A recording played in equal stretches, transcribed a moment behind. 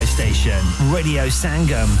station, Radio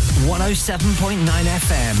Sangam, 107.9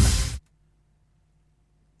 FM.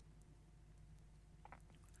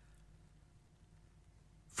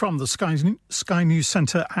 From the Sky News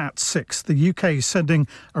Centre at 6, the UK is sending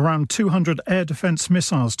around 200 air defence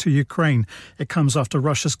missiles to Ukraine. It comes after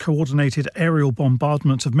Russia's coordinated aerial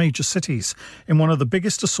bombardment of major cities in one of the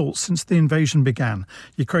biggest assaults since the invasion began.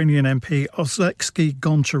 Ukrainian MP Oleksiy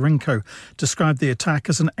Goncharenko described the attack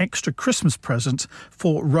as an extra Christmas present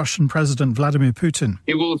for Russian President Vladimir Putin.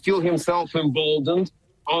 He will feel himself emboldened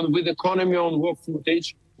with economy on war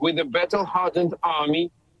footage, with a battle-hardened army.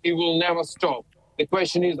 He will never stop. The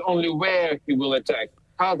question is only where he will attack.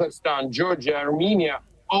 Kazakhstan, Georgia, Armenia,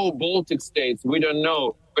 all Baltic states, we don't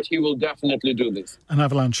know. But he will definitely do this. An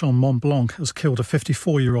avalanche on Mont Blanc has killed a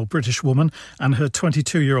 54-year-old British woman and her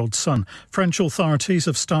 22-year-old son. French authorities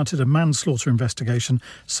have started a manslaughter investigation,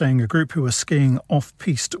 saying a group who were skiing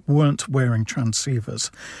off-piste weren't wearing transceivers.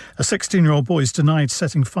 A 16-year-old boy is denied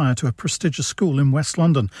setting fire to a prestigious school in West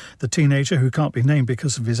London. The teenager, who can't be named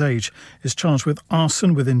because of his age, is charged with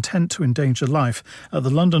arson with intent to endanger life at the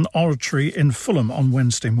London Oratory in Fulham on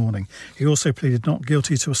Wednesday morning. He also pleaded not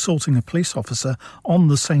guilty to assaulting a police officer on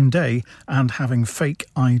the same day and having fake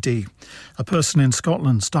ID. A person in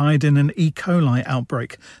Scotland's died in an E. coli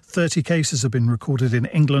outbreak. 30 cases have been recorded in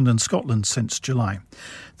England and Scotland since July.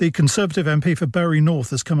 The Conservative MP for Bury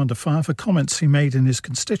North has come under fire for comments he made in his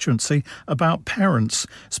constituency about parents.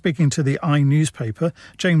 Speaking to the I newspaper,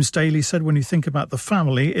 James Daly said when you think about the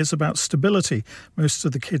family, it's about stability. Most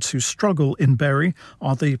of the kids who struggle in Bury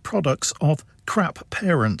are the products of crap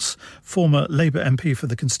parents. Former Labour MP for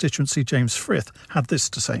the constituency, James Frith, had this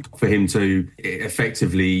to say. For him to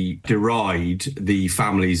effectively deride the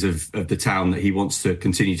families of the town that he wants to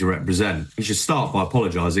continue to represent, he should start by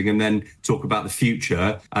apologising and then talk about the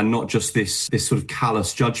future and not just this sort of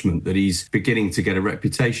callous judgment that he's beginning to get a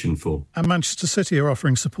reputation for. And Manchester City are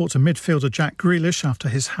offering support to midfielder Jack Grealish after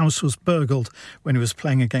his house was burgled when he was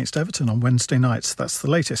playing against Everton on Wednesday nights. That's the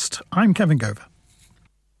latest. I'm Kevin Gover.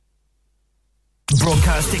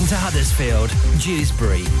 Broadcasting to Huddersfield,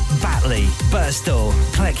 Dewsbury, Batley, Birstall,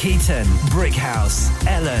 Cleckheaton, Brickhouse,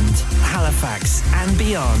 Elland, Halifax and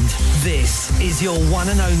beyond. This is your one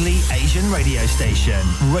and only Asian radio station,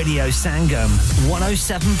 Radio Sangam,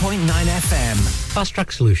 107.9 FM. Fast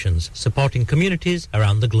Track Solutions, supporting communities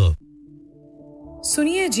around the globe.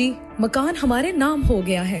 सुनिए जी, मकान हमारे नाम हो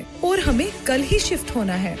गया है और हमें कल ही शिफ्ट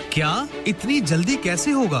होना है। क्या? इतनी जल्दी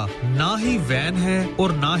कैसे होगा? ना ही वैन है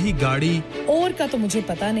और ना ही गाड़ी। और का तो मुझे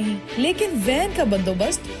पता नहीं, लेकिन वैन का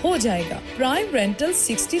बंदोबस्त हो जाएगा। प्राइम रेंटल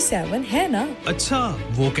 67 है ना? अच्छा,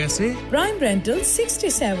 वो कैसे? Prime rental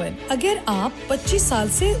 67। अगर आप 25 साल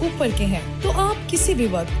से ऊपर के हैं, तो आप किसी भी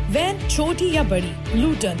वक्त वैन छोटी या बड़ी,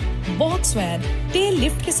 Luton, box van, tail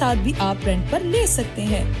lift के साथ भी आप रेंट पर ले सकते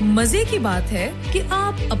हैं। मजे की बात है कि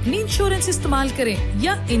आप अपनी इंश्योरेंस इस्तेमाल करें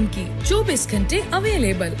या इनकी 24 घंटे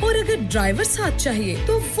अवेलेबल और अगर ड्राइवर साथ चाहिए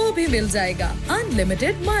तो वो भी मिल जाएगा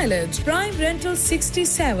अनलिमिटेड माइलेज प्राइम रेंटल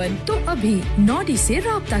 67 तो अभी नॉडी से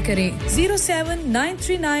राब्ता करें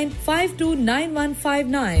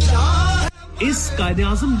 07939529159 इस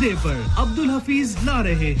कायदे-आज़म डे पर अब्दुल हफीज ला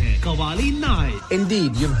रहे हैं qawwali night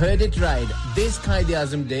Indeed, you've heard it right. This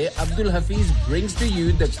Qaid-e-Azam Day, Abdul Hafiz brings to you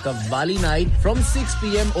the Qawwali night from 6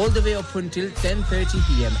 p.m. all the way up until 10:30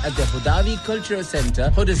 p.m. at the Hudawi Cultural Centre,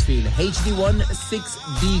 Huddersfield, HD1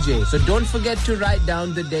 6DJ. So don't forget to write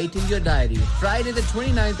down the date in your diary. Friday the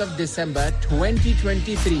 29th of December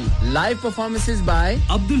 2023. Live performances by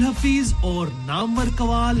Abdul Hafiz और नामवर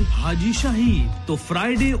कवाल हाजी शाहीन. तो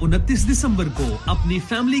Friday 29 दिसंबर को अपनी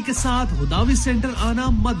family के साथ हुदावी centre आना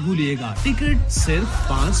मत भूलिएगा. Ticket सिर्फ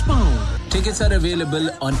 £5. Tickets are available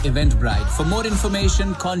on Eventbrite. For more information,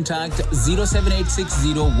 contact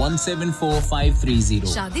 07860174530.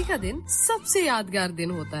 शादी का दिन सबसे यादगार दिन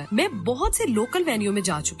होता है. मैं बहुत से लोकल वेन्यू में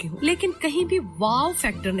जा चुकी हूँ, लेकिन कहीं भी वाव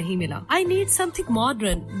फैक्टर नहीं मिला. I need something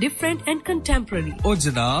modern, different and contemporary. ओ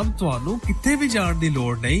जनाब, ਤੁਹਾਨੂੰ ਕਿੱਥੇ ਵੀ ਜਾਣ ਦੀ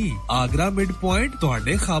ਲੋੜ ਨਹੀਂ. ਆਗਰਾ ਮਿਡ ਪੁਆਇੰਟ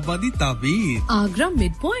ਤੁਹਾਡੇ ਖਾਬਾਂ ਦੀ ਤਾਬੀਰ. Agra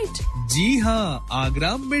mid point? जी हाँ,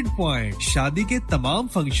 आगरा मिड पॉइंट. शादी के तमाम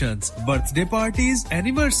functions, birthday parties,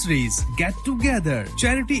 anniversaries, get together,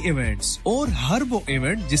 charity events और हर वो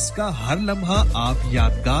इवेंट जिसका हर लम्हा आप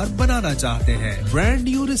यादगार बनाना चाहते हैं. Brand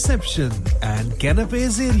new reception and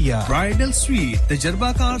कैनपेज area, bridal sweet,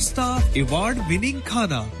 तजर्बाकार staff, award winning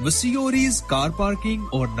खाना, वसीओरीज, कार पार्किंग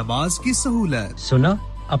और नमाज की सहूलत. सुना?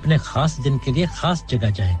 अपने खास दिन के लिए खास जगह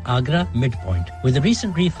जाएं Agra Midpoint with a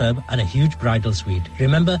recent refurb and a huge bridal suite.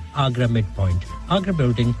 Remember Agra Midpoint, Agra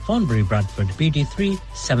Building, Thornbury, Bradford, BD3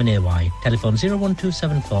 7AY. Telephone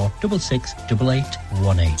 01274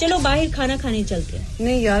 668818. चलो बाहर खाना खाने चलते हैं.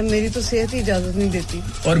 नहीं यार मेरी तो सेहत ही इजाजत नहीं देती.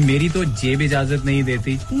 और मेरी तो जेब इजाजत नहीं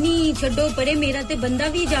देती. नहीं छोड़ो परे मेरा ते बंदा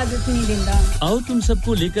भी इजाजत नहीं देता. आओ तुम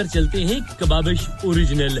सबको लेकर चलते हैं कबाबिश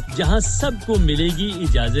ओरिजिनल, जहां सबको मिलेगी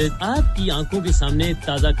इजाजत. आपकी आंखों के सामने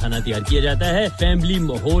ताजा खाना तैयार किया जाता है. फैमिली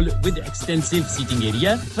माहौल with extensive seating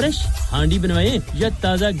area. Fresh handi बनवाएं या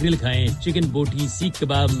ताजा ग्रिल खाएं. Chicken boti, seekh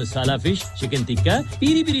kebab, masala fish, chicken tikka,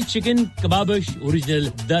 Piri Piri chicken. Kababish original,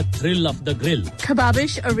 the thrill of the grill.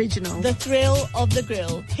 Kababish Original, the thrill of the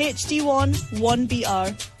grill. HD1 1BR.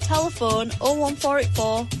 Telephone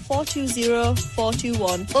 01484 420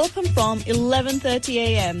 421. Open from 11:30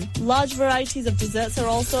 a.m. Large varieties of desserts are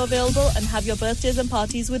also available and have your birthdays and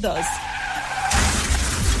parties with us.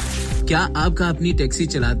 क्या आपका अपनी taxi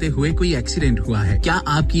चलाते हुए कोई accident हुआ है? क्या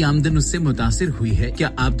आपकी आमदन उससे मुतासिर हुई है? क्या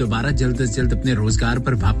आप दोबारा जल्द से जल्द अपने रोजगार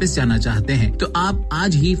पर वापस जाना चाहते हैं? तो आप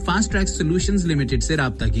आज ही फास्ट ट्रैक सॉल्यूशंस लिमिटेड से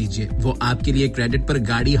राब्ता कीजिए. वो आपके लिए क्रेडिट पर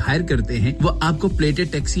गाड़ी हायर करते हैं. वो आपको प्लेटेड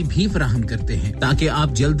टैक्सी भी फराहम करते हैं ताकि आप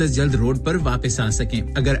जल्द से जल्द रोड पर वापस आ सकें.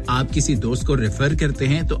 अगर आप किसी दोस्त को रेफर करते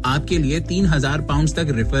हैं तो आपके लिए 3000 पाउंड तक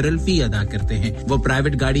रेफरल फी अदा करते हैं. वो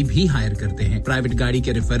प्राइवेट गाड़ी भी हायर करते हैं. प्राइवेट गाड़ी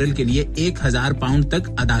के रेफरल के लिए 1000 पाउंड तक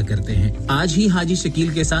अदा करते हैं. आज ही हाजी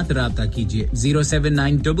शकील के साथ राब्ता कीजिए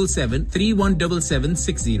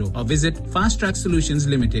 07977317760 और visit fast track solutions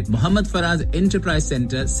limited, Mohammad Faraz enterprise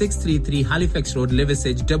centre, 633 Halifax road,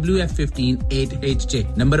 Liversedge, WF15 8HJ.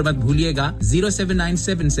 Number मत भूलिएगा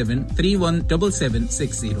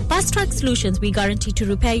 07977317760. Fast Track Solutions, we guarantee to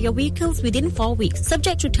repair your vehicles within 4 weeks,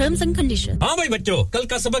 subject to terms and conditions. हाँ भाई बच्चों, कल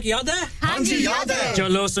का सबक याद है? हाँ जी याद है.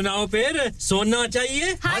 चलो सुनाओ फिर. सोना चाहिए?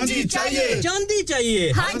 हाँ जी चाहिए. चांदी चाहिए?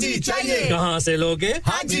 हाँ जी चाहिए. कहाँ से लोगे?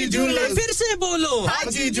 हाजी जूलर्स. फिर से बोलो.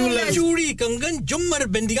 हाजी जूलर्स. चूड़ी, कंगन, झुमर,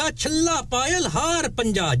 बिंदिया, छल्ला, पायल, हार,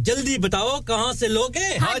 पंजा. जल्दी बताओ कहाँ से लोगे?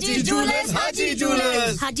 हाजी जूलर्स. हाजी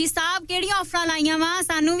जूलर्स. हाजी साहब केड़ी ऑफर लाईया वा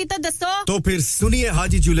सानू भी तो दसो. तो फिर सुनिए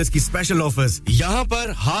हाजी जूलर्स की स्पेशल ऑफर्स. यहाँ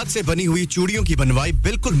पर हाथ से बनी हुई चूड़ियों की बनवाई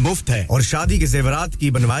बिल्कुल मुफ्त है और शादी के जेवरात की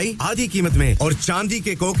बनवाई आधी कीमत में और चांदी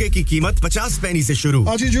के कोके की कीमत 50 पैसे से शुरू.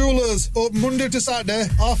 Haji Jewelers, open Monday to Saturday,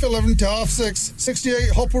 11:30 to 6:30,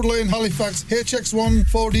 68 Hopwood Lane, Halifax, HX1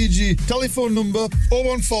 4DG. Telephone number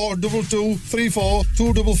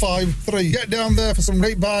 01422342553. Get down there for some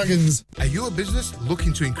great bargains. Are you a business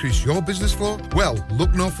looking to increase your business flow? Well,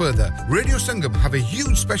 look no further. Radio Sangam have a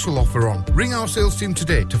huge special offer on. Ring our sales team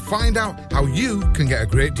today to find out how you can get a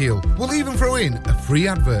great deal. We'll even throw in a free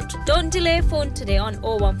advert. Don't delay, phone today on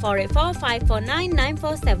 01484 549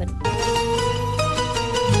 947.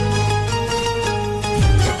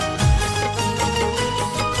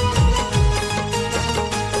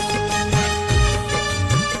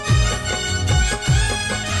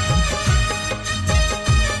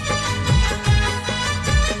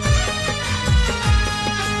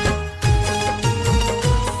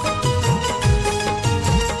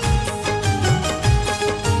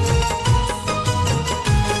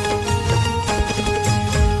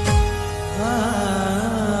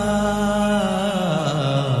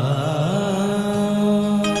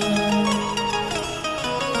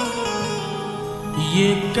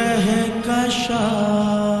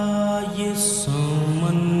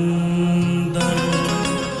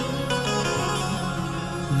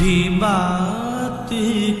 बात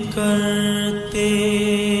करते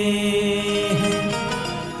हैं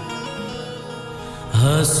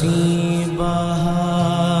हंसी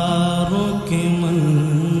बहारों के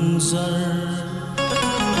मंजर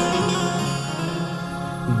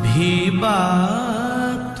भी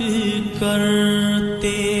बात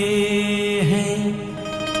करते हैं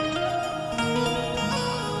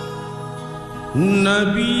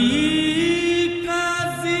नबी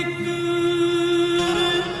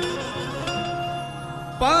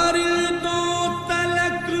परिंदों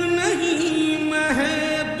तलक नहीं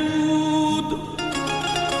महदूद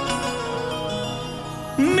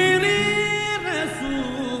मेरे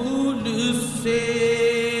रसूल से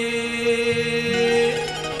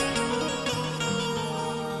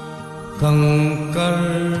कंकर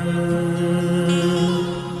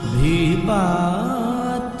भी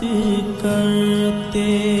बात करते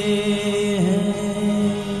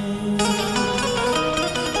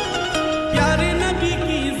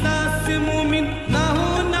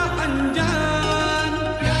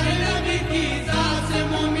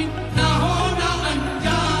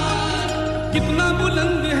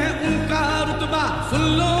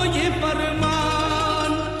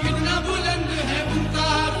फरमान कितना बुलंद है उनका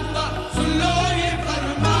रुतबा सुन लो ये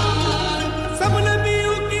फरमान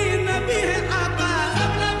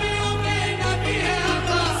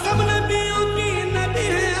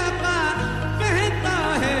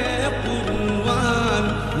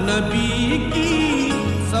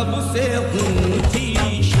सबसे ऊंची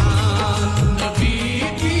शान नबी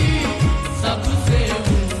की सबसे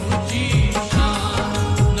ऊंची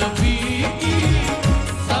शान नबी की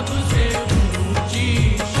सबसे ऊंची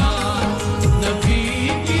शान नबी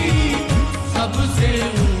की सबसे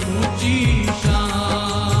ऊंची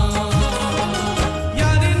शान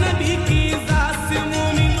यारे नबी की जात से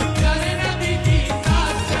मोमिन यारे नबी की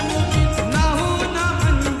जात से मोमिन ना होना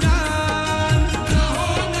अनजान ना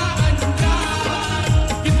होना अनजान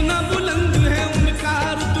कितना बुलंद है उनका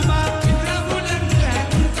रुतबा कितना बुलंद है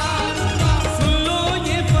उनका रुतबा सुन लो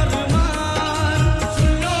ये फरमान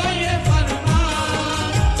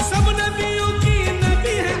सब नबियों की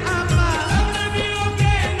नबी है आका सब नबियों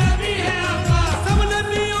के नबी है आका सब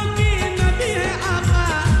नबियों की नबी है आका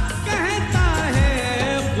कहता है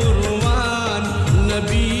कुर्बान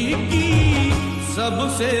नबी की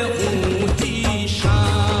सबसे ऊंची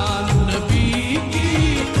शान नबी की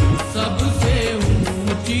सबसे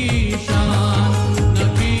ऊंची शान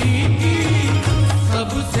नबी की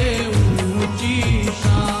सबसे ऊंची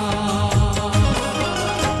शान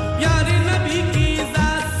यारे नबी की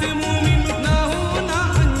जात से मोमिन ना होना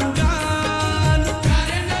अनजान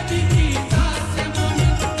यारे नबी की जात से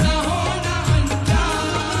मोमिन ना होना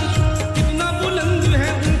अनजान कितना बुलंद है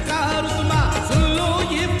उनका रुतबा सुन लो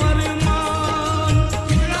ये फरमान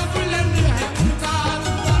कितना बुलंद है उनका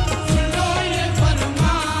रुतबा सुन लो ये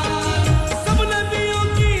फरमान सब नबियों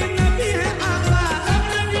की नबी है आका सब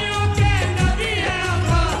नबियों के नबी है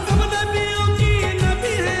आका सब नबियों की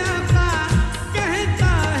नबी है आका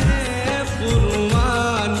कहता है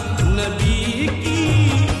कुर्बान नबी की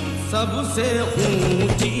सबसे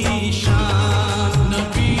ऊंची शान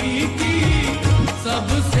नबी की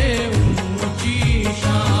सबसे ऊंची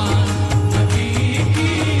शान नबी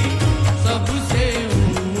की सबसे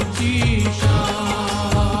ऊंची शान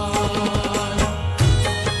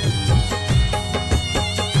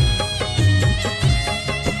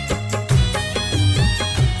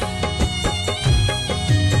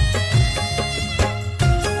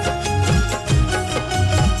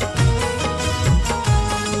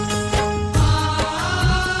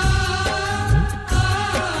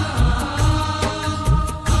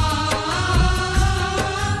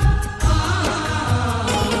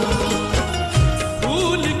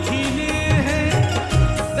फूल खिले हैं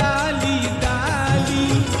डाली डाली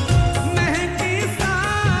महके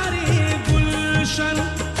सारे गुलशन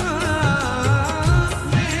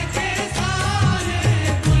महके सारे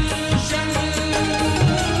गुलशन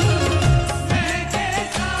महके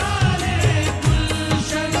सारे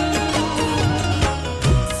गुलशन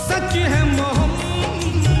सच है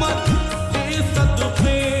मोहम्मद के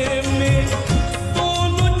सदक़े में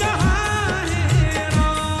दोनों जहां है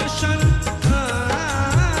रोशन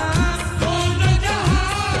दोनों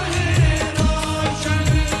जहां है रोशन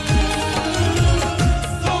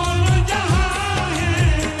दोनों जहां है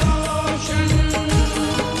रोशन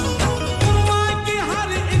कुर्मा के हर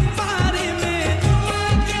एक पारे में कुर्मा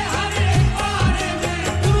के हर एक पारे में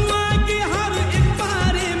कुर्मा के हर एक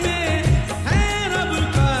पारे में है रब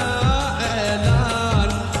का ऐलान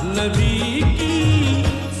नबी की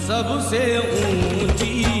सबसे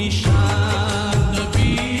ऊंची शान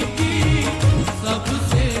नबी की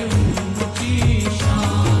सबसे ऊंची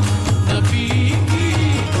शान नबी की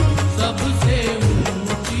सबसे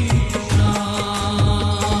ऊंची शान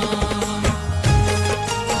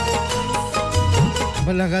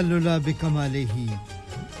बलगलुला बिकमालिही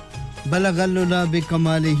बलगलुला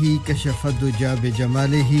बिकमालिही कशफदुजा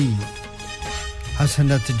बिजमालिही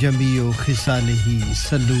हसनत जमीओ खिसालिही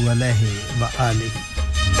सल्लु अलैहि व आलिही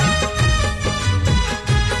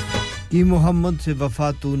कि मोहम्मद से वफा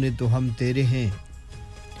तूने तो हम तेरे हैं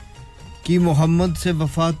कि मोहम्मद से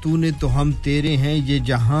वफा तूने तो हम तेरे हैं ये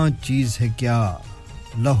जहां चीज है क्या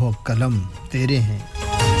लौह कलम तेरे हैं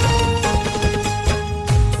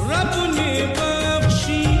रब ने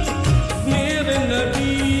बख्शी मेरे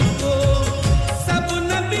नबी को सब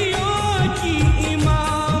नबियों की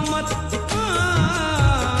इमामत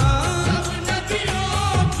सब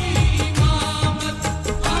नबियों की इमामत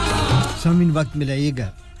सामीन वक्त मिलाइएगा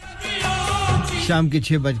शाम के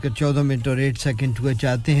 6:14 और 8 सेकंड हुए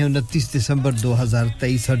चाहते हैं 29 दिसंबर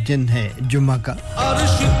 2023 और दिन है जुम्मा का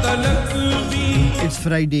अर्श तलक भी it's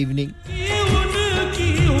Friday evening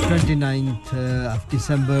 29th of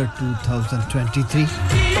December 2023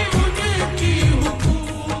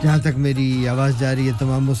 जहाँ तक मेरी आवाज़ जा रही है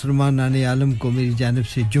तमाम मुसलमान आने आलम को मेरी जानिब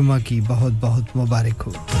से जुम्मा की बहुत बहुत मुबारक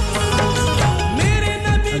हो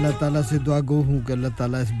अल्लाह ताला से दुआ गो हूँ कि अल्लाह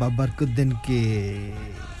ताला इस बाबरकत दिन के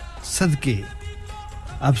सदके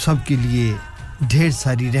आप सब के लिए ढेर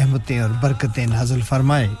सारी रहमतें और बरकतें नाज़िल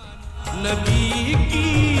फरमाए नबी की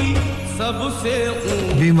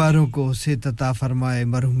बीमारों को सेहत अता फरमाए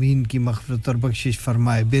मरहुमीन की मग़फ़िरत और बख्शिश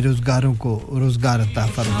फरमाए बेरोज़गारों को रोज़गार अता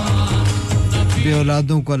फरमाए बे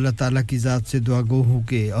औलादों को अल्लाह ताला की ज़ात से दुआ गो हूं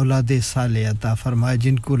कि औलाद साले अता फरमाए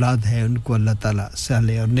जिनको औलाद है उनको अल्लाह ताला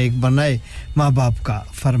साले और नेक बनाए मां-बाप का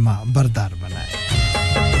फरमा बरदार बनाए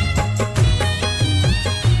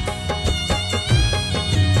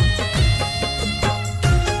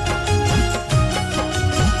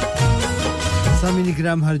सामीन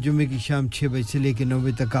इकराम हर जुमे की शाम 6 बजे से लेकर 9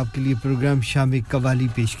 बजे तक आपके लिए प्रोग्राम शाम कवाली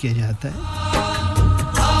पेश किया जाता है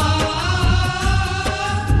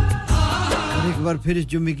और एक बार फिर इस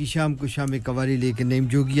जुमे की शाम को शाम कवाली लेकर नईम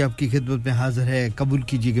जोगी आपकी खिदमत में हाजिर है कबूल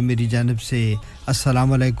कीजिएगा मेरी जानिब से अस्सलाम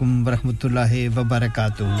वालेकुम व रहमतुल्लाहि व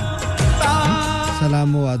बरकातहू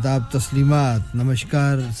सलाम व आदाब तस्लीमात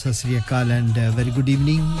नमस्कार सत श्री अकाल and very good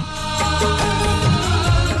evening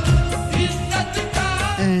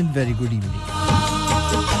and very good evening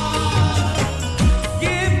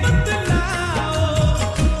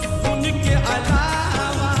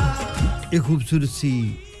एक खूबसूरत सी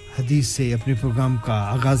हदीस से अपने प्रोग्राम का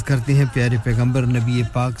आगाज करते हैं प्यारे पैगंबर नबी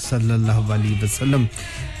पाक सल्लल्लाहु अलैहि वसल्लम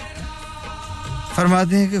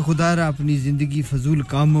फरमाते हैं कि खुदारा अपनी जिंदगी फजूल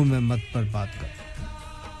कामों में मत बर्बाद कर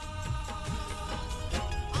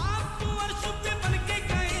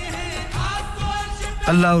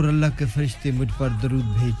अल्लाह और अल्लाह के फरिश्ते मुझ पर दरूद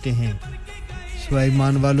भेजते हैं सो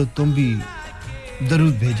ईमान वालों तुम भी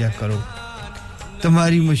दरूद भेजा करो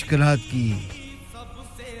तुम्हारी मुश्किलात की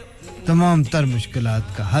तमाम तर मुश्किलात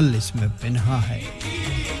का हल इसमें पिन्हा है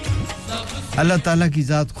अल्लाह ताला की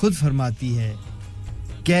ज़ात खुद फरमाती है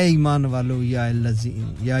क्या ईमान वालों या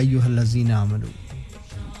अय्युहल्लज़ीना आमनू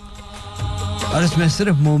और इसमें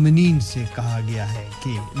सिर्फ मोमिनीन से कहा गया है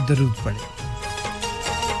कि दरूद पढ़े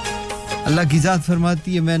अल्लाह की ज़ात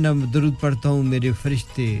फरमाती है मैं न दरूद पढ़ता हूँ मेरे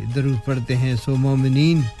फरिश्ते दरूद पढ़ते हैं सो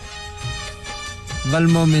मोमिनीन वल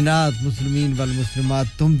मोमिनात मुस्लिमीन वल मुस्लिमात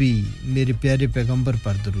तुम भी मेरे प्यारे पैगंबर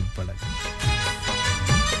पर दरूद पढ़ो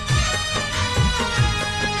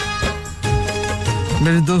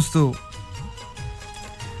मेरे दोस्तों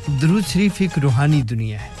दरूद शरीफ एक रूहानी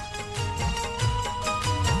दुनिया है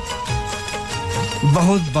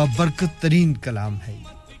बहुत बाबरकत तरीन कलाम है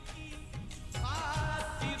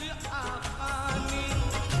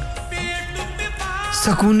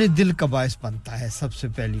सुकून दिल का बायस बनता है सबसे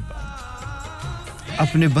पहली बात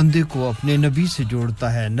अपने बंदे को अपने नबी से जोड़ता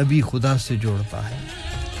है नबी खुदा से जोड़ता है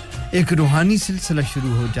एक रूहानी सिलसिला शुरू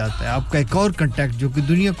हो जाता है आपका एक और कांटेक्ट जो कि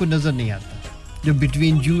दुनिया को नजर नहीं आता जो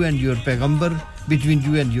बिटवीन यू एंड योर पैगंबर बिटवीन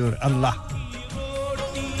यू एंड योर अल्लाह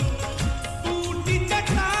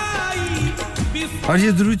और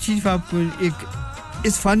ये दरूद शरीफ आपको एक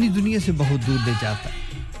इस फानी दुनिया से बहुत दूर ले जाता है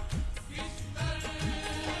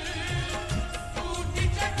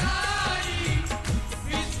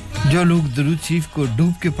जो लोग दरूद शरीफ को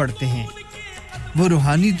डूब के पढ़ते हैं वो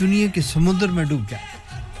रूहानी दुनिया के समुद्र में डूब जाते हैं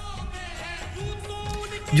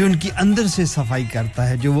जो उनकी अंदर से सफाई करता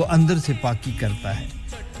है जो वो अंदर से पाकी करता है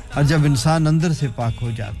और जब इंसान अंदर से पाक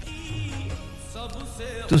हो जाता है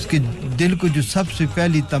तो उसके दिल को जो सबसे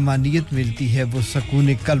पहली तमानियत मिलती है वो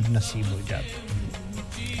सुकून कल्ब नसीब हो जाता है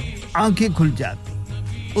आंखें खुल जाती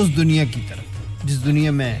उस दुनिया की तरफ जिस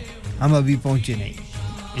दुनिया में हम अभी पहुंचे नहीं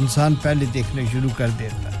इंसान पहले देखना शुरू कर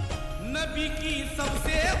देता है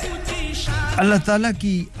अल्लाह ताला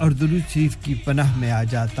की और दरूद शरीफ की पनाह में आ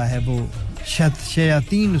जाता है वो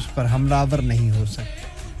शयातीन उस पर हमलावर नहीं हो सकते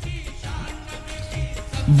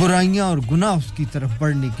बुराइयां और गुनाह उसकी तरफ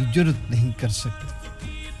बढ़ने की जुर्रत नहीं कर सकते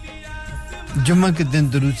जुम्मा के दिन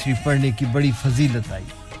दरूद शरीफ पढ़ने की बड़ी फजीलत आई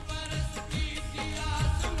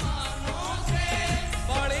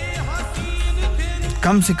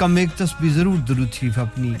कम से कम एक तस्बीह जरूर दरूद शरीफ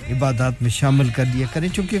अपनी इबादत में शामिल कर लिया करें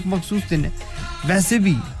क्योंकि एक मखसूस दिन है वैसे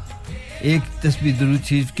भी एक तस्बीह दरूद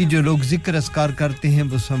शरीफ की जो लोग जिक्र अस्कार करते हैं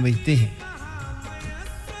वो समझते हैं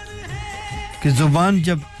कि जुबान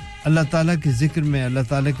जब अल्लाह ताला के जिक्र में अल्लाह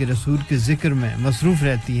ताला के रसूल के जिक्र में मसरूफ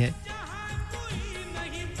रहती है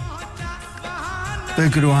तो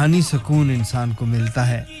एक रूहानी सुकून इंसान को मिलता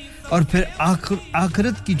है और फिर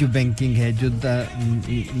आखिरत की जो बैंकिंग है जो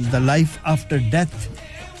द लाइफ आफ्टर डेथ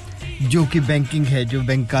जो कि बैंकिंग है जो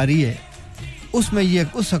बैंकारी है उसमें ये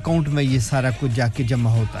उस अकाउंट में ये सारा कुछ जाके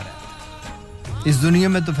जमा होता रहता है इस दुनिया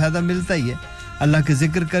में तो फायदा मिलता ही है अल्लाह के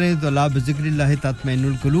जिक्र करें तो अल्लाह बिज़िक्रिल्लाह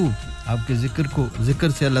तत्मइनुल कुलूब आपके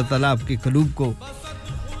जिक्र से अल्लाह ताला आपके कलूब को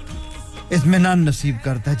इत्मीनान नसीब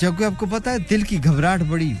करता है क्योंकि आपको पता है दिल की घबराहट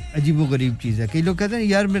बड़ी अजीबोगरीब चीज है कई लोग कहते हैं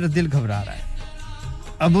यार मेरा दिल घबरा रहा है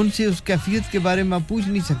अब उनसे उस कैफियत के बारे में आप पूछ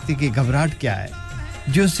नहीं सकते कि घबराहट क्या है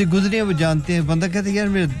जो उससे गुजरे हैं वो जानते हैं बंदा कहता है यार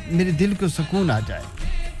मेरे दिल को सुकून आ जाए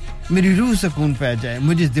मेरी रूह सुकून पा जाए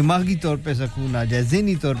मुझे दिमागी तौर पे सुकून आ जाए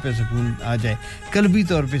ज़हनी तौर पे सुकून आ जाए कल्बी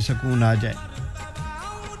तौर पे सुकून आ जाए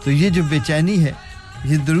तो ये जो बेचैनी है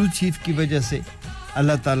ये दरूद शरीफ की वजह से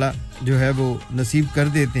अल्लाह ताला जो है वो नसीब कर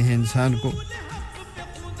देते हैं इंसान को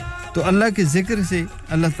तो अल्लाह के ज़िक्र से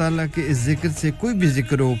अल्लाह ताला के इस ज़िक्र से कोई भी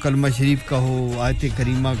ज़िक्र हो कलमा शरीफ का हो आयत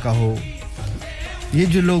करीमा का हो ये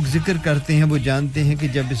जो लोग ज़िक्र करते हैं वो जानते हैं कि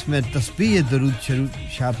जब इसमें तस्बीह दरूद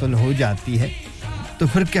शामिल हो जाती है तो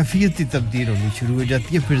फिर कैफियत ही तब्दील होनी शुरू हो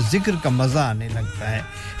जाती है फिर ज़िक्र का मज़ा आने लगता है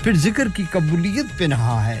फिर ज़िक्र की कबूलियत पे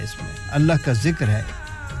नहा है इसमें अल्लाह का ज़िक्र है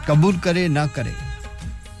कबूल करे ना करे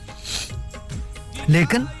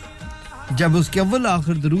लेकिन जब उसके अव्वल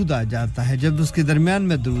आखिर दरूद आ जाता है जब उसके दरमियान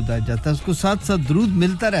में दरूद आ जाता है उसको साथ-साथ दरूद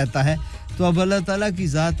मिलता रहता है तो अब अल्लाह ताला की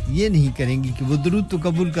ज़ात ये नहीं करेंगी कि वो दरूद तो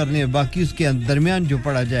कबूल कर लें बाकी उसके दरमियान जो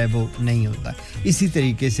पढ़ा जाए वो नहीं होता इसी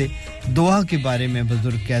तरीके से दुआ के बारे में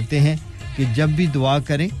बुजुर्ग कहते हैं कि जब भी दुआ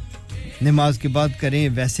करें नमाज के बाद करें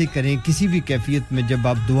वैसे करें किसी भी कैफियत में जब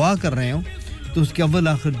आप दुआ कर रहे हो तो उसके अव्वल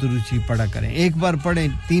आखिर दुरूद शरीफ पढ़ा करें एक बार पढ़ें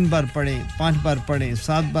 3 बार पढ़ें 5 बार पढ़ें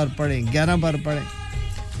 7 बार पढ़ें 11 बार पढ़ें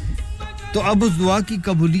तो अब उस दुआ की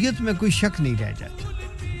कबूलियत में कोई शक नहीं रह जाता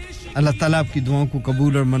अल्लाह ताला आपकी दुआओं को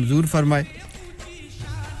कबूल और मंजूर फरमाए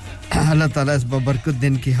अल्लाह ताला इस बरकत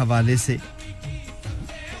दिन के हवाले से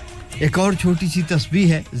एक और छोटी सी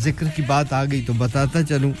तस्बीह है जिक्र की बात आ गई तो बताता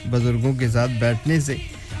चलूं बुजुर्गों के साथ बैठने से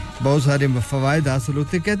बहुत सारे फवायद हासिल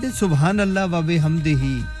होते कहते हैं सुभान अल्लाह व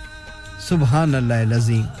बिहम्दिही सुभान अल्लाह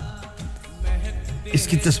अज़ीम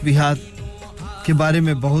इसकी तस्बीहात के बारे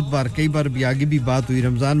में बहुत बार कई बार भी आगे भी बात हुई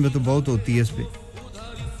रमजान में तो बहुत होती है इस पे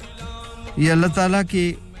ये अल्लाह ताला के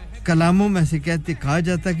कलामों में से कहते कहा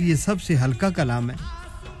जाता कि ये सबसे हल्का कलाम है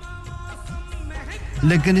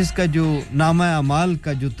लेकिन इसका जो नामा अमाल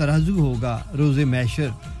का जो तराजू होगा रोज़े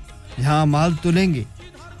महशर जहां अमाल तुलेंगे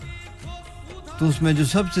तो उसमें जो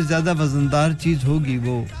सबसे ज्यादा वजनदार चीज होगी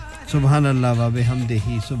वो सुभान अल्लाह व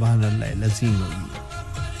बिहम्दिही सुभान अल्लाह अज़ीम होगी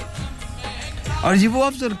और ये वो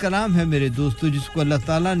अफजल कलाम है मेरे दोस्तों जिसको अल्लाह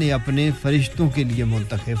ताला ने अपने फरिश्तों के लिए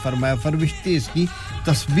मुंतखब फरमाया फरिश्ते इसकी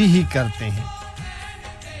तस्बीह ही करते हैं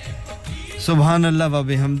सुभान अल्लाह व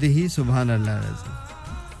बिहम्दिही सुभान अल्लाह अज़ीम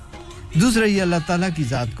दूसरा ये अल्लाह ताला की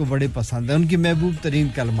जात को बड़े पसंद है उनकी महबूब तरीन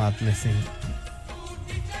कलमात में से है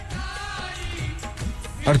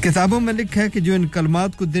और किताबों में लिखा है कि जो इन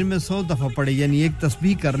कलमात को दिन में 100 दफा पढ़े यानी एक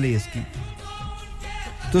तस्बीह कर ले इसकी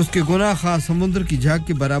तो उसके गुनाह खास समुद्र की झाग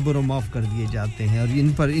के बराबर और माफ कर दिए जाते हैं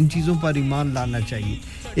और इन चीजों पर ईमान लाना चाहिए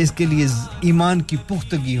इसके लिए ईमान की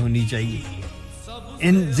पुख्तगी होनी चाहिए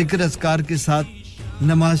इन जिक्र अज़कार के साथ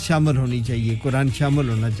नमाज शामिल होनी चाहिए कुरान शामिल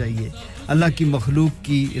होना चाहिए अल्लाह की मखलूक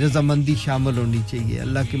की रज़ामंदी शामिल होनी चाहिए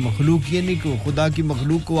अल्लाह की मखलूक ये नहीं कि खुदा की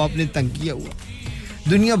मखलूक को आपने तंग किया हुआ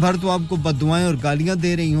दुनिया भर तो आपको बद्दुआएं और गालियां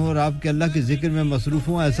दे रही हों और आपके अल्लाह के जिक्र में मसरूफ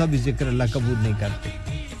हों ऐसा भी जिक्र अल्लाह कबूल नहीं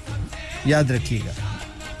करते याद रखिएगा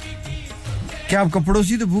क्या आपका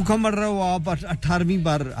पड़ोसी तो भूखा मर रहा हो आप 18वीं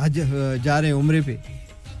बार हज जा रहे हैं उम्रे पे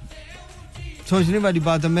सोचने वाली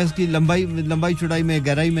बात है मैं इसकी लंबाई चौड़ाई में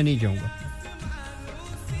गहराई में नहीं जाऊंगा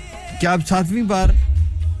क्या आप 7वीं बार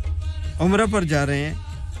उम्रा पर जा रहे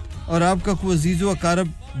हैं और आपका कोई अजीज व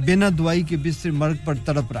अकारब बिना दुआई के बिस्तर मर्ग पर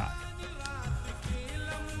तड़प रहा है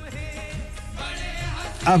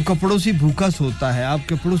आपका पड़ोसी भूखा सोता है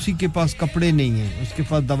आपके पड़ोसी के पास कपड़े नहीं हैं उसके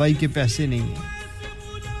पास दवाई के पैसे नहीं हैं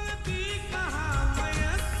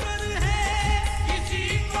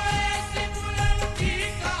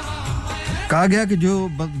कहा गया कि जो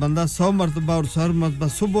बंदा 100 मर्तबा और 100 मर्तबा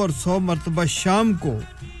सुबह और 100 मर्तबा शाम को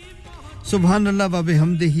सुभान अल्लाह व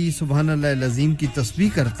बिहम्दिही सुभान अल्लाह अज़ीम की तस्बीह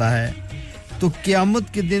करता है तो क़यामत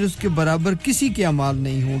के दिन उसके बराबर किसी के अमाल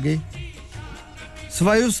नहीं होंगे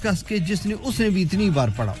सिवाय उसके उसने भी इतनी बार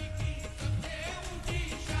पढ़ा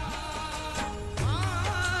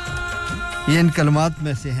ये इन कलमात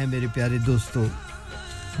में से हैं मेरे प्यारे दोस्तों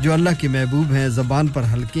जो अल्लाह के महबूब हैं ज़बान पर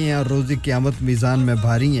हल्के हैं और रोज़े क़यामत मीज़ान में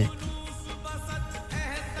भारी हैं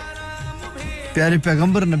प्यारे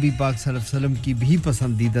पैगंबर नबी पाक सल्लल्लाहु अलैहि वसल्लम की भी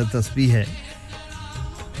पसंदीदा तस्बीह है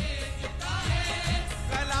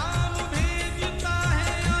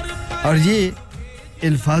और ये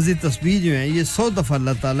अल्फाज तस्बीह जो हैं ये 100 दफा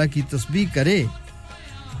अल्लाह ताला की तस्बीह करे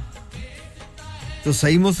तो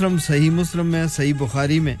सही मुस्लिम में सही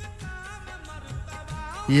बुखारी में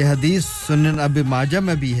ये हदीस सुनन अबी माजा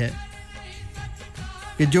में भी है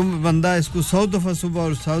कि जो बंदा इसको 100 दफा सुबह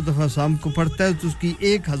और 100 दफा शाम को पढ़ता है तो उसकी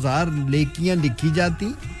 1000 नेकियां लिखी जाती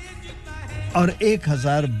और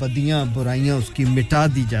 1000 बदियां बुराइयां उसकी मिटा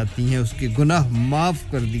दी जाती हैं उसके गुनाह माफ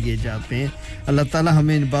कर दिए जाते हैं अल्लाह ताला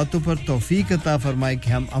हमें इन बातों पर तौफीक अता फरमाए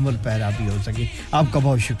कि हम अमल पैरा भी हो सके आपका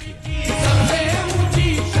बहुत शुक्रिया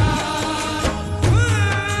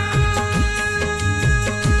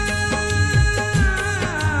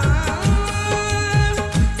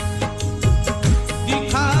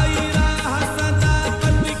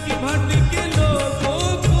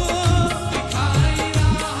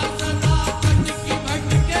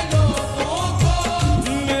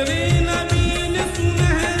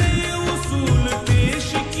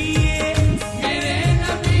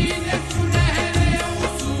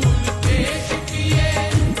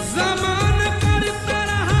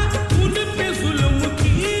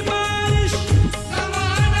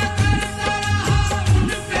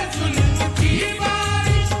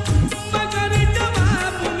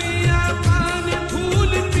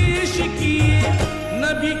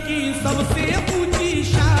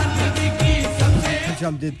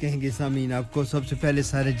खुशामदीद कहेंगे सामीन आपको सबसे पहले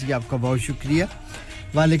सारे जी आपका बहुत शुक्रिया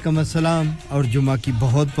वालेकुम अस्सलाम और जुमा की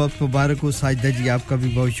बहुत-बहुत मुबारक हो साजिदा जी आपका भी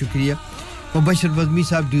बहुत शुक्रिया मुबशर बज़मी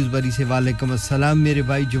साहब ड्यूसबरी से वालेकुम अस्सलाम मेरे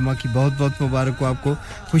भाई जुमा की बहुत-बहुत मुबारक हो आपको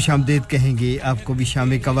खुशामदीद कहेंगे आपको भी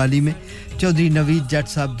शाम कवाली में चौधरी नवीद जट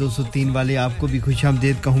साहब 203 वाले आपको भी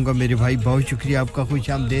खुशामदीद कहूंगा मेरे भाई बहुत शुक्रिया आपका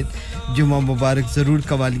खुशामदीद जुमा मुबारक जरूर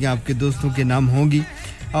कवालियां आपके दोस्तों के नाम होंगी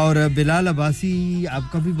और बिलाल अब्बासी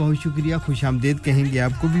आपका भी बहुत शुक्रिया खुशामदीद कहेंगे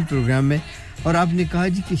आपको भी प्रोग्राम में और आपने कहा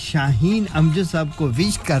जी कि शाहीन अमजद साहब को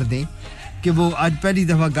विश कर दें कि वो आज पहली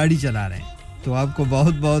दफा गाड़ी चला रहे हैं तो आपको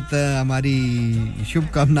बहुत-बहुत हमारी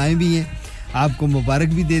शुभकामनाएं भी हैं आपको मुबारक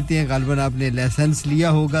भी देते हैं गालबन आपने लाइसेंस लिया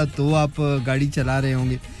होगा तो आप गाड़ी चला रहे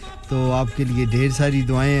होंगे तो आपके लिए ढेर सारी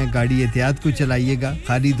दुआएं हैं गाड़ी एहतियात को चलाइएगा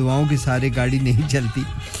खाली दुआओं के सारे गाड़ी नहीं चलती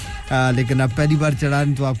लेकिन आप पहली बार चला रहे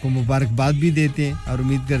हैं तो आपको मुबारकबाद भी देते हैं और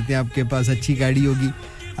उम्मीद करते हैं आपके पास अच्छी गाड़ी होगी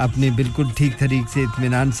आपने बिल्कुल ठीक तरीके से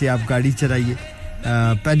इत्मीनान से आप गाड़ी चलाइए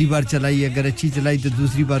पहली बार चलाई अगर अच्छी चलाई तो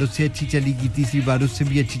दूसरी बार उससे अच्छी चलेगी तीसरी बार उससे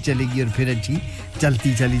भी अच्छी चलेगी और फिर अच्छी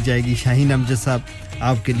चलती चली जाएगी शाहीन अमजद साहब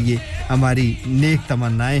आपके लिए हमारी नेक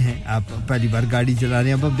तमन्नाएं हैं आप पहली बार गाड़ी चला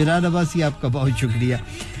रहे हैं अब बिलाल अब्बासी आपका बहुत शुक्रिया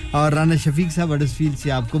और राना शफीक साहब हडर्सफील्ड से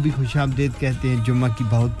आपको भी खुशामदीद कहते हैं जुम्मा की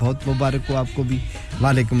बहुत-बहुत मुबारक हो आपको भी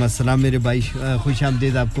वालेकुम अस्सलाम मेरे भाई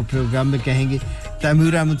खुशामदीद आपको प्रोग्राम में कहेंगे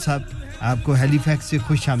तैमूर अहमद साहब आपको हैलीफैक्स से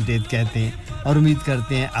खुशामदीद कहते हैं और उम्मीद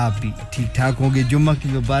करते हैं आप भी ठीक-ठाक होंगे जुम्मा की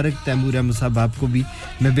मुबारक तैमूर अहमद साहब आपको भी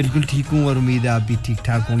मैं बिल्कुल ठीक हूं और उम्मीद है आप भी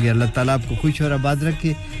ठीक-ठाक होंगे अल्लाह ताला आपको खुश और आबाद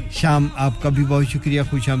रखे शाम आपका भी बहुत शुक्रिया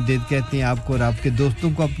खुशामदीद कहते हैं आपको और आपके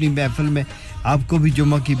दोस्तों को अपनी महफिल में आपको भी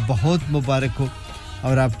जुम्मा की बहुत मुबारक हो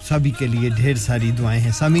और आप सभी के लिए ढेर सारी दुआएं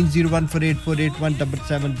हैं सामीन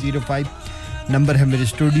 01484817705 नंबर है मेरे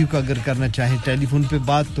स्टूडियो का अगर करना चाहें टेलीफोन पे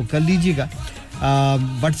बात तो कर लीजिएगा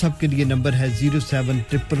व्हाट्सएप के लिए नंबर है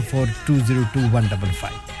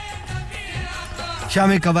 07444202155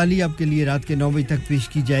 शाम कवाली आपके लिए रात के 9 बजे तक पेश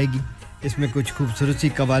की जाएगी इसमें कुछ खूबसूरत सी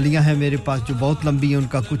कवालियां हैं मेरे पास जो बहुत लंबी हैं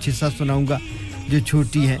उनका कुछ हिस्सा सुनाऊंगा जो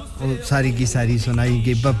छोटी हैं वो सारी की सारी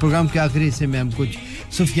सुनाएंगे प्रोग्राम के आखिरी हिस्से में हम कुछ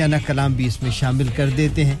सुफियाना कलाम भी इसमें शामिल कर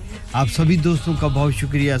देते हैं आप सभी दोस्तों का बहुत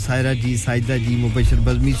शुक्रिया सायरा जी साइदा जी मुबशर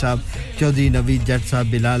बज़मी साहब चौधरी नवीद जट साहब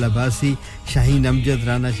बिलाल अब्बासी शाहीन अमजद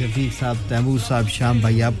राना शफीक साहब तैमूर साहब शाम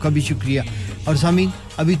भाई आपका भी शुक्रिया और सामीन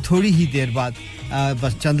अभी थोड़ी ही देर बाद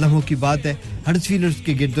बस चंद लम्हों की बात है हडर्सफील्ड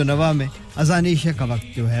के गिरदोनवा में अज़ान इशा का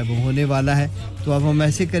वक्त जो है वो होने वाला है तो अब हम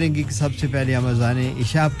ऐसे करेंगे कि सबसे पहले हम अज़ान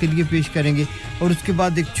इशा आपके लिए पेश करेंगे और उसके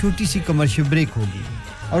बाद एक छोटी सी कमर्शियल ब्रेक होगी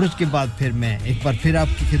और उसके बाद फिर मैं एक बार फिर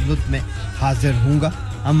आपकी खिदमत में हाजिर हूँगा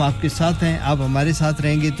हम आपके साथ हैं आप हमारे साथ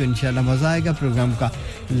रहेंगे तो इंशाल्लाह मज़ा आएगा प्रोग्राम का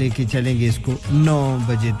लेके चलेंगे इसको 9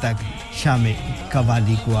 बजे तक शाम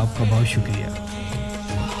कवाली को आपका बहुत शुक्रिया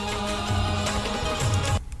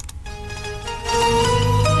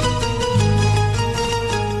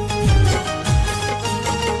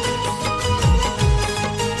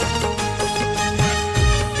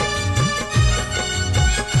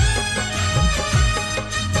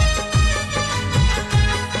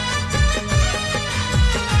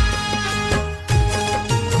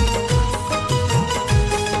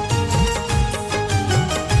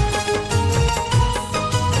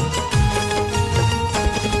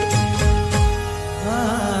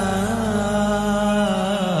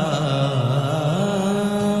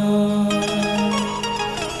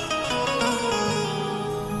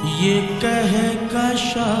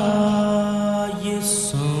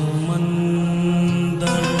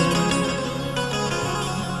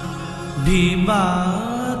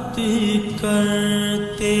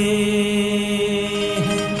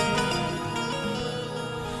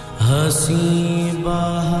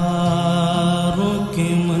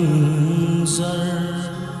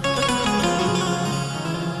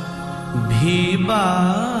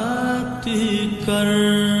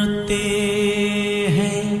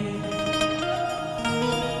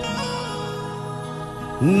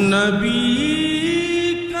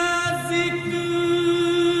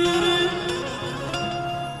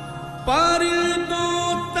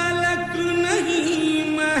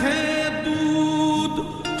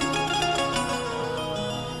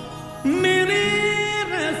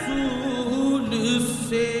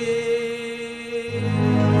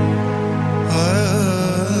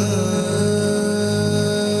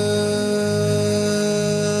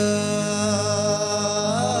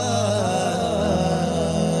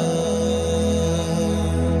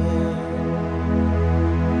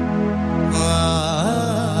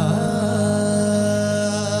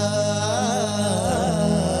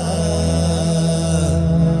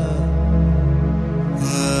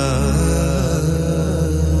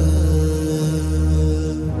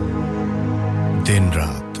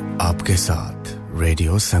साथ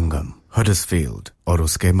रेडियो संगम हडर्सफील्ड और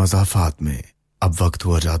उसके मज़ाफ़ात में अब वक्त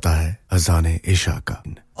हुआ जाता है अज़ान इशा का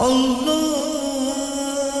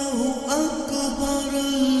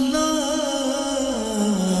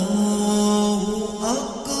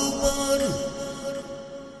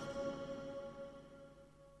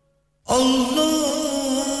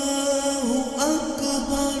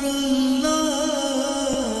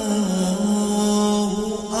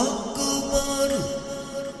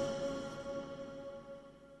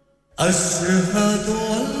أشهد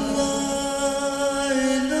أن لا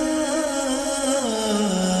إله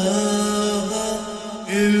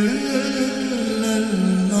إلا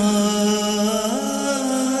الله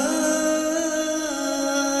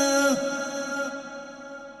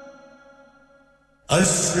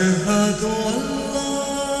أشهد أن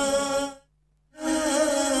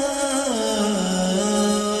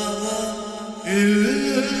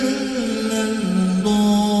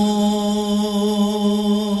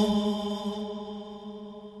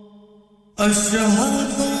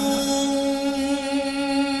أشهد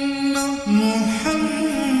أن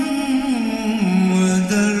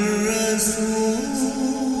محمدًا رسول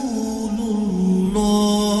الله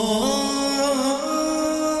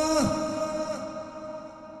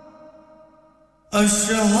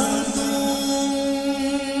أشهد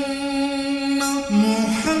أن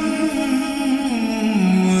محمدًا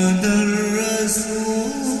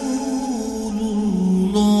رسول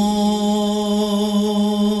الله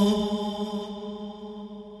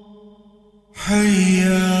حي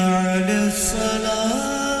على الصلاة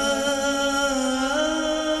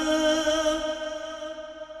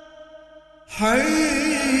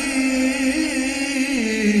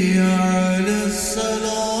حي على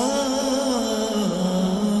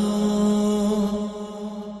الصلاة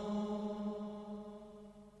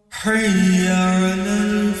حي على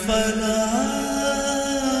الفلاح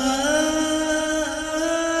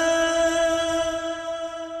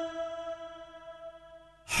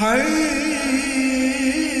حي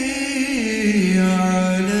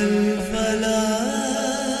على الفلاح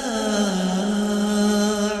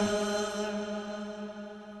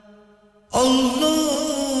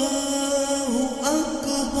الله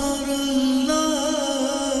أكبر الله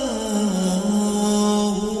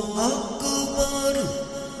أكبر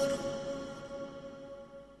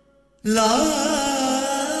لا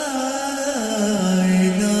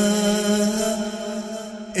إله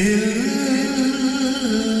إلا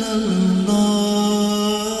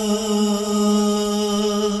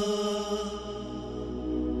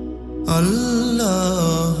الله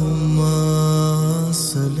اللهم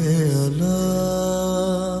صل على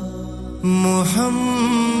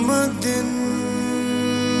محمد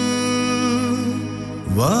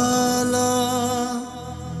وعلى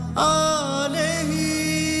آله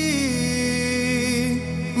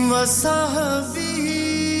وصحبه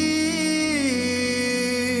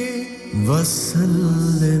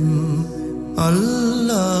وسلم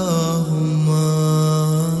اللهم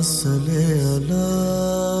صل على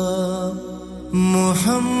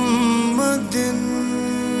محمد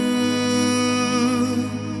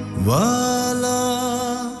وعلى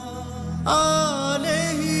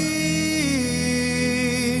آله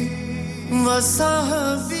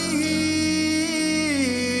وصحبه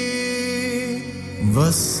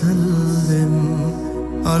وسلم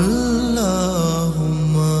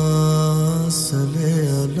اللهم صل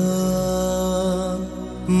على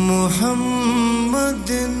محمد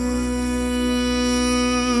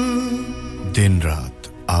दिन रात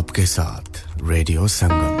आपके साथ रेडियो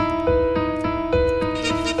संगम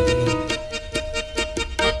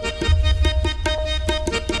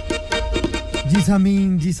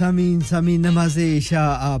जी सामीन नमाज़े इशा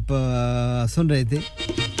आप सुन रहे थे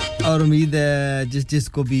और उम्मीद है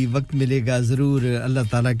जिसको भी वक्त मिलेगा ज़रूर अल्लाह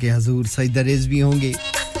ताला के हुजूर सजदा रेज़ भी होंगे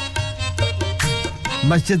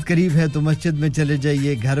मस्जिद करीब है तो मस्जिद में चले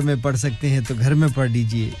जाइए घर में पढ़ सकते हैं तो घर में पढ़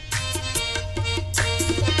लीजिए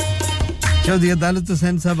चौधरी अदालत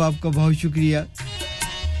हुसैन साहब आपका बहुत शुक्रिया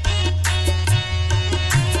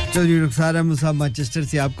चौधरी रुखसार अहमद साहब मैनचेस्टर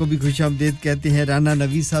से आपको भी खुशामदीद कहते हैं राना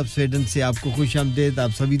नवी साहब स्वीडन से आपको खुशामदीद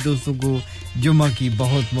आप सभी दोस्तों को जुमा की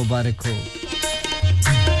बहुत मुबारक हो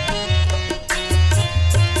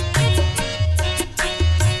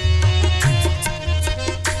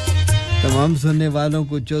तमाम सुनने वालों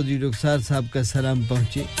को चौधरी रुखसार साहब का सलाम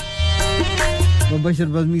पहुंचे मुबशर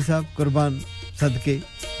बज़मी साहब कुर्बान सदके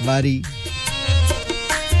वारी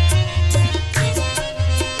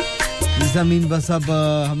ज़मीन बस अब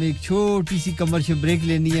हमें एक छोटी सी कमर्शियल ब्रेक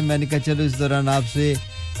लेनी है मैंने कहा चलो इस दौरान आपसे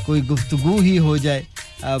कोई गुफ्तगू ही हो जाए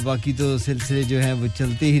बाकी तो सिलसिले जो हैं वो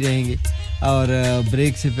चलते ही रहेंगे और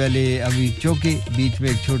ब्रेक से पहले अभी चौके बीच में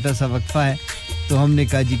एक छोटा सा वक्फा है तो हमने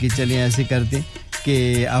कहा जी कि चलें ऐसे करते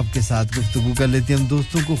कि आपके साथ गुफ्तगू कर लेते हैं हम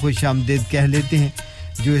दोस्तों को खुशामदीद कह लेते हैं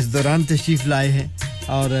जो इस दौरान तशरीफ लाए हैं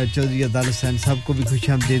और चौधरी अदालत हुसैन साहब को भी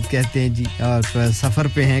खुशामदीद कहते हैं जी और सफ़र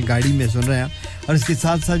पे हैं गाड़ी में सुन रहे हैं और इसके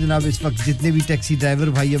साथ-साथ जनाब इस वक्त जितने भी टैक्सी ड्राइवर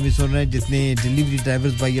भाई हमें सुन रहे हैं जितने डिलीवरी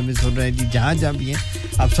ड्राइवर्स भाई हमें सुन रहे हैं जी जहां भी हैं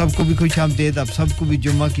आप सबको भी खुशामदीद आप सबको भी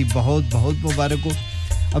जुम्मा की बहुत-बहुत मुबारक हो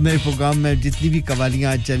अब मेरे प्रोग्राम में जितनी भी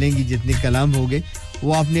कवालियां आज चलेंगी जितने कलाम होंगे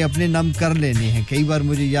वो आपने अपने नाम कर लेने हैं कई बार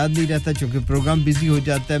मुझे याद नहीं रहता क्योंकि प्रोग्राम बिजी हो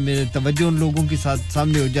जाता है मेरे तवज्जो उन लोगों के साथ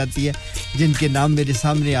सामने हो जाती है जिनके नाम मेरे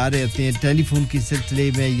सामने आ रहे होते हैं टेलीफोन के सिलसिले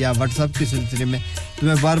में या व्हाट्सएप के सिलसिले में तो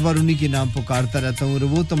मैं बार-बार उन्हीं के नाम पुकारता रहता हूं और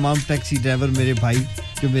वो तमाम टैक्सी ड्राइवर मेरे भाई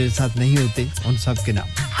जो मेरे साथ नहीं होते उन सब के नाम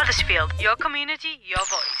Huddersfield, your community, your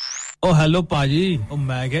voice. O hello पाजी ओ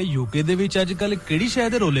मैं क्या यूके दे विच आजकल केड़ी शय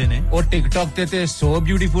दे रोले ने ओ टिकटॉक ते सो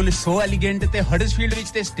ब्यूटीफुल सो एलिगेंट ते हडर्सफील्ड विच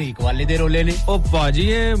ते स्टेक वाले दे रोले ने ओ पाजी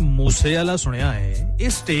ये मूसे वाला सुनया है ये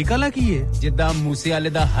स्टेक वाला की है जिद्दां मूसे वाले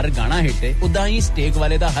दा हर गाना हिट है उदां ही स्टेक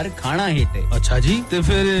वाले दा हर खाना हिट है अच्छा जी ते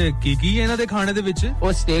फिर की है इना दे खाने दे विच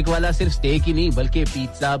ओ स्टेक वाला सिर्फ स्टेक ही नहीं बल्कि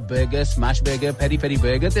pizza burger smash burger peri peri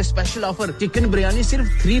burger ते स्पेशल ऑफर चिकन बिरयानी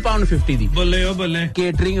सिर्फ £3.50 दी बल्ले ओ बल्ले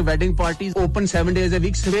catering wedding parties open 7 days a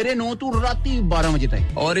week सवेरे 9 to राती 12 बजे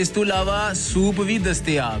तक और इस तो अलावा सूप भी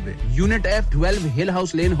दस्तयाब है यूनिट F12 हिल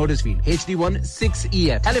हाउस लेन हडर्सफील्ड HD1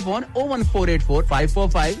 6EF टेलीफोन 01484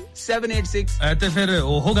 545 786 ऐते फिर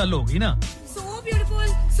ओहो गल होगी ना So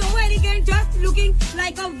beautiful, so elegant, just looking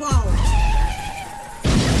like a wow.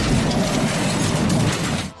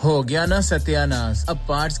 हो गया ना सत्यानाश अब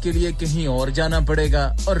पार्ट्स के लिए कहीं और जाना पड़ेगा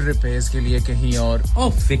और रिपेयर्स के लिए कहीं और ओ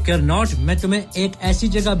फिकर नॉट मैं तुम्हें एक ऐसी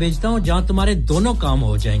जगह भेजता हूं जहां तुम्हारे दोनों काम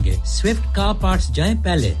हो जाएंगे स्विफ्ट कार पार्ट्स जाएं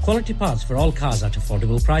पहले quality parts for all cars at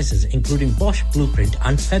affordable prices including Bosch Blueprint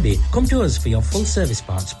and Febby come to us for your full service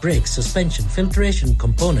parts brakes suspension filtration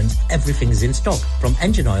components everything is in stock from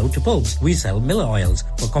engine oil to bulbs we sell Miller oils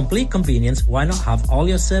for complete convenience why not have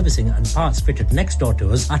all your servicing and parts fitted next door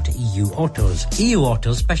to us at EU Autos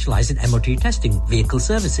specialize in MOT testing, vehicle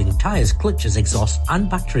servicing, tyres, clutches, exhausts and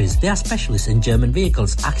batteries. They are specialists in German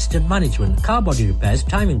vehicles, accident management, car body repairs,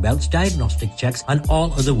 timing belts, diagnostic checks and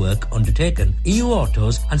all other work undertaken. EU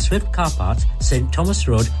Autos and Swift Car Parts, St Thomas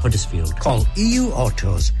Road, Huddersfield. Call EU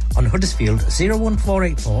Autos on Huddersfield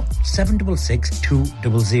 01484 766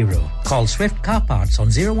 200. Call Swift Car Parts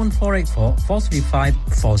on 01484 435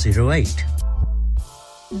 408.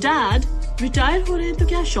 Dad, retire हो रहे हैं तो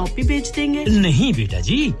क्या shop भी बेच देंगे नहीं बेटा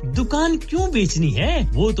जी दुकान क्यों बेचनी है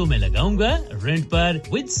वो तो मैं लगाऊंगा रेंट पर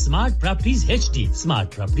with smart properties HD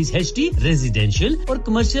smart properties HD residential और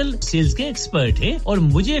कमर्शियल सेल्स के एक्सपर्ट हैं और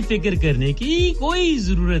मुझे फिक्र करने की कोई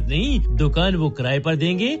जरूरत नहीं दुकान वो किराए पर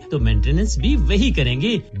देंगे तो मेंटेनेंस भी वही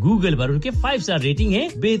करेंगे गूगल पर उनके 5 स्टार रेटिंग है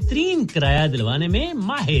बेहतरीन किराया दिलवाने में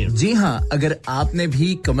माहिर जी हां अगर आपने भी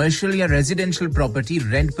कमर्शियल या रेजिडेंशियल प्रॉपर्टी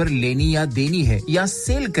रेंट पर लेनी या देनी है या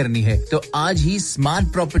सेल करनी है तो आज ही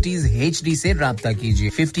स्मार्ट प्रॉपर्टीज एचडी से राब्ता कीजिए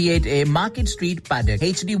 58A market street Paddock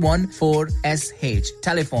HD14SH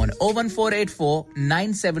telephone 01484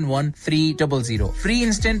 971 300 free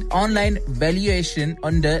instant online valuation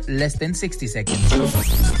under less than 60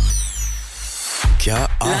 seconds क्या आप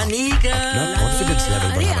अपना कॉन्फिडेंस लेवल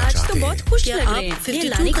बढ़ाना चाहते हैं? बहुत खुश लग रहे हैं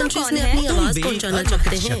 52 कंट्रीज में अपनी आवाज पहुंचाना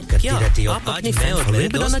चाहते हैं क्या आप अपनी फैन और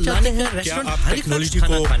ब्रांड बनाना चाहते हैं क्या आप टेक्नोलॉजी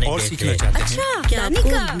को और सीखना चाहते हैं? अच्छा क्या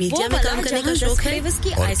आपको मीडिया में काम करने का शौक है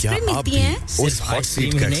इसकी आइसक्रीम मिलती है उस हॉट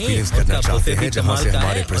सीट का एक्सपीरियंस करना चाहते हैं जहां से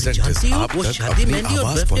हमारे प्रेजेंटर्स आप तक अपनी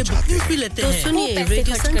आवाज पहुंचाते हैं तो सुनिए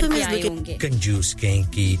रेडियो संगम में होंगे कंजूस कहीं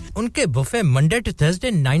की उनके buffet Monday to Thursday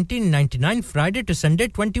 1999 Friday to Sunday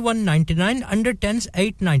 2199 under 10s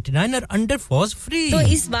 899 और अंडर 4s फ्री तो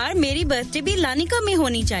इस बार मेरी बर्थडे भी लानिका में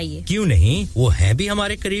होनी चाहिए क्यों नहीं वो है भी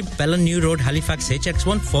हमारे करीब पेलन new road Halifax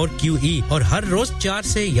HX1 4QE और हर रोज 4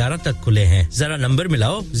 से 11 तक खुले हैं जरा नंबर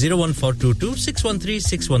मिलाओ 01422 613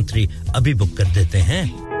 613 अभी बुक कर देते हैं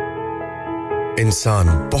इंसान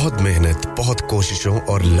बहुत मेहनत बहुत कोशिशों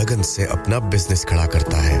और लगन से अपना बिजनेस खड़ा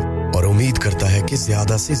करता है और उम्मीद करता है कि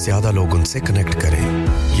ज्यादा से ज्यादा लोग उनसे कनेक्ट करें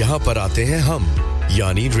यहाँ पर आते हैं हम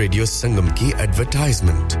यानी रेडियो संगम की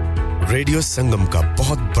एडवर्टाइजमेंट रेडियो संगम का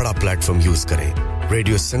बहुत बड़ा प्लेटफॉर्म यूज करें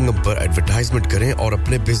रेडियो संगम पर एडवर्टाइजमेंट करें और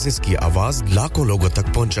अपने बिजनेस की आवाज लाखों लोगों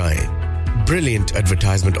तक पहुंचाएं Brilliant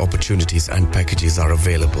advertisement opportunities and packages are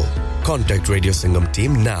available. Contact Radio Singham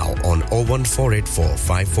team now on 01484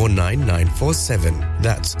 549 947.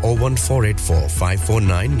 That's 01484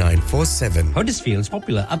 549 947. Huddersfield's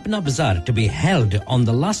popular Apna Bazaar to be held on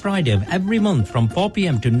the last Friday of every month from 4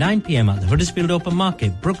 p.m. to 9 p.m. at the Huddersfield Open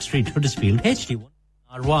Market, Brook Street, Huddersfield, HD1.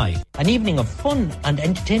 RY. An evening of fun and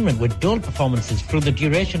entertainment with dual performances through the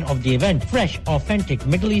duration of the event. Fresh, authentic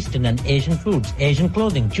Middle Eastern and Asian foods, Asian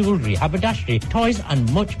clothing, jewellery, haberdashery, toys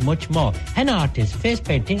and much, much more. Henna artists, face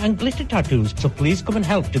painting and glitter tattoos. So please come and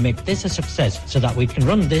help to make this a success so that we can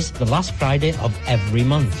run this the last Friday of every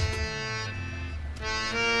month.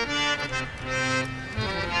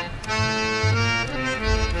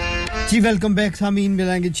 Ji welcome back सामीन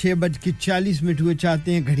मिलाएंगे 6:40 हुए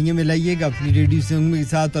चाहते हैं घड़ियों में लाइएगा अपनी radio संग के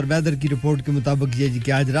साथ और वेदर की रिपोर्ट के मुताबिक ये जी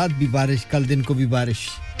कि आज रात भी बारिश कल दिन को भी बारिश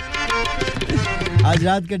आज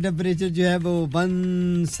रात का टेंपरेचर जो है वो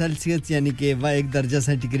 1 सेल्सियस यानी कि 1 दर्जा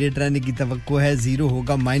सेंटीग्रेड रहने की तवक्को है 0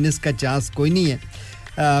 होगा माइनस का चांस कोई नहीं है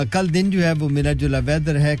कल दिन जो है वो मिला जुला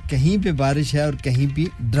वेदर है कहीं पे बारिश है और कहीं पे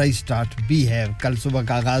ड्राई स्टार्ट भी है कल सुबह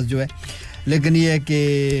का आगाज जो है लेकिन ये है कि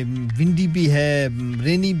विंडी भी है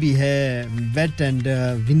रेनी भी है वेट एंड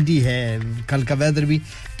विंडी है कल का वेदर भी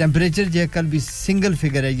टेंपरेचर जो है कल भी सिंगल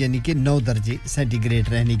फिगर है यानी कि 9 दर्जे सेंटीग्रेड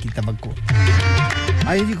रहने की तवक्को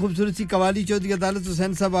आइए जी खूबसूरत सी कवाली चौधरी अदालत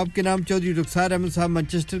हुसैन साहब आपके नाम चौधरी रुखसार अहमद साहब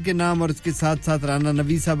मैनचेस्टर के नाम और इसके साथ-साथ राना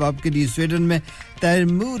नवी साहब आपके लिए स्वीडन में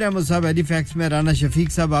तैमूर अहमद साहब हैलिफैक्स में राना शफीक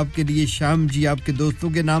साहब आपके लिए शाम जी आपके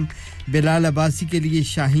दोस्तों के नाम बिलाल अब्बासी के लिए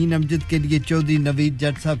शाहीन अमजद के लिए चौधरी नवीद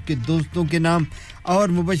जट साहब के दोस्तों के नाम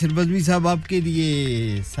और मुबशर बज़मी साहब आपके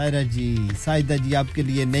लिए सायरा जी साइदा जी आपके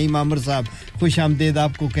लिए नईम आमर साहब खुशामदीद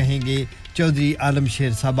आपको कहेंगे चौधरी आलम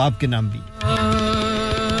शेर साहब आपके नाम भी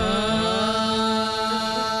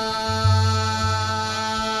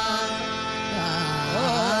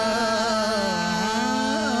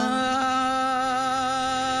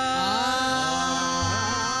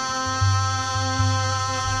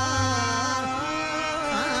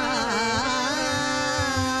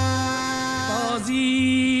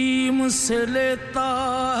से लेता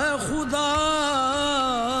है खुदा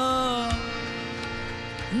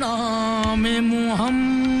नाम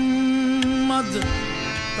मुहम्मद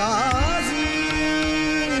ताज़ीम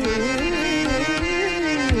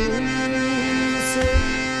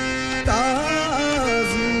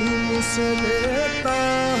से लेता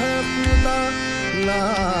है खुदा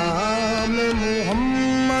नाम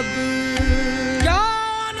मुहम्मद क्या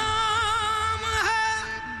नाम है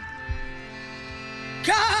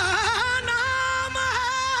क्या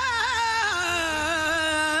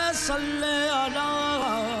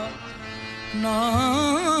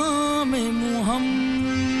नाम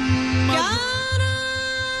मुहम्मद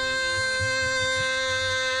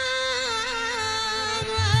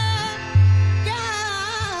क्या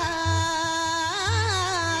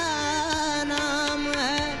नाम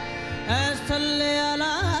है सल्ले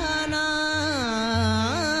अला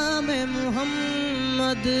नाम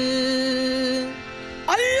मुहम्मद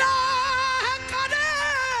अल्लाह करे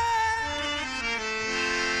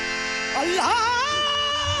अल्लाह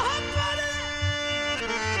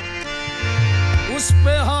उस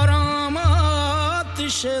पे हराम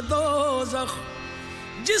आतिशे दोज़ख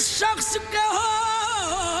जिस शख्स के हो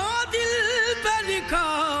दिल पे लिखा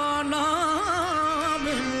नाम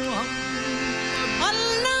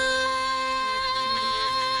मुहम्मद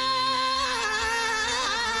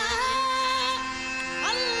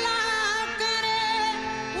अल्लाह करे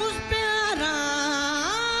उस पे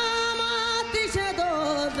हराम आतिशे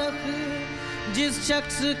दोज़ख जिस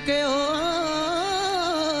शख्स के हो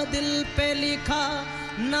दिल पे लिखा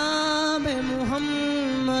नाम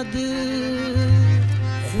मुहम्मद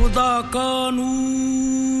खुदा का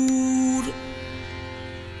नूर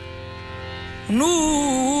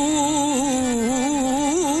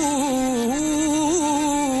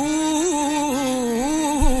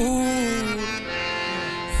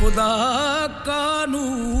खुदा का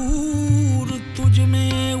नूर तुझ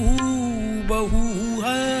में हूबहू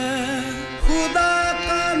है खुदा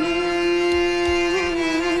का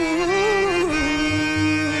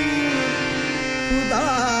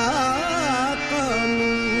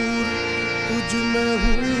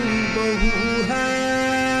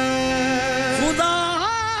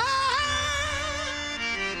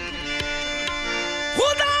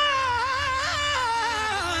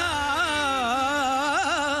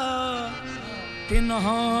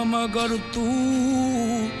पिन्हा मगर तू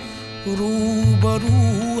रूबरू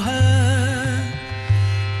है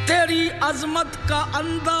तेरी अजमत का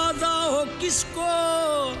अंदाजा हो किसको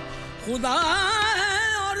खुदा है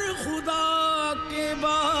और खुदा के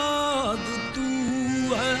बाद तू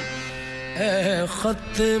है ए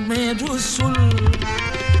ख़त्मे रसूल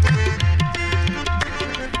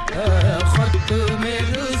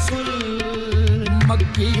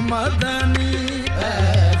मक्की मदनी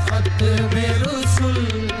ख़त्मे रसूल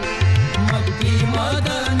मक्की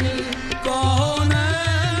मदनी कौन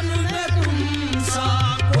है तुम सा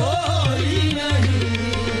कोई नहीं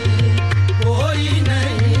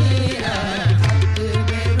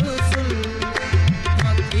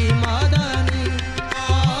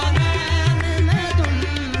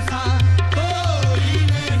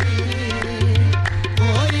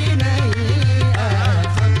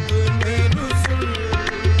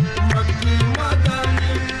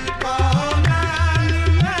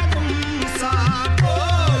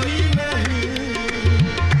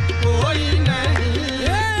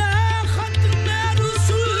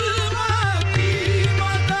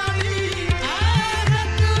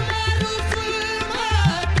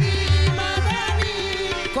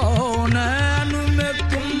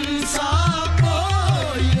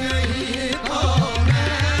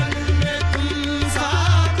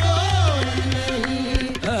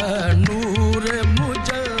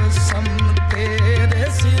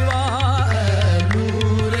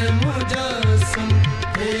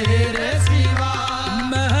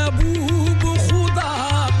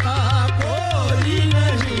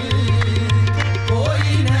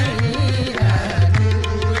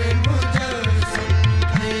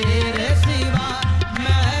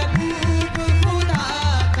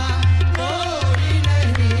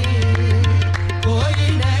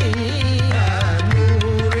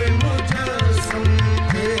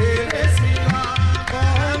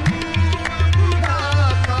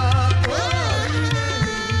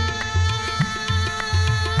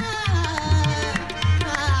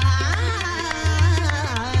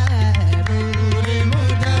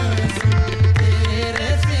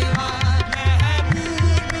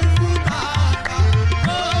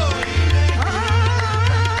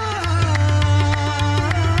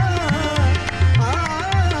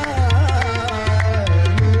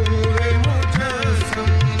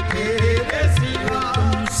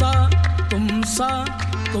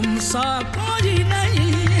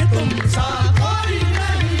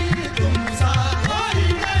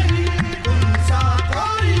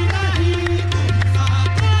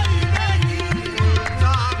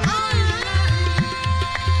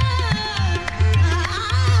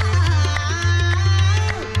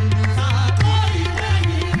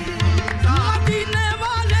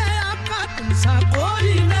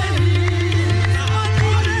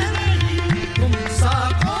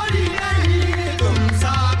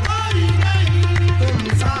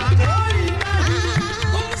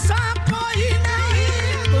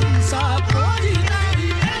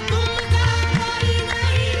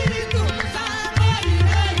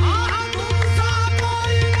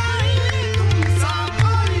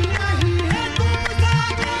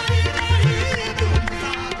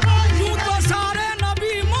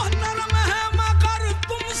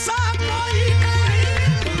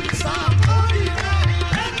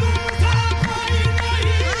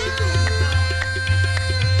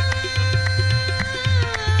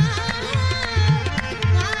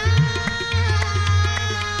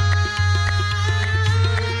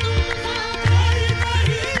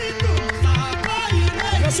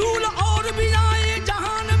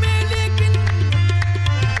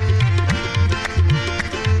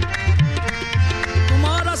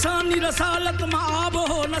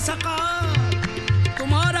सका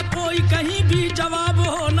तुम्हारा कोई कहीं भी जवाब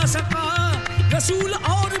हो न सका रसूल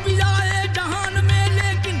और भी आए जहान में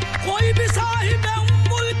लेकिन कोई भी साहिब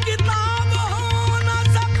उम्मुल किताब हो न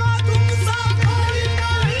सका तुम सा कोई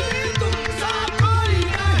नहीं तुम सा कोई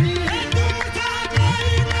नहीं तुम सा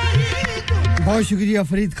कोई नहीं बहुत शुक्रिया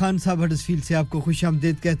फरीद खान साहब हडर्सफील्ड से आपको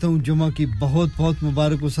खुशामदीद कहता हूं जुमा की बहुत-बहुत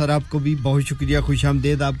मुबारक हो सर आपको भी बहुत शुक्रिया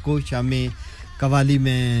खुशामदीद आपको शाम कवाली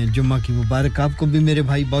में जुम्मा की मुबारक आपको भी मेरे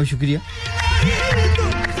भाई बहुत शुक्रिया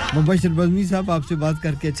मुबशर बज़मी साहब आपसे बात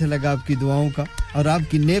करके अच्छा लगा आपकी दुआओं का और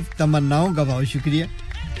आपकी नेक तमन्नाओं का बहुत शुक्रिया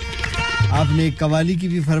आपने एक कवाली की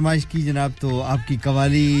भी फरमाइश की जनाब तो आपकी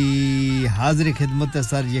कवाली हाजिर खिदमत है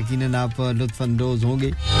सर यकीनन आप लुत्फ अंदोज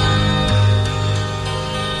होंगे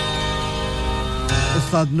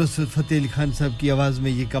उस्ताद नुसरत फतेह अली खान साहब की आवाज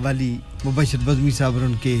में ये कवाली मुबशर बज़मी साहब और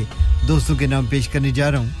उनके दोस्तों के नाम पेश करने जा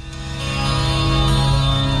रहा हूं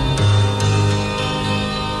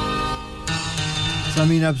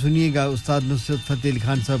सामीन आप सुनिएगा उस्ताद नुसरत फतेह अली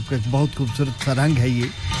खान साहब का एक बहुत खूबसूरत सा रंग है ये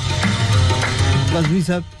बज़मी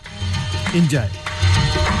साहब एंजॉय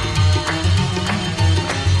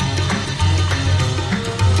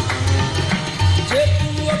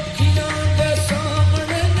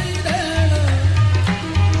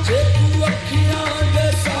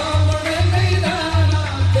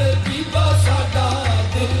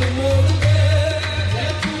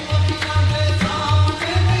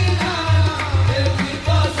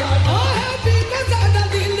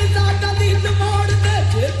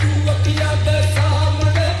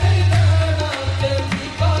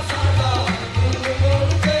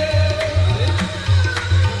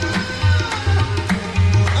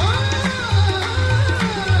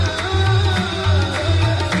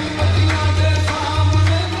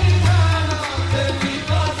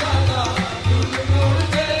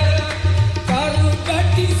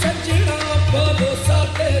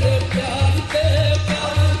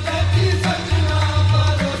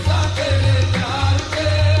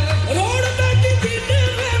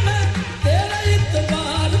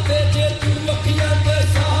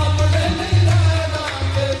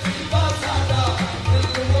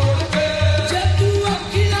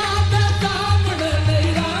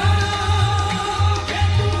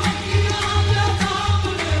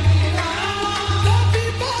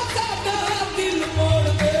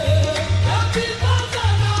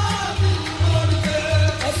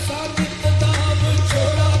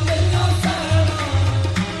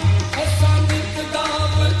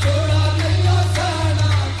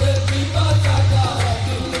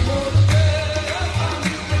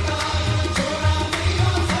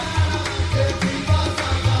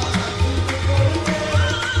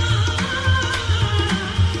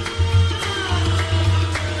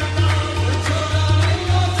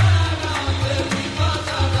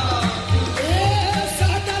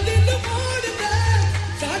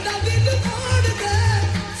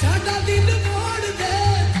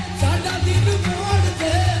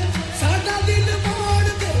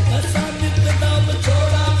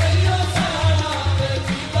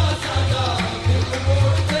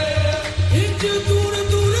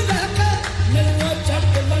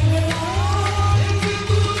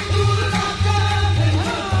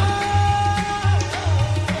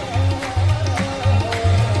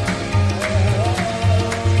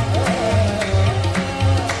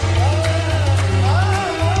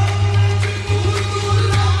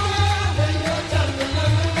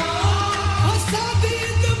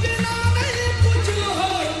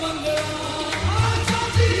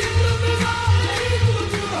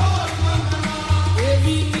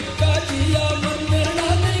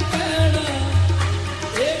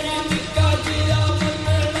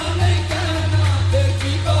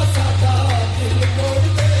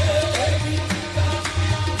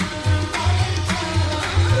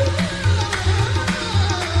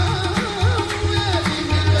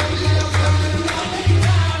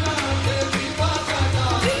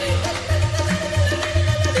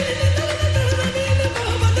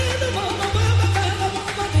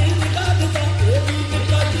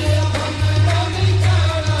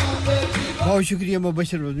बहुत शुक्रिया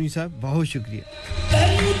मुबशर बज़मी साहब बहुत शुक्रिया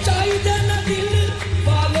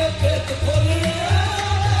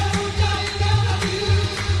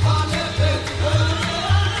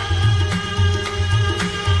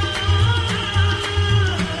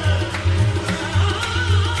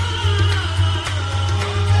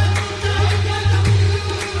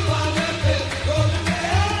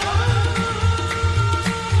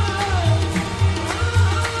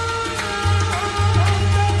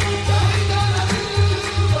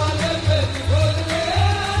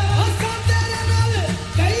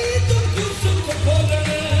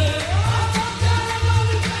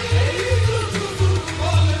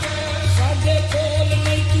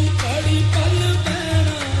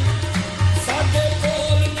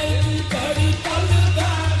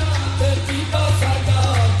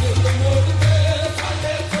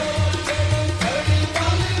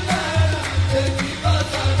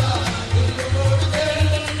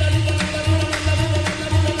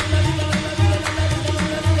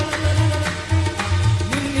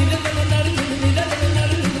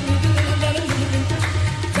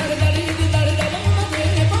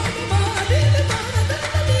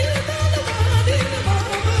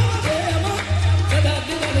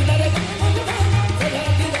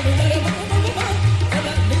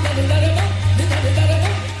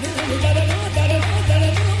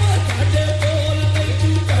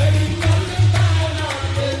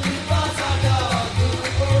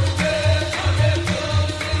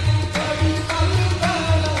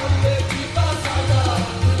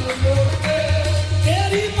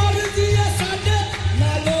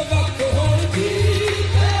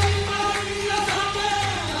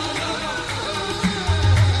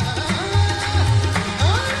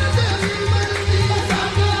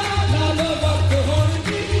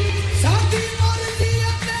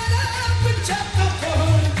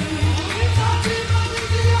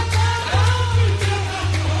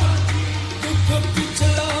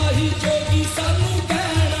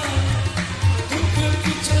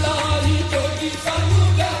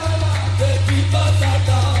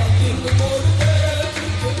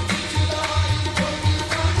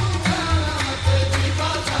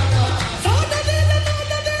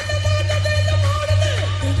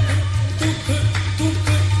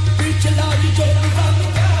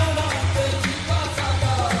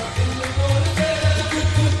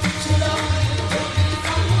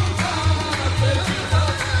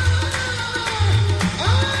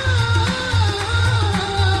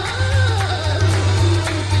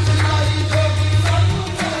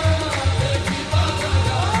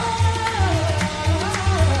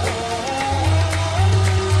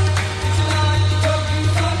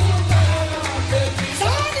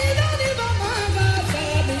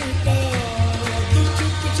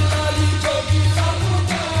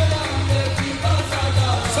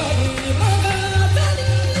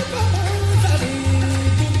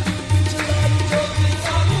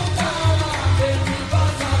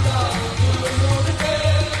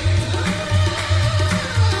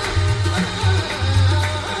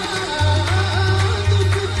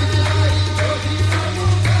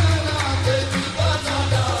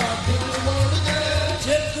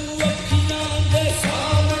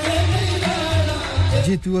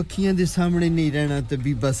जे तू अखियां दे सामने नहीं रहना तो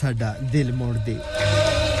बीबा साडा दिल मोड़ दे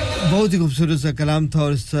बहुत ही खूबसूरत सा कलाम था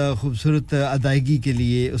और इस खूबसूरत अदायगी के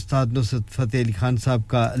लिए उस्ताद नुसरत फतेह अली खान साहब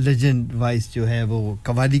का लेजेंड वॉइस जो है वो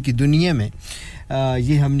कव्वाली की दुनिया में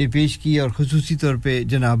ये हमने पेश किया और खुसूसी तौर पे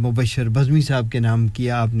जनाब मुबशर बज़मी साहब के नाम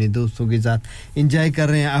किया अपने दोस्तों के साथ एंजॉय कर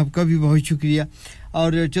रहे हैं आपका भी बहुत शुक्रिया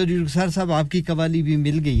और चौधरी रुखसार साहब आपकी कव्वाली भी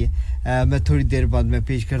मिल गई है मैं थोड़ी देर बाद मैं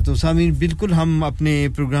पेश करता हूं सामीन बिल्कुल हम अपने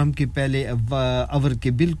प्रोग्राम के पहले अवर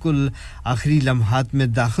के बिल्कुल आखिरी लम्हात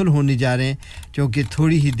में दाखिल होने जा रहे हैं क्योंकि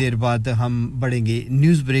थोड़ी ही देर बाद हम बढ़ेंगे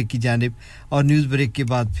न्यूज़ ब्रेक की जानिब और न्यूज़ ब्रेक के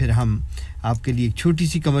बाद फिर हम आपके लिए एक छोटी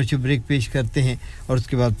सी कमर्शियल ब्रेक पेश करते हैं और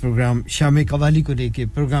उसके बाद प्रोग्राम शाम कव्वाली को लेके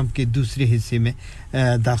प्रोग्राम के दूसरे हिस्से में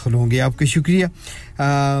दाखिल होंगे आपका शुक्रिया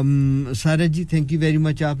Sara ji thank you very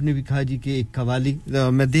much आपने भी कहा जी कि एक कव्वाली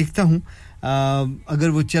मैं देखता हूं अगर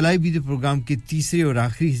वो चलाई भी तो प्रोग्राम के तीसरे और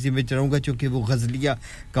आखिरी हिस्से में चलाऊंगा क्योंकि वो गज़लिया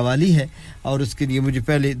कव्वाली है और उसके लिए मुझे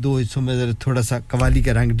पहले दो हिस्सों में जरा थोड़ा सा कव्वाली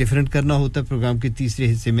का रंग डिफरेंट करना होता है प्रोग्राम के तीसरे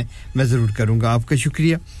हिस्से में मैं ज़रूर करूंगा आपका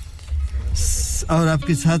शुक्रिया और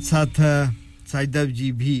आपके साथ-साथ साजिदा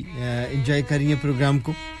जी भी एंजॉय करिए प्रोग्राम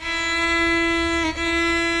को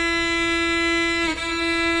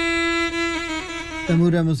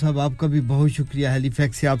तैमूर अहमद साहब आपका भी बहुत शुक्रिया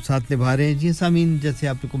हैलीफैक्स से आप साथ निभा रहे हैं जी सामीन जैसे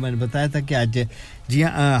आपको मैंने बताया था कि आज जी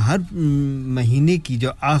हर महीने की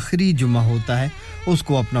जो आखिरी जुमा होता है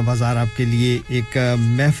उसको अपना बाजार आपके लिए एक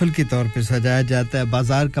महफिल के तौर पे सजाया जाता है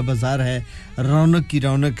बाजार का बाजार है रौनक की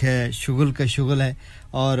रौनक है शुगल का शुगल है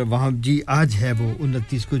और वहां जी आज है वो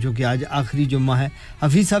 29 को जो कि आज आखिरी जुम्मा है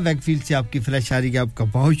हफीज साहब वैकफील्ड से आपकी फ्लैश आ रही है आपका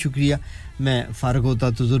बहुत शुक्रिया मैं फारग होता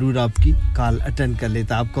तो जरूर आपकी कॉल अटेंड कर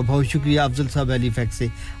लेता आपका बहुत शुक्रिया अफजल साहब हैलीफैक्स से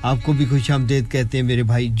आपको भी खुशामदीद कहते हैं मेरे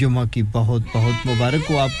भाई जुम्मा की बहुत बहुत मुबारक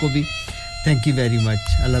हो आपको भी थैंक यू वेरी मच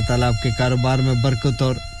अल्लाह ताला आपके कारोबार में बरकत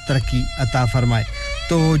और तरक्की अता फरमाए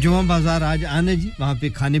तो जुम्मा बाजार आज आने जी वहां पे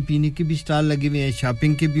खाने पीने के भी स्टॉल लगे हुए हैं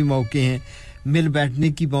शॉपिंग के भी मौके हैं मिल बैठने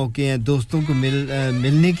की मौके हैं दोस्तों को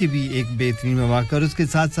मिलने के भी एक बेहतरीन मौका और उसके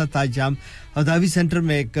साथ-साथ आज शाम हदावी सेंटर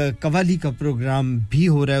में एक कव्वाली का प्रोग्राम भी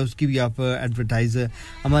हो रहा है उसकी भी आप एडवर्टाइज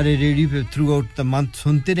हमारे रेडियो पे थ्रू आउट द मंथ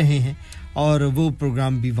सुनते रहे हैं और वो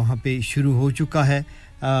प्रोग्राम भी वहां पे शुरू हो चुका है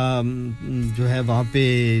जो है वहां पे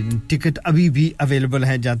टिकट अभी भी अवेलेबल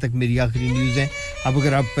है जहां तक मेरी आखिरी न्यूज़ है अब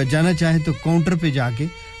अगर आप जाना चाहें तो काउंटर पे जाके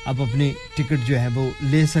आप अपने टिकट जो है वो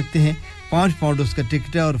ले सकते हैं 5 पाउंड उसका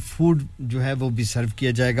टिकट है और फूड जो है वो भी सर्व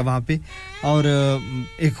किया जाएगा वहां पे और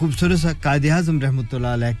एक खूबसूरत सा कायद-ए-आज़म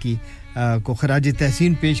रहमतुल्लाह अलैह की को खराज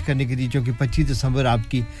तहसीन पेश करने के लिए जो कि 25 दिसंबर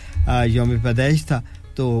आपकी यौम पैदाइश था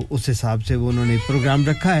तो उस हिसाब से वो उन्होंने प्रोग्राम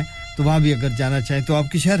रखा है तो वहां भी अगर जाना चाहें तो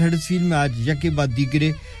आपके शहर हडर्सफील्ड में आज यके बाद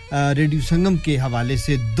दीगरे रेडियो संगम के हवाले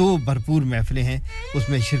से 2 भरपूर महफिलें हैं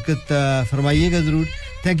उसमें शिरकत फरमाइएगा जरूर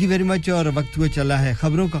थैंक यू वेरी मच और वक्त हुआ चला है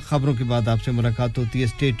खबरों के बाद आपसे मुलाकात होती है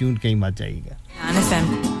स्टे ट्यून्ड कहीं मत जाइएगा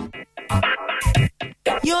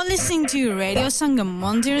You're listening to Radio Sangam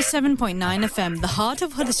 107.9 FM, the heart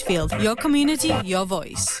of Huddersfield. Your community, your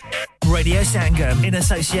voice. Radio Sangam in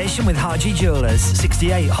association with Haji Jewellers,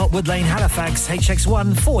 68 Hotwood Lane, Halifax,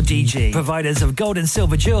 HX1 4DG. Providers of gold and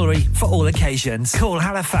silver jewellery for all occasions. Call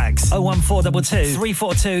Halifax 01422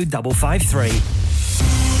 342 553.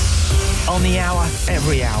 On the hour,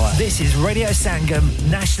 every hour. This is Radio Sangam,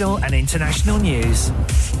 national and international news.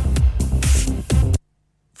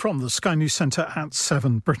 From the Sky News Centre at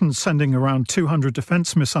 7, Britain's sending around 200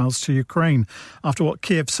 defence missiles to Ukraine after what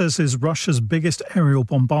Kiev says is Russia's biggest aerial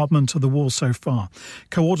bombardment of the war so far.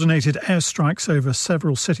 Coordinated airstrikes over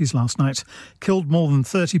several cities last night killed more than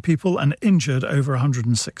 30 people and injured over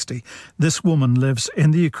 160. This woman lives in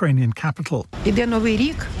the Ukrainian capital. The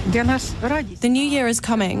new year is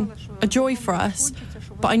coming, a joy for us,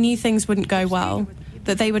 but I knew things wouldn't go well,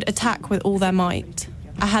 that they would attack with all their might.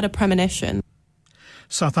 I had a premonition.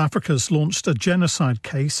 South Africa's launched a genocide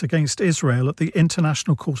case against Israel at the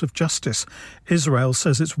International Court of Justice. Israel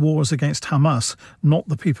says its war is against Hamas, not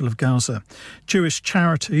the people of Gaza. Jewish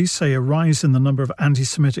charities say a rise in the number of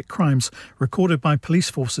anti-Semitic crimes recorded by police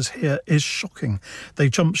forces here is shocking. They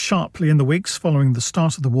jumped sharply in the weeks following the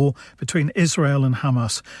start of the war between Israel and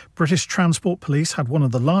Hamas. British Transport Police had one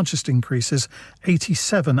of the largest increases,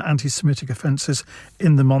 87 anti-Semitic offences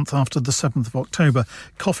in the month after the 7th of October.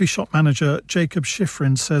 Coffee shop manager Jacob Schifrin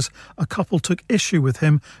says a couple took issue with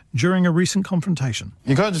him during a recent confrontation.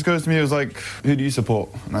 He kind of just goes to me, he was like, who do you support?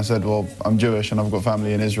 And I said, well, I'm Jewish and I've got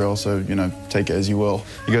family in Israel, so, you know, take it as you will.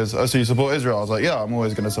 He goes, oh, so you support Israel? I was like, yeah, I'm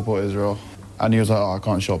always going to support Israel. And he was like, oh, I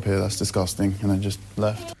can't shop here, that's disgusting, and then just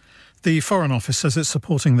left. The Foreign Office says it's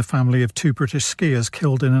supporting the family of 2 British skiers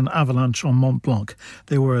killed in an avalanche on Mont Blanc.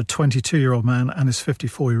 They were a 22-year-old man and his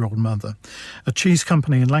 54-year-old mother. A cheese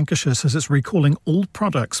company in Lancashire says it's recalling all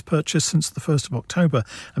products purchased since the 1st of October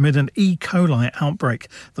amid an E. coli outbreak.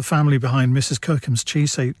 The family behind Mrs. Kirkham's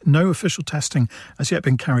cheese say no official testing has yet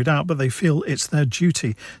been carried out, but they feel it's their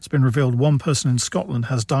duty. It's been revealed one person in Scotland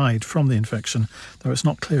has died from the infection, though it's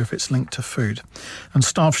not clear if it's linked to food. And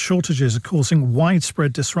staff shortages are causing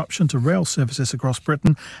widespread disruption to rail services across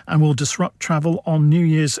Britain and will disrupt travel on New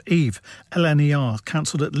Year's Eve. LNER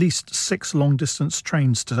cancelled at least 6 long-distance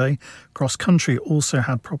trains today. Cross country also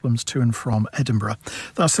had problems to and from Edinburgh.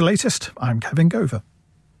 That's the latest. I'm Kevin Gover.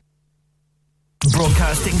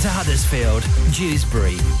 Broadcasting to Huddersfield,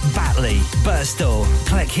 Dewsbury, Batley, Birstall,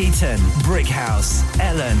 Cleckheaton, Brickhouse,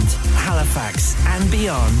 Elland, Halifax and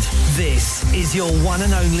beyond. This is your one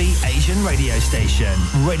and only Asian radio station.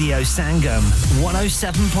 Radio Sangam,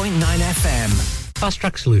 107.9 FM. Fast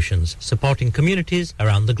Track Solutions, supporting communities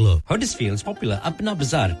around the globe. Huddersfield's popular Apna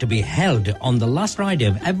Bazaar to be held on the last Friday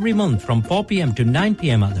of every month from 4 p.m. to 9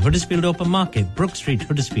 p.m. at the Huddersfield Open Market, Brook Street,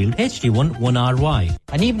 Huddersfield, HD1 1RY.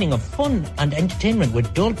 An evening of fun and entertainment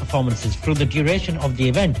with dole performances through the duration of the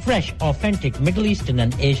event. Fresh, authentic Middle Eastern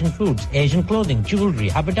and Asian foods, Asian clothing, jewellery,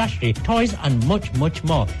 haberdashery, toys and much, much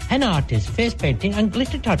more. Henna artists, face painting and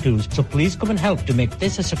glitter tattoos. So please come and help to make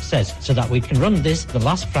this a success so that we can run this the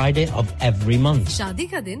last Friday of every month. शादी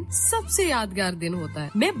का दिन सबसे यादगार दिन होता है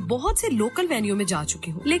मैं बहुत से लोकल वेन्यू में जा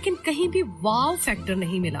चुकी हूँ लेकिन कहीं भी वाव फैक्टर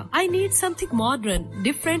नहीं मिला I need something modern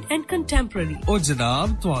different and contemporary ओ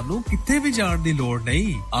जनाब ਤੁਹਾਨੂੰ ਕਿੱਥੇ ਵੀ ਜਾਣ ਦੀ ਲੋੜ ਨਹੀਂ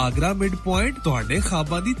ਆਗਰਾ ਮਿਡ ਪੁਆਇੰਟ ਤੁਹਾਡੇ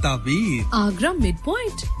ਖਾਬਾਂ ਦੀ ਤਾਬੀਰ आगरा मिड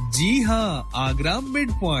पॉइंट जी हां आगरा मिड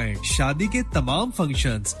पॉइंट शादी के तमाम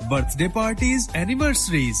functions birthday parties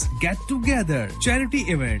anniversaries get together charity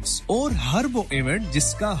events और हर वो इवेंट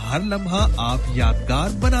जिसका हर लम्हा आप यादगार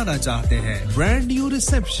बनाना चाहते हैं Brand new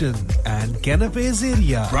reception and canapes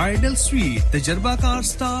area, bridal suite, तजर्बाकार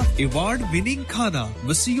staff, award-winning खाना,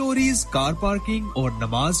 वसीओरीज, car parking और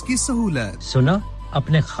नमाज की सहूलत. सुना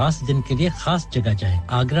अपने खास दिन के लिए खास जगह जाएं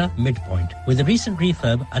Agra Midpoint with a recent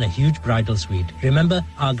refurb and a huge bridal suite. Remember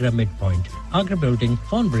Agra Midpoint, Agra Building,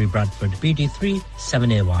 Thornbury, Bradford, BD3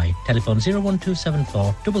 7AY. Telephone 01274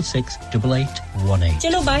 668818.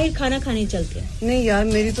 चलो बाहर खाना खाने चलते हैं नहीं यार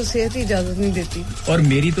मेरी तो सेहत ही इजाजत नहीं देती और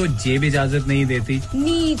मेरी तो जेब इजाजत नहीं देती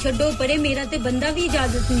नहीं छोड़ो परे मेरा ते बंदा भी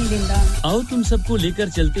इजाजत नहीं देता आओ तुम सबको लेकर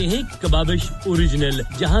चलते हैं कबाबिश ओरिजिनल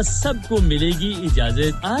जहां सबको मिलेगी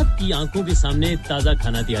इजाजत आपकी आंखों के सामने ताजा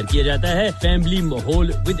खाना तैयार किया जाता है फैमिली माहौल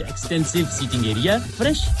with extensive seating area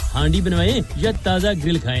fresh handi बनवाएं या ताजा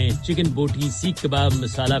ग्रिल खाएं chicken boti seekh kebab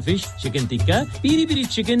masala fish chicken tikka Piri Piri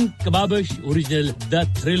chicken Kababish original the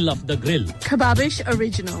thrill of the grill Kababish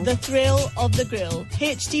Original The Thrill of the Grill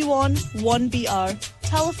HD1 1BR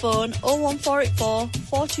Telephone 01484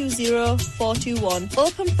 420 421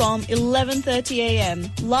 Open from 11:30 a.m.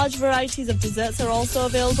 Large varieties of desserts are also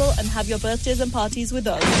available and have your birthdays and parties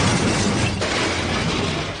with us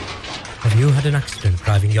Have you had an accident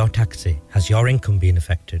driving your taxi? Has your income been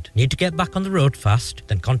affected? Need to get back on the road fast?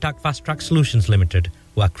 Then contact Fast Track Solutions Limited,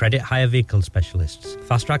 who are credit hire vehicle specialists.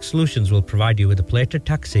 Fast Track Solutions will provide you with a plated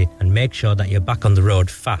taxi and make sure that you're back on the road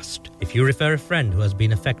fast. If you refer a friend who has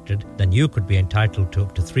been affected, then you could be entitled to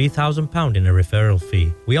up to £3,000 in a referral fee.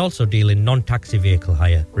 We also deal in non-taxi vehicle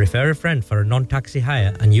hire. Refer a friend for a non-taxi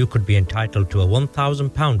hire and you could be entitled to a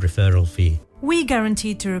 £1,000 referral fee. We guarantee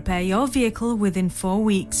to repair your vehicle within 4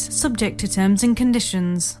 weeks, subject to terms and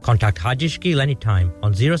conditions. Contact Haji Shakil anytime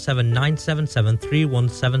on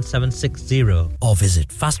 07977317760 or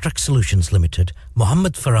visit Fast Track Solutions Limited,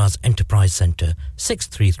 Mohammed Faraz Enterprise Centre,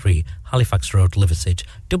 633 Halifax Road, Liversedge,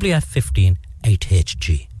 WF15 8HG.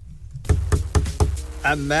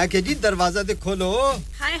 मैं के जी दरवाजा दे खोलो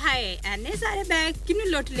हाय हाय एने सारे bag किनु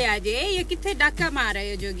लुट ले आजे ये किथे डाका मार रहे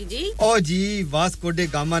हो जोगी जी ओ जी वास्को डे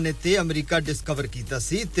गामा ने ते अमेरिका डिस्कवर कीता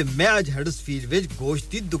सी ते मैं आज हडर्सफील्ड विच गोश्त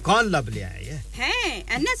दी दुकान लब ले आया है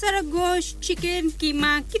एने सारा गोश्त चिकन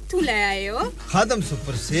कीमा किथु ले आए हो खादम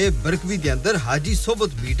सुपर से बरकवी दे अंदर हाजी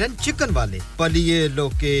सोबत मीट एंड चिकन वाले पलिए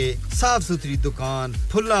लोके साफ सुथरी दुकान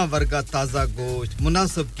फुल्ला वर्गा ताजा गोश्त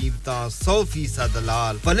मुनासिब कीमतां 100%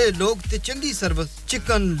 दलाल भले लोग ते चंगी service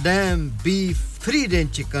chicken lamb beef free range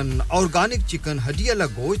chicken organic chicken हड्डियाला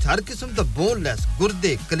गोश्त हर किस्म दा बोनलेस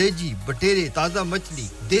गुर्दे कलेजी बटेरे ताजा मछली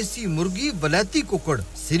देसी मुर्गी बलाती कुकड़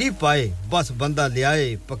सिरी पाए बस बंदा ले आए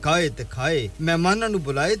पकाए ते खाए मेहमानां नु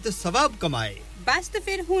बुलाए ते सवाब कमाए बस तो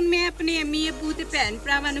फिर हुन मैं अपने अम्मी अब्बू ते भैन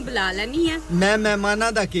भरावां नु बुला लनी है मैं मेहमानां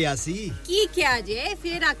दा किया सी की क्या जे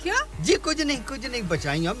फिर आखियो जी कुछ नहीं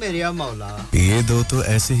बचाइयो मेरे मौला ये दो तो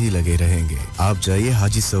ऐसे ही लगे रहेंगे आप जाइए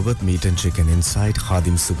Haji Sobat meat and chicken inside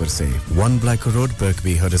Khadim super safe 1 Black Road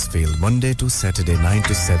Birkby Huddersfield Monday to Saturday 9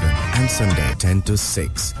 to 7 and Sunday 10 to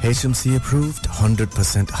 6 HMC approved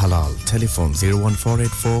 100% halal telephone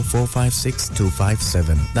 01484 456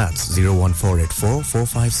 257 that's 01484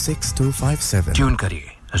 456 257 tune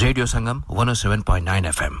करिए रेडियो संगम 107.9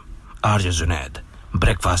 FM RJ Junaid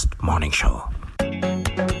breakfast morning show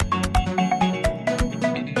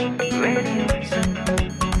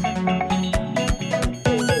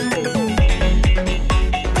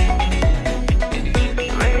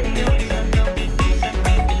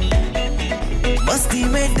मस्ती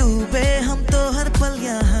में डूबे हम तो हर पल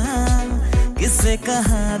यहाँ किस्से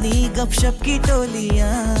कहानी गपशप की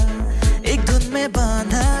टोलियां एक धुन में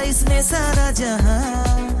बांधा इसने सारा जहां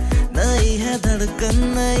नई है धड़कन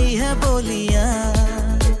नई है बोलियां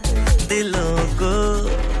दिलों को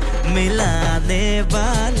मिलाने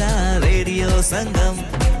वाला रेडियो संगम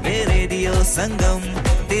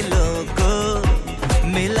दिलों को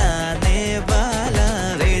मिलाने वाला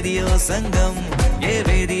रेडियो संगम ये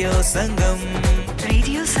रेडियो संगम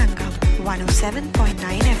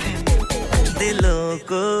 107.9 FM दिलों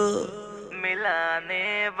को मिलाने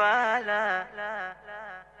वाला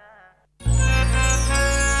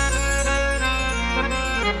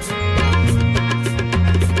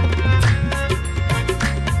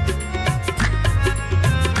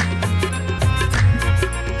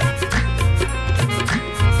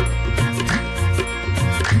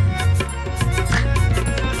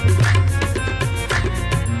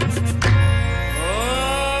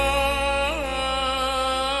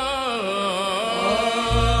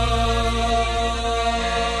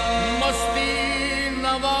मस्ती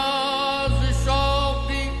नवाज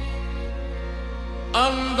शोखी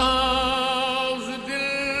अंदाज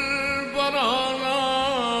दिलबराना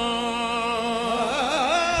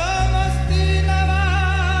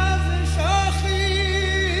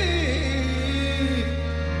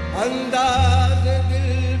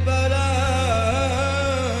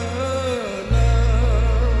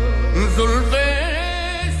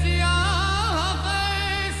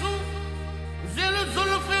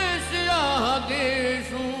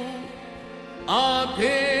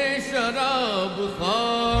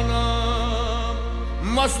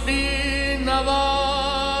मस्ती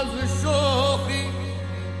नवाज शोखी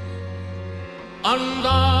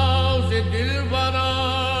अंदाज दिलबराना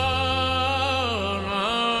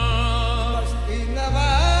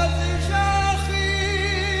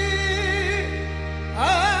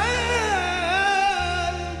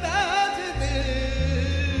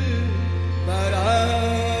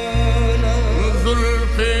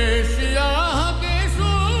जुल्फे सियाह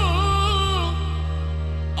केसू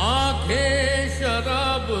आंखें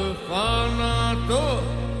शराब खाना तो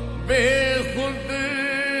बेखुद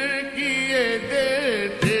किए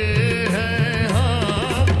देते हैं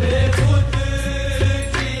हम बेखुद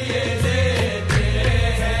किए देते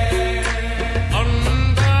हैं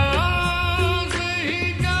अंदाज ही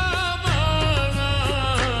जमाना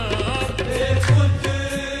बेखुद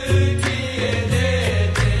किए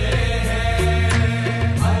देते हैं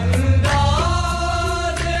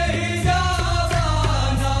अंदाज ही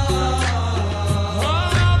जमाना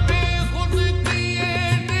बेखुद किए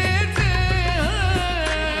देते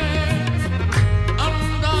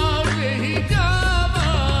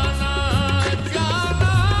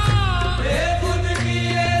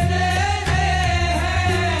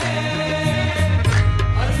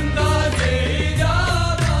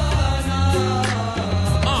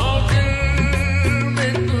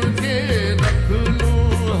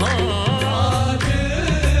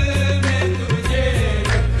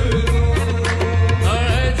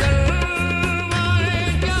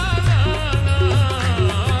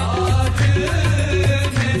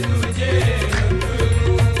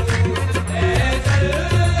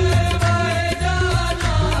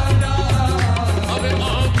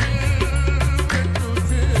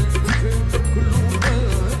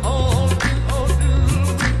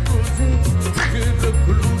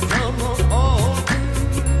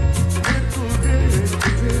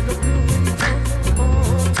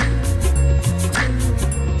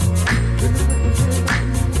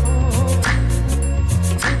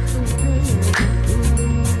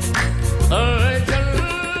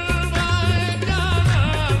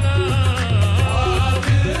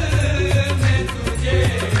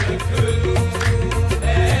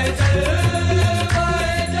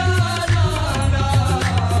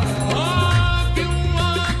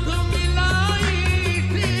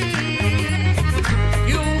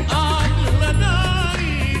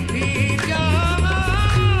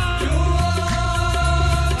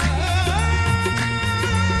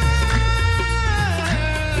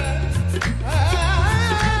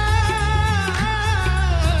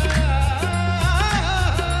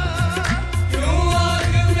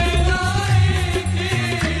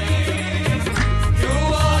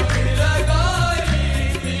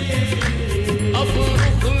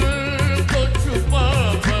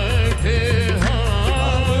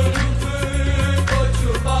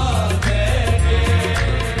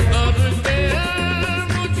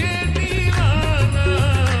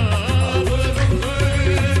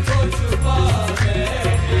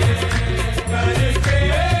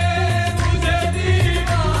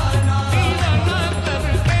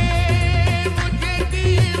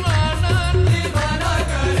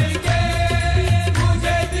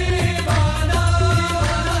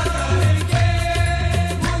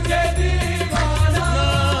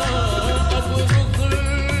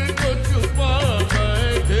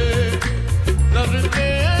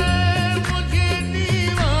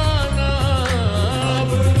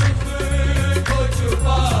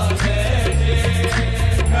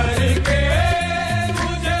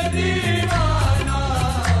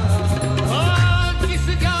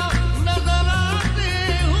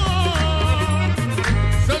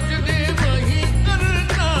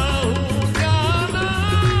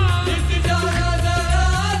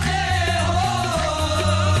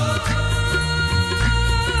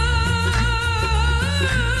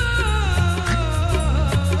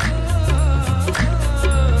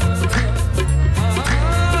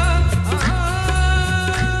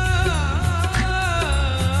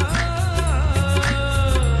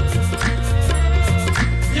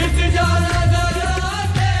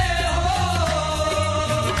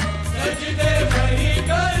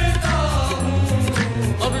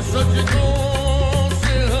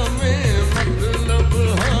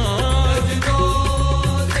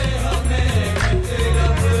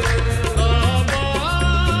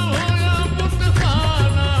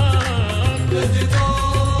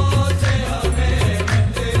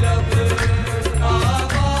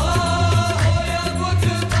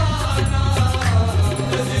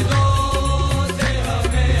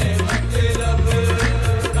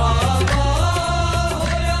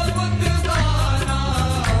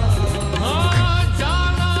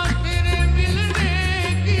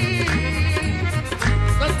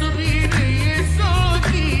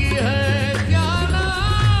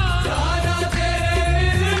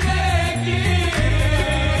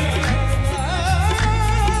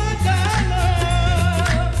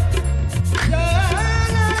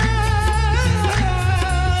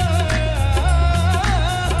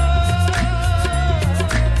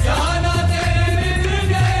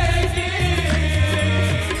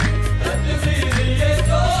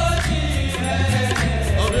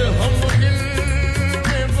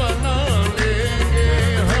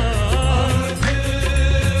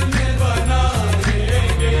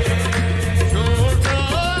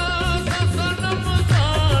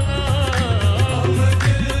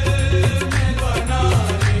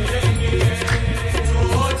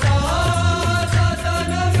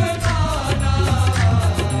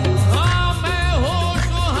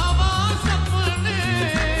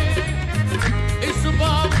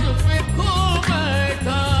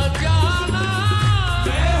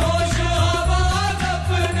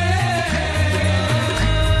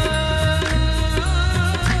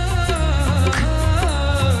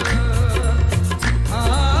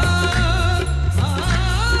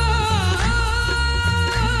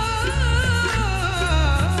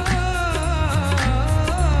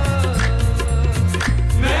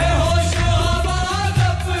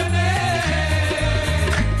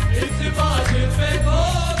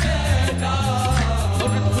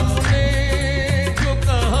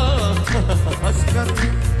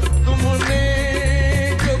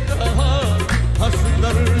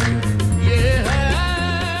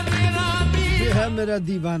मेरा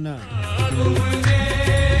दीवाना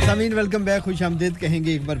सामीन वेलकम बैक खुशामदीद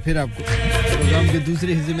कहेंगे एक बार फिर आपको प्रोग्राम के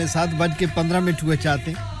दूसरे हिस्से में 7:15 हुआ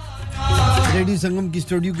चाहते हैं रेडियो संगम की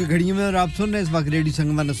स्टूडियो की घड़ियों में और आप सुन रहे हैं इस वक्त रेडियो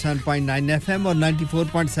संगम 107.9 एफएम और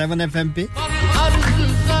 94.7 एफएम पे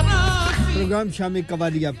प्रोग्राम शाम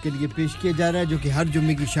कवाली आपके लिए पेश किया जा रहा है जो कि हर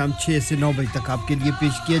जुम्मे की शाम 6 से 9 बजे तक आपके लिए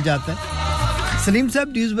पेश किया जाता है सलीम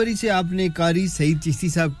साहब ड्यूसबरी से आपने कारी सईद चिश्ती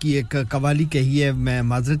साहब की एक कवाली कही है मैं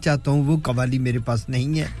माजरत चाहता हूं वो कवाली मेरे पास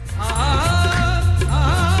नहीं है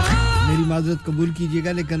मेरी माजरत कबूल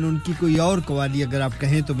कीजिएगा लेकिन उनकी कोई और कवाली अगर आप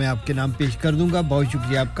कहें तो मैं आपके नाम पेश कर दूंगा बहुत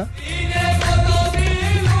शुक्रिया आपका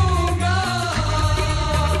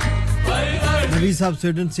नबी साहब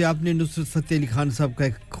स्वीडन से आपने नुसरत फतेह अली खान साहब का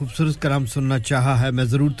एक खूबसूरत कलाम सुनना चाहा है मैं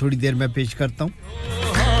जरूर थोड़ी देर में पेश करता हूं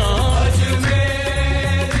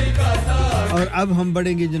और अब हम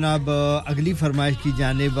बढ़ेंगे जनाब अगली फरमाइश की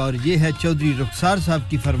जानिब और ये है चौधरी रुखसार साहब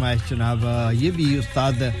की फरमाइश जनाब ये भी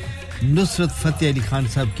उस्ताद नुसरत फतेह अली खान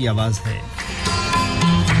साहब की आवाज है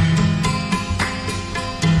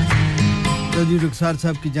चौधरी रुखसार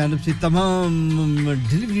साहब की जानिब से तमाम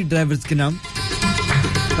डिलीवरी ड्राइवर्स के नाम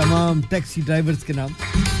तमाम टैक्सी ड्राइवर्स के नाम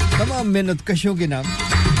तमाम मेहनत कशों के नाम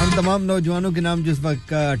हम तमाम नौजवानों के नाम जिस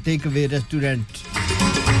वक्त टेक अवे रेस्टोरेंट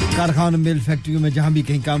कारखानों मिल फैक्ट्रियों में जहां भी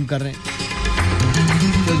कहीं काम कर रहे हैं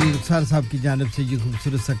चौधरी रुखसार साहब की जानिब से ये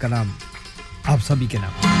खूबसूरत सा कलाम आप सभी के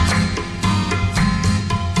नाम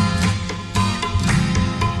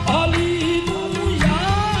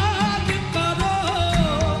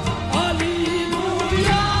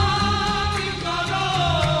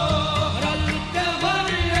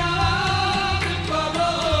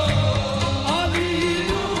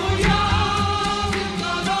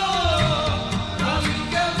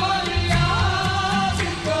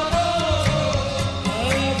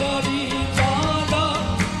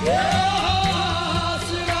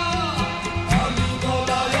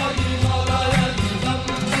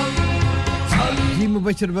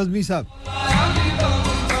मुबशर बज़मी साहब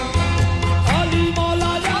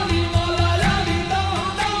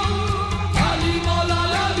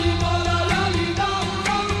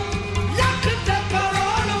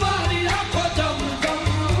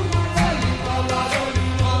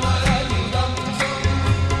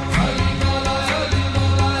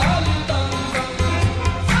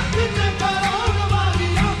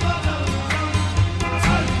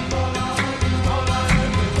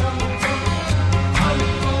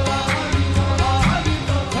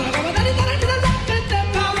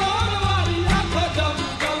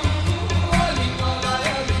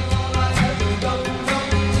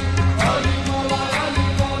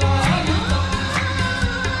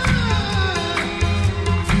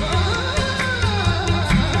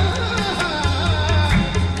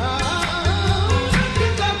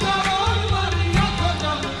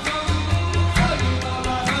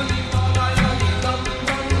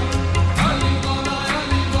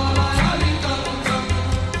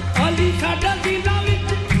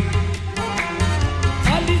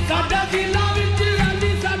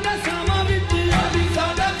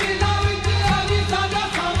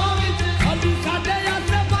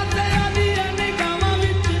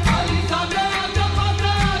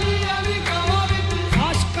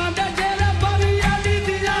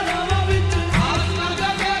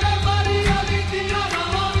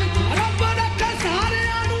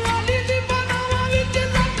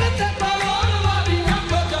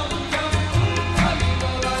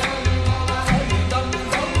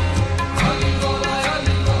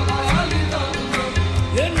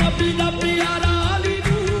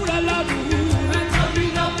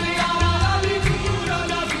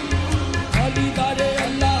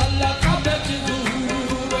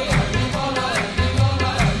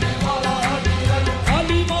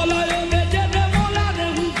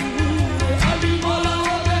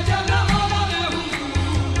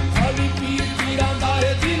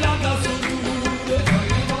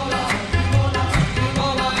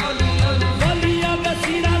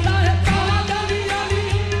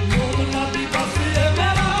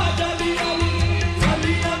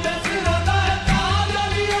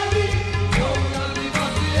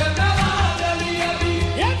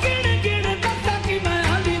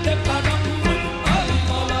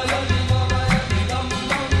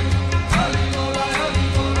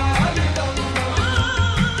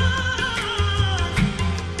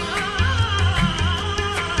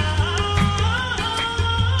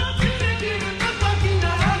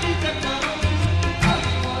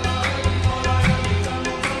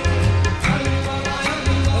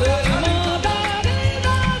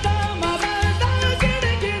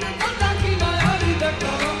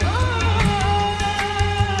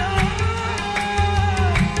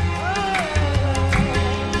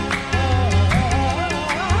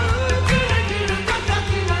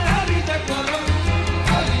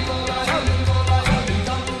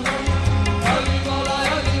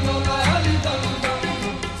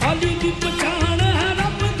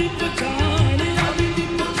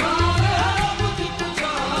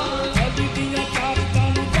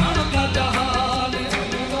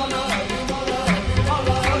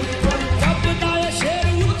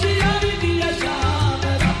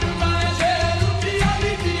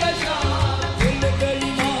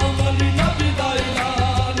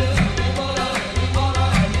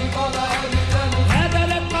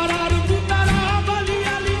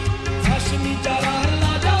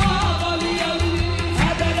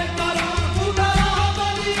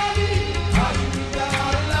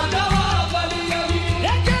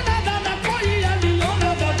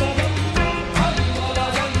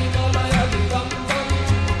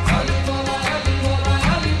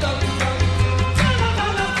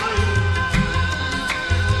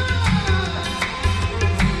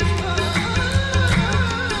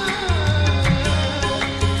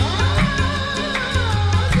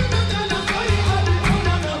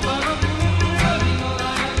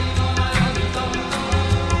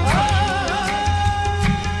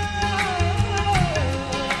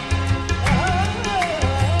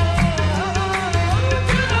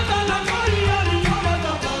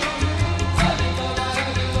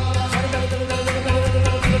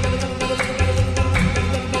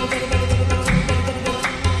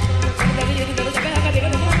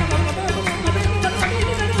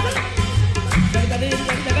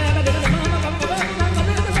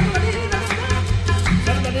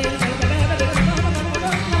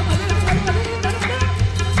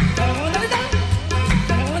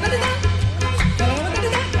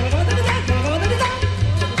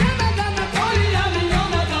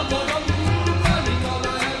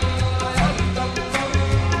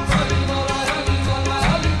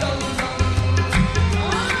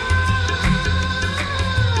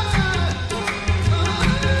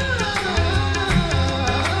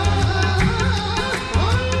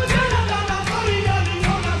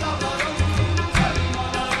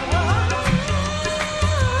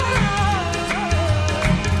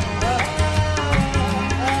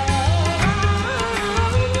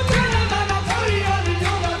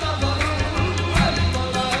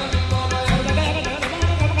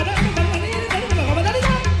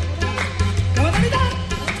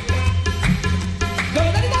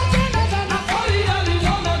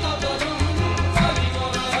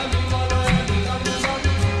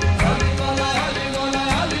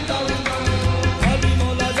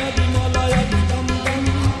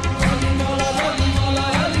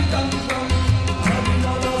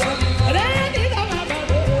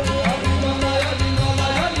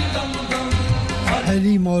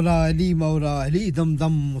अली मौला अली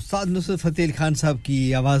दमदम उस्ताद नुसरत फतेह अली खान साहब की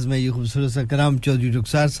आवाज़ में ये खूबसूरत सा कलाम चौधरी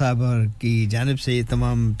रुखसार साहब की जानिब से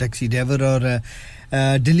तमाम टैक्सी ड्राइवर और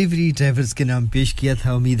डिलीवरी ड्राइवर्स के नाम पेश किया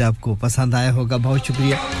था उम्मीद आपको पसंद आया होगा बहुत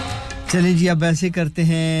शुक्रिया चलें जी अब ऐसे करते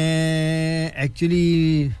हैं एक्चुअली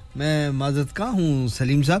मैं माजरत का हूँ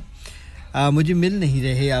सलीम साहब मुझे मिल नहीं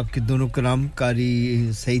रहे आपके दोनों कलाम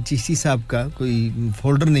कारी सईद चिश्ती साहब का कोई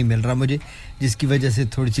फोल्डर नहीं मिल रहा मुझे जिसकी वजह से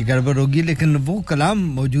थोड़ी सी गड़बड़ होगी लेकिन वो कलाम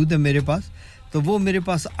मौजूद है मेरे पास तो वो मेरे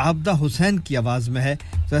पास आबदा हुसैन की आवाज़ में है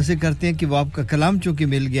तो ऐसे करते हैं कि वो आपका कलाम चूंकि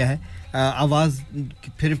मिल गया है आवाज़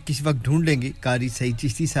फिर किसी वक्त ढूंढ लेंगे कारी सईद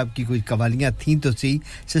चिश्ती साहब की कोई कवालियां थीं तो सही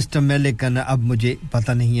सिस्टम में लेकिन अब मुझे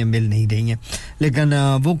पता नहीं है मिल नहीं रही हैं लेकिन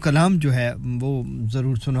वो कलाम जो है वो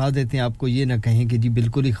ज़रूर सुना देते हैं आपको ये ना कहें कि जी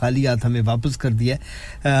बिल्कुल ही खाली हाथ हमें वापस कर दिया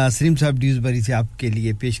सलीम साहब ड्यूसबरी से आपके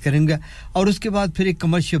लिए पेश करेंगे और उसके बाद फिर एक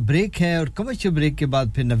कमर्शियल ब्रेक है और कमर्शियल ब्रेक के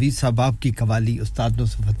बाद फिर नवीद साहब आपकी कवाली उस्ताद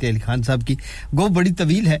नुसरत फतेह अली खान साहब की गो बड़ी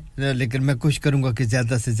तवील है लेकिन मैं कोशिश करूंगा कि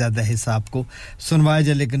ज़्यादा से ज़्यादा हिस्सा आपको सुनवाया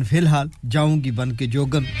जाए लेकिन फिलहाल जाऊंगी बन के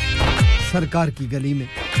जोगन सरकार की गली में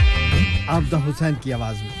आबदा हुसैन की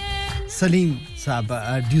आवाज में सलीम साहब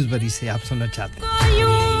ड्यूसबरी से आप सुनना चाहते हैं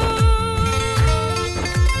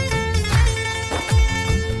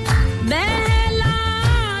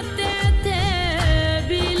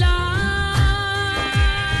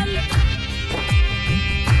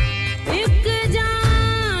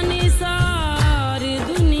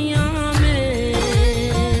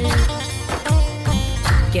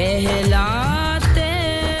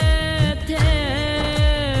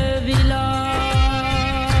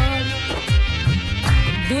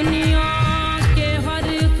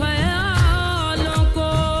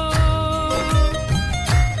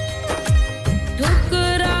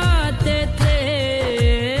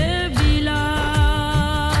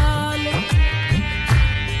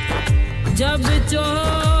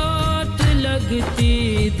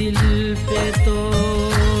दिल पे तो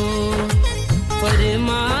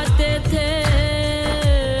फरमाते थे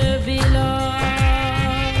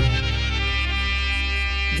बिलाल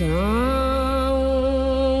जाऊंगी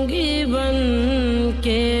बन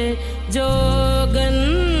के जोगन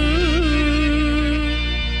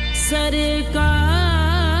सरकार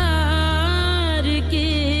की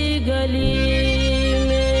गली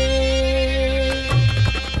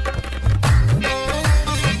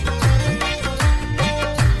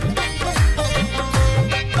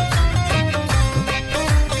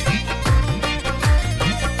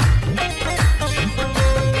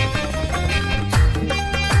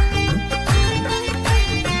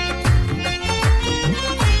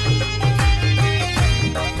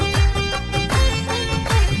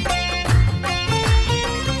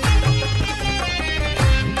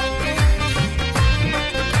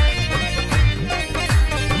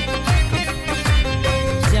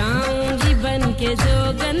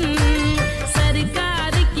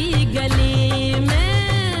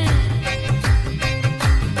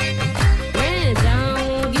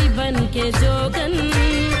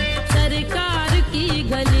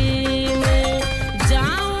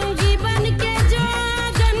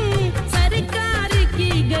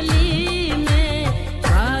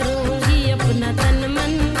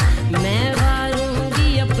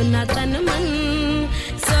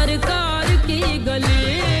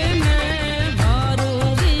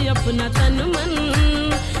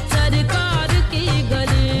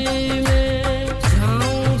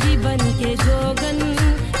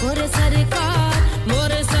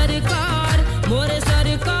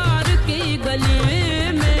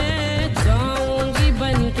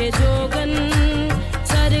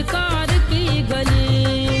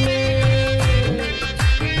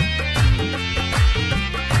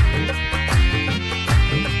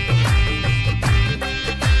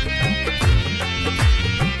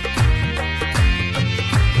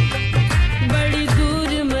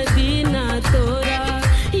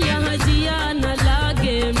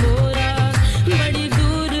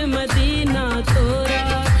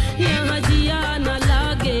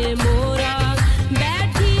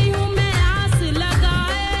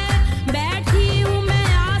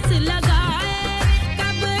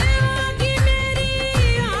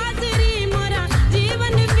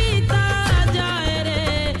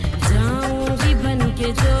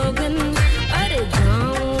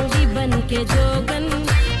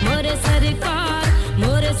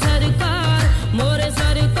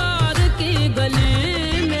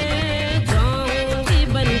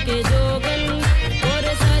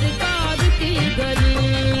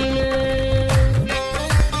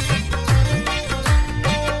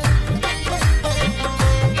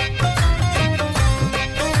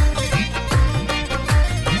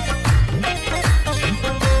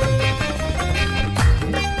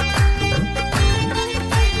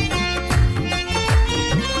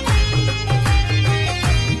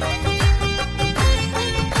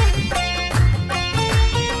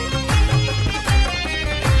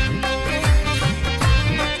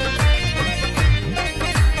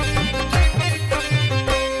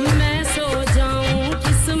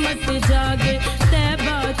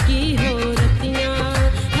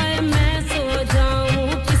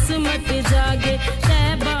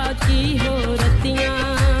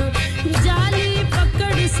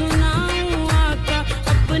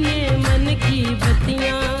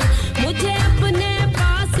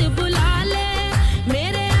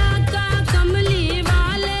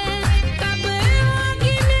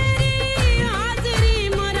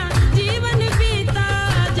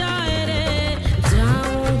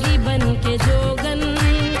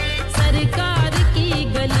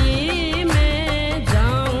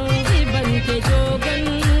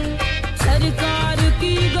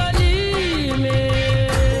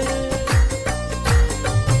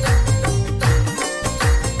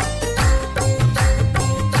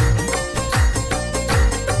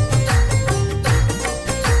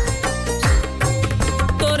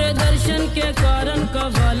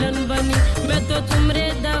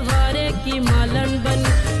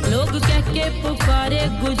पुकारे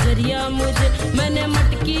गुजरिया मुझे मैंने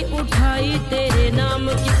मटकी उठाई तेरे नाम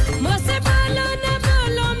की मुझसे बोलो न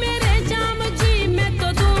बोलो मेरे जाम जी मैं तो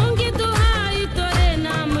दूंगी दुहाई तेरे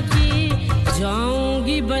नाम की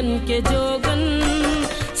जाऊंगी बन के जोगन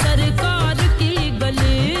सरकार की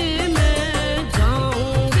गली में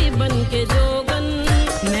जाऊंगी बन के जोगन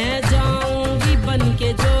मैं जाऊंगी बन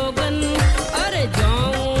के जोगन अरे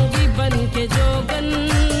जाऊंगी बन के जोगन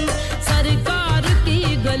सरकार की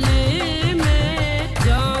गली में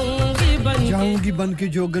जाऊंगी बन के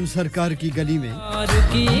जोगन सरकार की गली में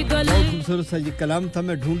बहुत खूबसूरत सा ये कलाम था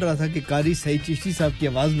मैं ढूंढ रहा था कि कारी सही चिश्ती साहब की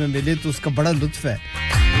आवाज में मिले तो उसका बड़ा लुत्फ है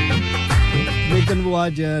लेकिन वो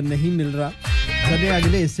आज नहीं मिल रहा चले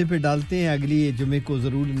अगले हिस्से पे डालते हैं अगली जुमे को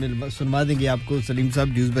जरूर सुनवा देंगे आपको सलीम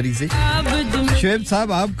साहब ड्यूसबरी से शुएब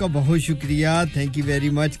साहब आपका बहुत शुक्रिया थैंक यू वेरी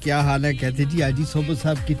मच क्या हाल है कहते जी आजी सोबत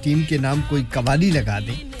साहब की टीम के नाम कोई कवाली लगा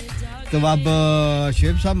दें तो अब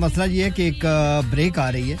शुएब साहब मसला ये है कि एक ब्रेक आ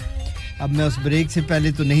रही है अब मैं उस ब्रेक से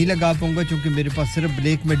पहले तो नहीं लगा पाऊंगा क्योंकि मेरे पास सिर्फ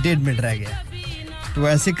ब्रेक में 1.5 मिनट रह गया तो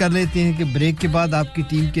ऐसे कर लेते हैं कि ब्रेक के बाद आपकी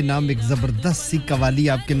टीम के नाम एक ज़बरदस्त सी कवाली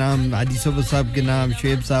आपके नाम हाजी सोबत साहब के नाम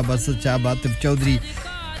शुएब साहब असद साहब आतिफ चौधरी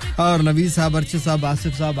और नवीद साहब अरशद साहब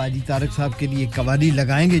आसिफ साहब हाजी तारक साहब के लिए कवाली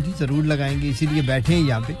लगाएंगे जी ज़रूर लगाएंगे इसीलिए बैठे हैं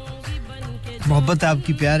यहाँ पे मोहब्बत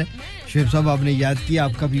आपकी प्यार है शुएब साहब आपने याद किया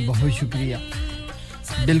आपका भी बहुत शुक्रिया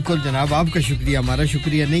बिल्कुल जनाब आपका शुक्रिया हमारा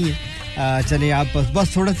शुक्रिया नहीं है चले आप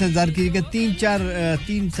बस थोड़ा सा इंतजार कीजिएगा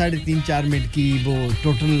 3-4 मिनट की वो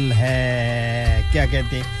टोटल है क्या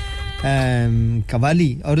कहते हैं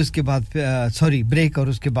कवाली और उसके बाद सॉरी ब्रेक और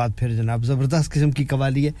उसके बाद फिर जनाब जबरदस्त किस्म की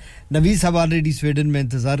कवाली है नवीद साहब ऑलरेडी स्वीडन में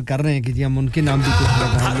इंतजार कर रहे हैं कि जी हम उनके नाम भी कुछ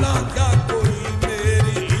लगाएंगे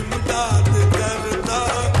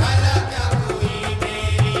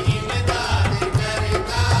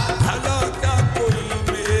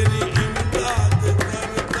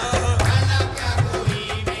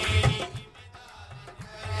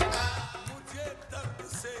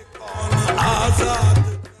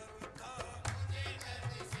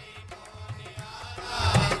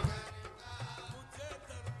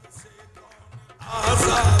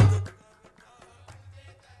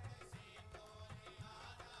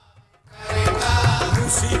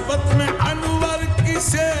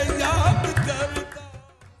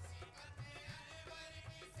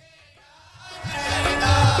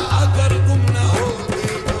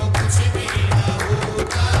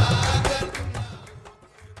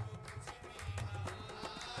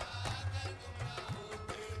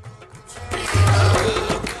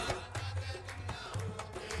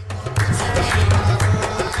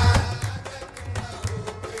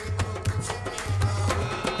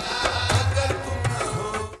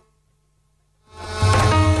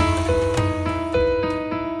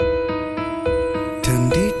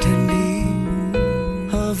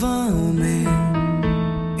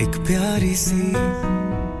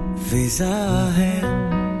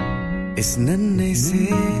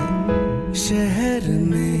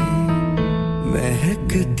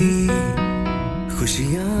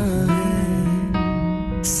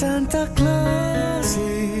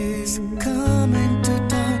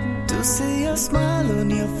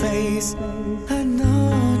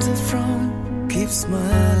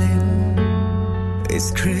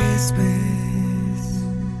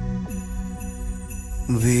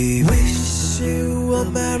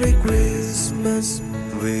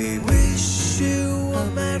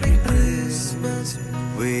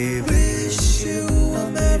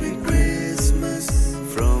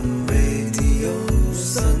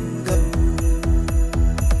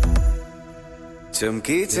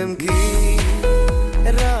चमकी चमकी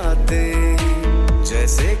रातें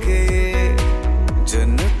जैसे कि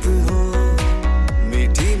जन्नत हो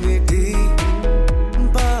मीठी मीठी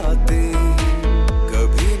बातें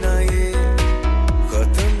कभी ना ये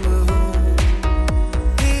खत्म हो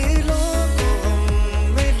दिलों को हम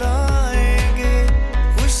मिलाएंगे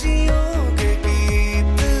खुशियों के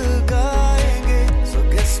गीत गाएंगे so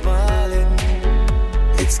get smiling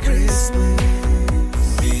it's Christmas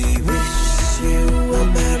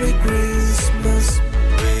Merry Christmas.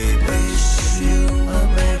 We wish you a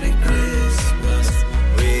Merry Christmas.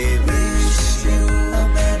 We wish you a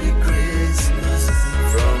Merry Christmas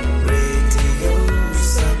from Radio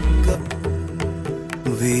Sangam.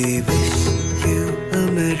 We wish you a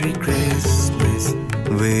Merry Christmas.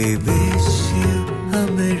 We wish you a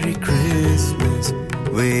Merry Christmas.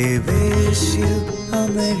 We wish you a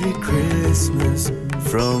Merry Christmas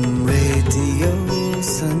from Radio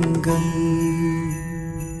Sangam.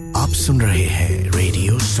 आप सुन रहे हैं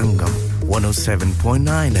radio संगम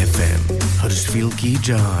 107.9 FM Huddersfield की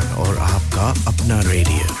जान और आपका अपना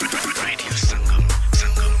radio संगम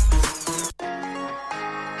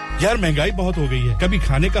यार महंगाई बहुत हो गई है कभी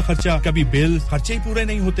खाने का खर्चा कभी बिल खर्चे ही पूरे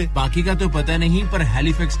नहीं होते बाकी का तो पता नहीं पर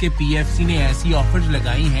हैलिफैक्स के पीएफसी ने ऐसी ऑफर्स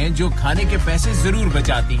लगाई हैं जो खाने के पैसे जरूर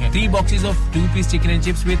बचाती हैं 3 boxes of 2-piece chicken and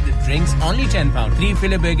chips with drinks only £10 3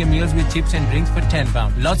 filet burger meals with chips and drinks for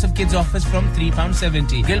 £10 lots of kids offers from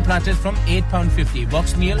 £3.70 grill platters from £8.50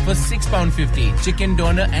 box meal for £6.50 chicken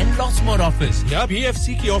doner and lots more offers यार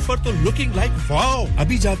PFC की offer तो looking like wow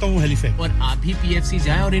अभी जाता हूं Halifax और आप भी PFC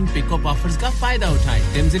जाएं और इन पिकअप ऑफर्स का फायदा उठाएं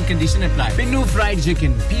terms and condition apply Pinu fried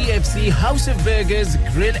chicken PFC House of Burgers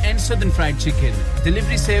Grill and Southern Fried Chicken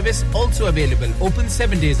delivery service also available open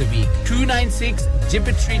 7 days a week 296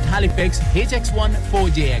 Gibbet Street Halifax HX1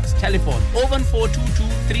 4JX telephone 01422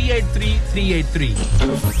 383 383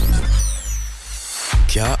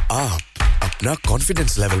 क्या आप अपना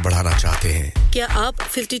confidence level बढ़ाना चाहते हैं क्या आप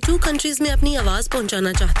 52 countries में अपनी आवाज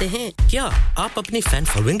पहुंचाना चाहते हैं क्या आप अपनी फैन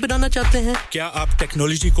फॉलोइंग बनाना चाहते हैं क्या आप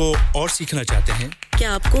टेक्नोलॉजी को और सीखना चाहते हैं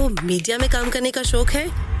क्या आपको मीडिया में काम करने का शौक है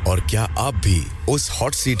और क्या आप भी उस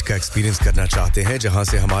हॉट सीट का एक्सपीरियंस करना चाहते हैं जहां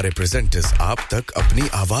से हमारे प्रेजेंटर्स आप तक अपनी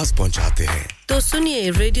आवाज पहुंचाते हैं तो सुनिए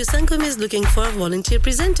radio Sangam is looking for volunteer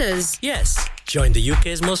presenters yes join the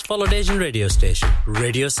UK's most followed Asian radio station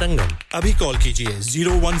Radio Sangam अभी कॉल कीजिए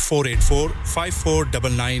 01484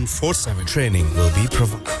 549947 training will be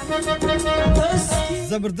provided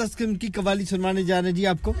जबरदस्त किस्म की कव्वाली सुनाने जा रहे हैं जी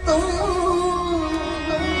आपको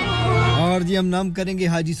और जी हम नाम करेंगे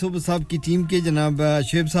हाजी सोबत साहब की टीम के जनाब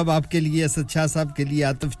शुएब साहब आपके लिए असद शाह साहब के लिए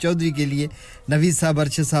आतिफ चौधरी के लिए नवीद साहब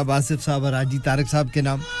अरशद साहब आसिफ साहब और हाजी तारक साहब के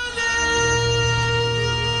नाम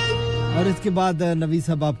और इसके बाद नवीद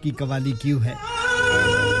साहब आपकी कव्वाली क्यों है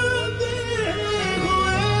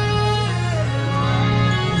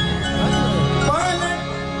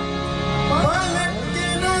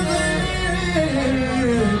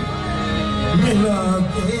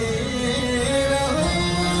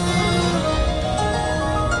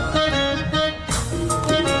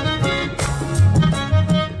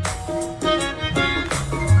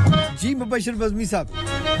बशीर बज़मी साहब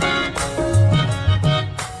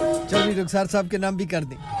चौधरी रुखसार साहब के नाम भी कर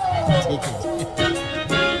दें ठीक है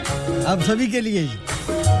आप सभी के लिए जी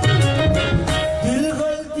दिल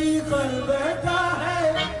गलती कर बैठा है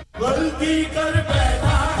गलती कर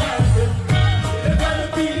बैठा है दिल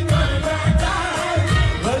गलती कर बैठा है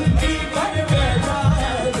गलती कर बैठा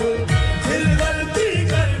है दिल गलती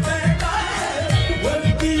कर बैठा है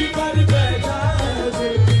गलती कर बैठा है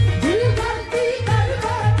दिल गलती कर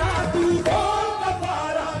बैठा तू बोल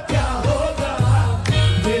कफारा क्या होगा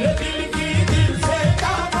मेरे दिल की दिल से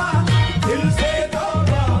तौबा मेरे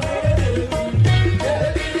दिल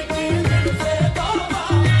की दिल से तौबा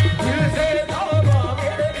दिल से तौबा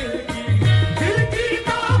मेरे दिल की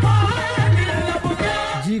तौबा है दिल लब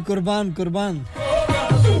क्या जी कुर्बान कुर्बान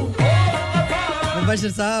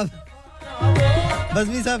बशीर साहब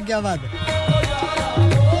बज़मी साहब क्या बात है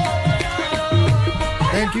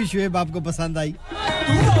थैंक यू शुएब आपको पसंद आई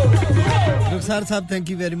रुखसार साहब थैंक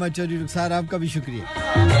यू वेरी मच और रुखसार आपका भी शुक्रिया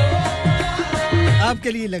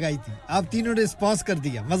आपके लिए लगाई थी आप तीनों ने रिस्पांस कर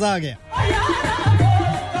दिया मजा आ गया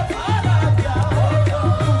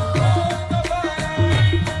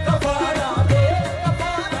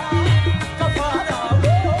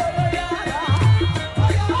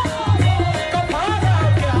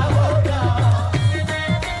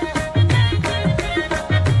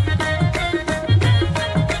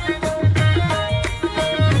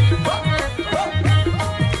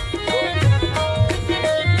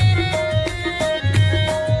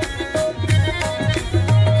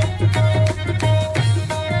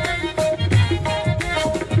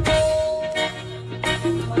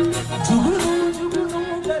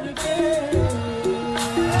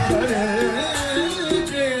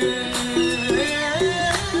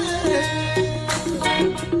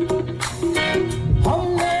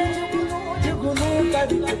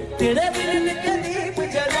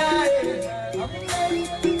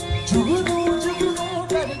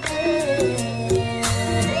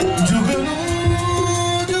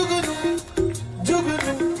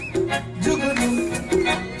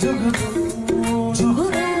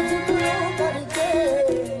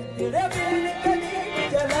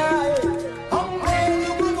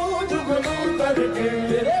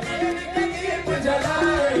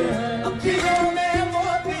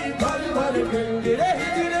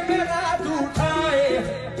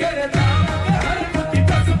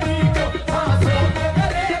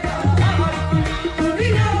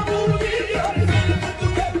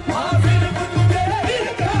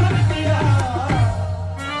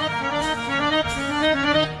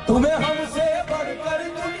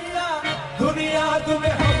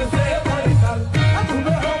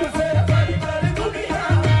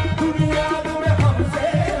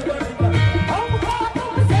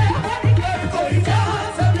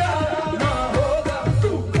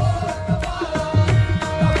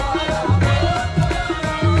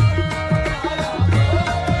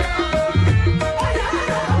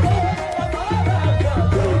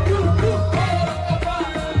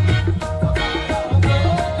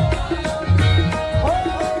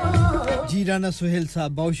राना सुहेल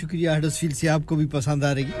साहब बहुत शुक्रिया हडर्सफील्ड से आपको भी पसंद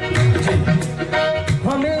आ रही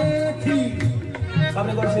हमें थी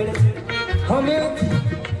आपने कौन से हमें थी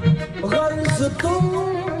गर्ज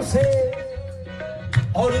तुमसे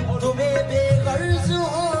और तुम्हें बेगर्ज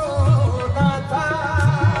होना था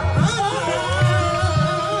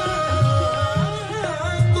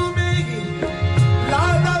तुम्हें ही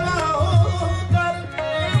लाडला होकर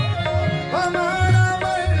हमारा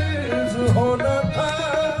मर्ज होना था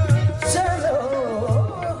चलो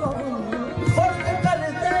फर्क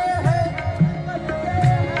करते हैं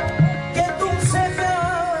कि तुमसे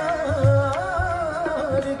प्यार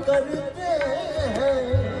करते हैं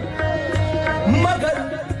मगर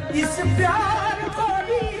इस प्यार को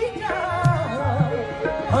भी क्या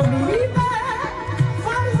हम ही में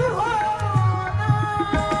फर्ज होना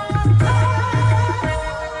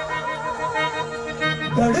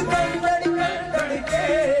धड़कन धड़कन धड़के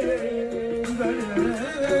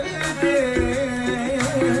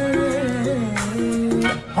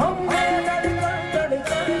हमने धड़कन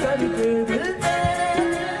धड़कन धड़के दिल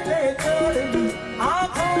ने तोड़ दी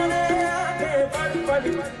आँखों ने आगे बढ़ बढ़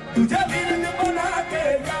तुझे बिरद बना के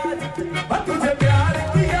याद तुझे प्यार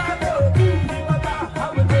किया तो तू ही बता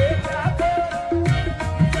हमने क्या तो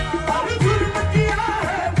अब जुर्म किया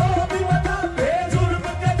है वो भी बता बेजुर्म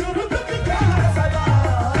के जुर्म की क्या सजा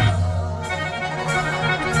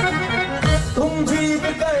तुम जीत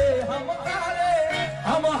गए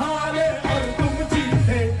हम हारे और तुम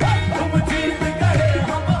जीते तुम जीत गए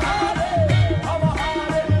हम हारे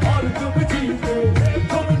और तुम जीते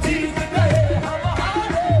तुम जीत गए हम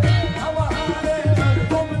हारे और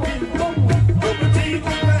तुम जीत गए हम हारे तुम जीत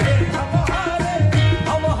गए हम हारे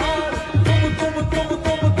और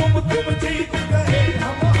तुम जीत गए तुम जीत गए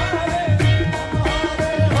हम हारे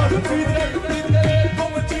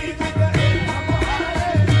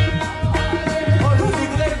और तुम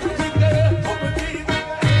जीत गए तुम जीत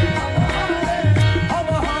गए हम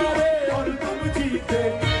हारे और तुम जीते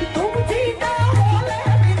तुम जीता हो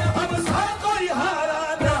लेकिन हम सा कोई हारा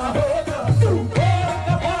ना होगा तू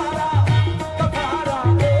कपारा कपारा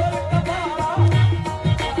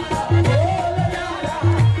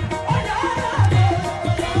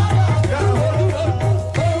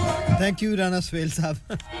थैंक यू राना सुहेल साहब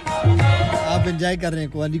आप एंजॉय कर रहे हैं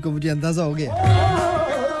क्वालिटी को मुझे अंदाजा हो गया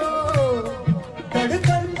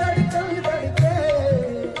धड़कन धड़कन धड़के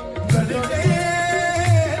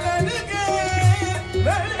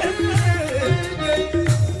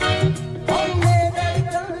हमने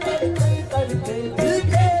धड़कन धड़कन धड़के दिल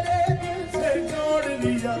तेरे दिल से जोड़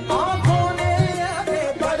लिया आँखों ने आगे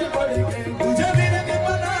बढ़ बढ़ के तुझे बिरद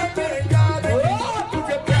बना के याद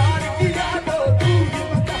तुझे प्यार किया तो तू ही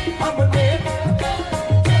बता हमने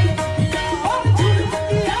और जुर्म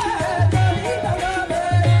किया है तेरी लगा में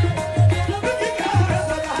क्या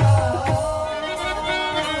सजा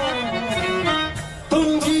तुम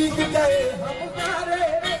जीत गए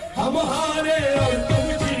हम हारे और तुम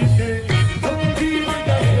जीते तुम जीत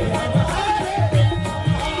गए हम हारे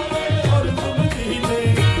और तुम जीते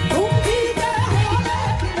तुम जीते हो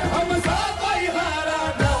लेकिन हम सा कोई हारा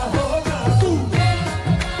ना होगा तू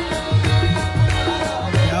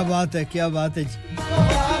क्या बात है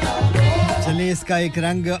चलिए इसका एक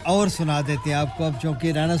रंग और सुना देते हैं आपको अब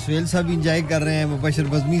चूंकि राना सुहेल साहब भी एंजॉय कर रहे हैं मुबशर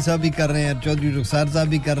बज़मी साहब भी कर रहे हैं चौधरी रुखसार साहब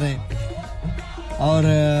भी कर रहे हैं और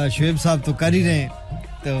शुएब साहब तो कर ही रहे हैं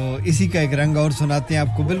तो इसी का एक रंग और सुनाते हैं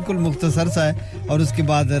आपको बिल्कुल मुख्तसर सा है और उसके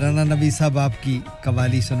बाद राना नबी साहब आपकी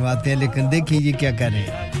कवाली सुनवाते हैं लेकिन देखिए ये क्या कह रहे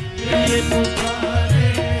हैं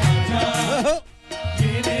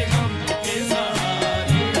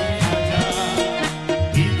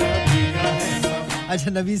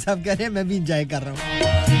अच्छा नबी साहब कह रहे हैं मैं भी एंजॉय कर रहा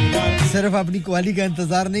हूँ सिर्फ अपनी कवाली का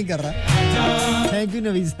इंतजार नहीं कर रहा थैंक यू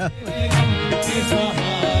नबी साहब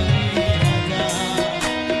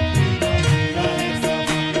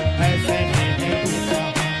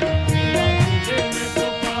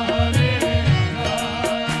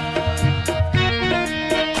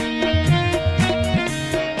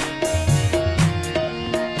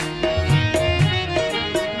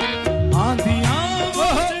आंधियां वो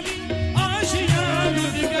चली आशियां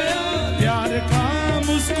लुट गया प्यार का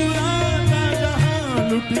मुस्कुराता जहां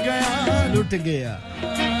लुट गया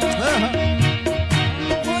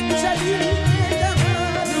वो चली जहां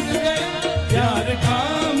लुट गया प्यार का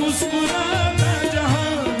मुस्कुराता जहां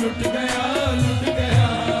लुट गया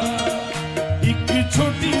एक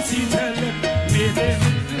छोटी सी झलक मेरे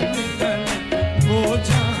वो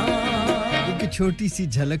जहां एक छोटी सी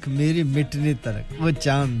झलक मेरे मिटने तक वो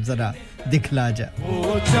चांद जरा दिखला जा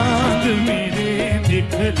वो चांद मेरे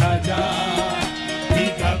दिखला जा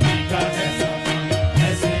भीगा भीगा है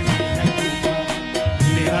ऐसे ही है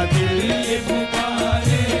मेरा दिल ये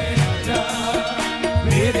पुकारे आजा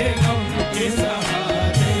मेरे गम के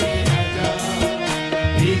सहारे आजा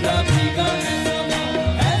भीगा भीगा है समा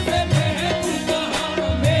ऐसे में तू कहाँ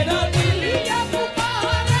मेरा दिल ये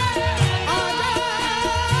पुकारे आजा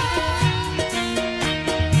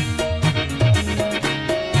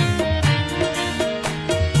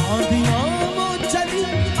आंधियां वो चली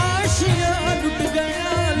आशियां लुट गया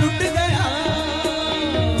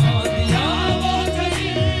आंधियां वो चली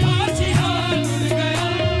आशियां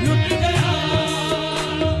लुट गया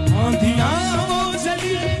आंधियां वो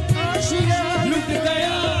चली आशियां लुट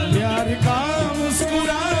गया प्यार का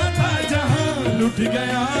मुस्कुराता जहां लुट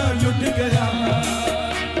गया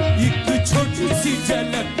एक छोटी सी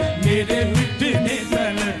झलक मेरे मिटने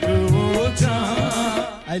तलक वो जहां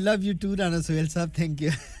I love you too Rana Sohail sahab thank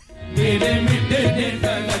you मेरे मिटने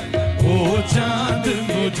तलक वो चांद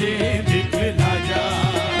मुझे दिखला जा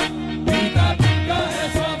भीगा भीगा है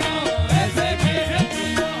समा ऐसे में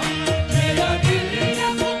मेरा दिल ये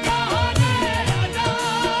पुकारे आजा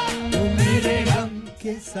तू मेरे गम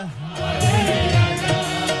के सहारे आजा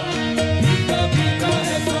भीगा भीगा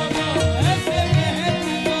है समा ऐसे में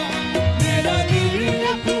मेरा दिल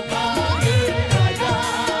ये पुकारे आजा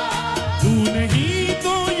तू नहीं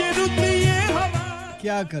तो ये रुत ये हवा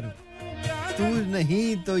क्या करूं तू नहीं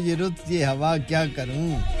तो ये रुत ये हवा क्या करूं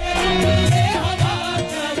ये हवा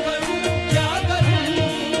क्या करूं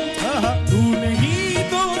तू नहीं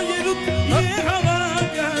तो ये रुत ये हवा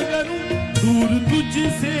क्या करूं दूर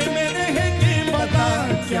तुझसे मैं रह के बता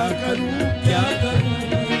क्या करूं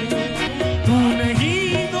तू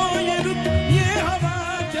नहीं तो ये रुत ये हवा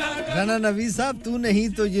क्या राना नवीद साहब तू नहीं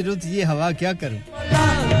तो ये रुत ये हवा क्या करूं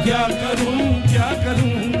क्या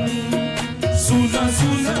करूं सूना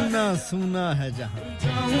सूना सूना है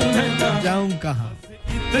जहां जाऊं कहां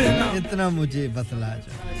इतना मुझे बतला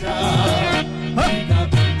जा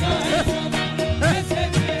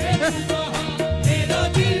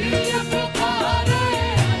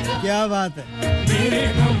क्या बात है मेरे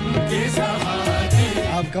गम के सहारे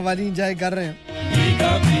आप कव्वाली एंजॉय कर रहे हैं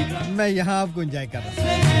मैं यहाँ आपको एंजॉय कर रहा हूँ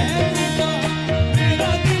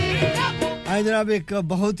आज जनाब एक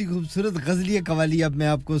बहुत ही खूबसूरत गजलिया कव्वाली अब मैं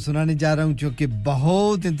आपको सुनाने जा रहा हूँ जो कि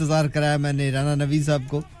बहुत इंतजार कराया मैंने राना नवीद साहब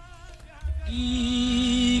को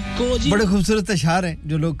बड़े खूबसूरत अशआर हैं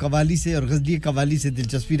जो लोग कव्वाली से और गजलिया कव्वाली से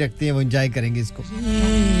दिलचस्पी रखते हैं वो एंजॉय करेंगे इसको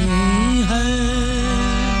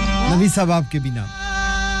नवीद साहब आपके भी नाम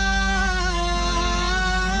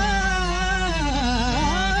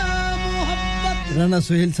राना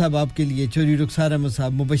सोहेल साहब आपके लिए चोरी रुखसार अहमद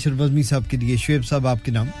साहब मुबशर बज़मी साहब के लिए शुएब साहब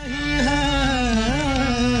आपके नाम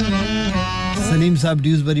सलीम साहब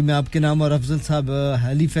ड्यूसबरी में आपके नाम और अफजल साहब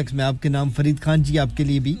हैलीफैक्स में आपके नाम फरीद खान जी आपके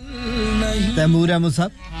लिए भी तैमूर अहमद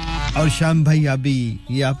साहब और शाम भाई अभी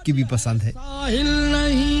ये आपकी भी पसंद है साहिल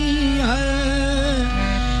नहीं है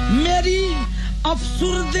मेरी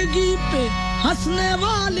अफसुर्दगी पे हंसने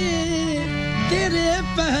वाले तेरे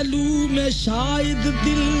पहलू में शायद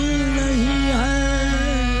दिल नहीं है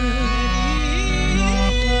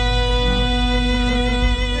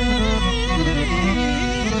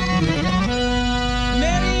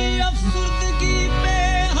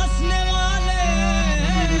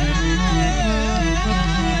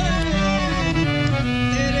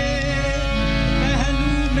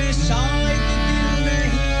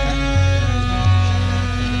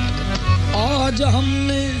आज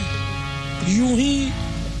हमने यूं ही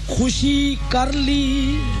खुशी कर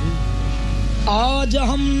ली आज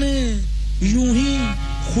हमने यूं ही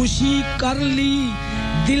खुशी कर ली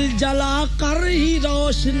दिल जला कर ही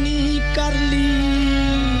रोशनी कर ली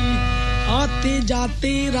आते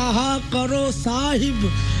जाते रहा करो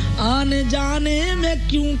साहिब आने जाने में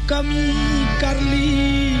क्यों कमी कर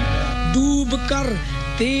ली डूब कर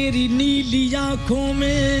तेरी नीली आंखों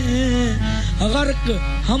में गर्क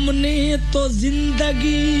हमने तो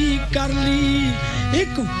जिंदगी कर ली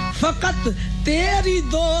एक फकत तेरी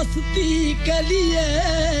दोस्ती के लिए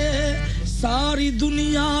सारी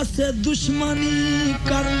दुनिया से दुश्मनी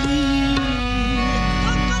कर ली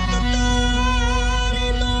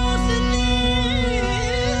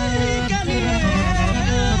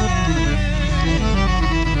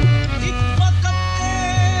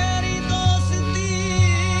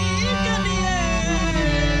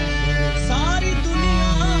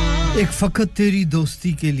एक फकत तेरी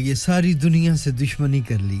दोस्ती के लिए सारी दुनिया से दुश्मनी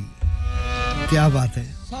कर ली क्या बात है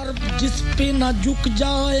सर जिस पे ना झुक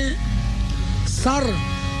जाए सर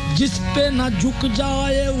जिस पे ना झुक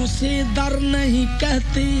जाए उसे दर नहीं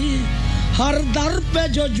कहते हर दर पे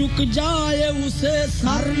जो झुक जाए उसे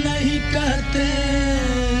सर नहीं कहते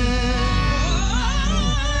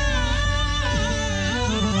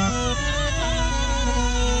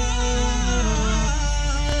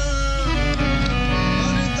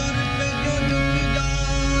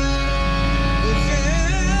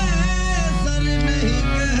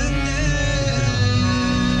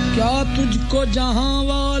तुझको जहां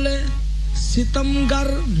वाले सितमगर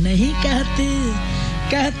नहीं कहते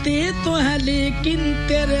कहते तो है लेकिन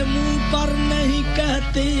तेरे मुंह पर नहीं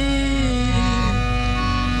कहते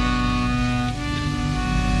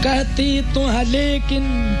कहते तो है लेकिन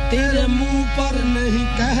तेरे मुंह पर नहीं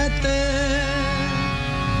कहते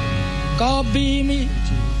काबे में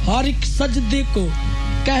हर एक सजदे को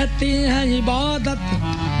कहते हैं इबादत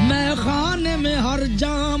मैं खाने में हर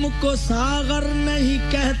जाम को सागर नहीं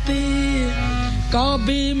कहते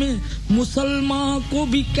काबे में मुसलमान को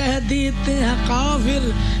भी कह देते हैं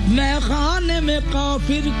काफिर मैं खाने में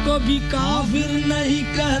काफिर को भी काफिर नहीं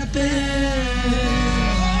कहते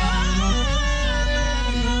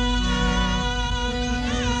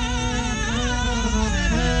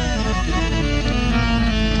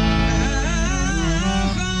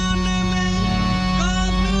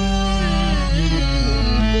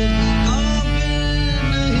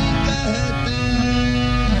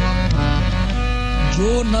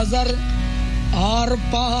जो नजर आर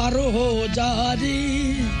पार हो जाए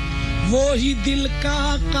वो ही दिल का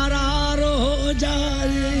करार हो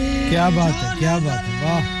जाए क्या बात है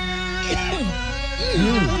वाह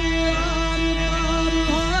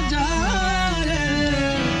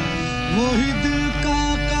वो ही दिल का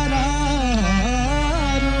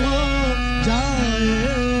करार हो जाए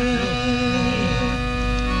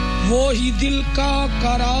वो ही दिल का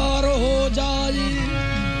करार हो जाए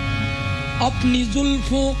अपनी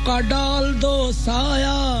जुल्फों का डाल दो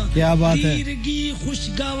साया क्या बात है दीर्घी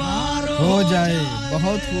खुशगवार हो जाए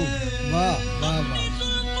बहुत खूब वाह वाह वाह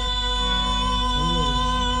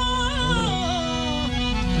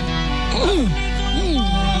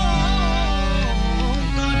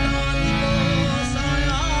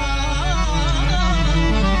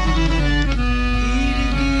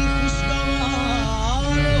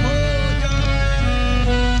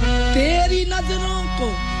तेरी नजरों को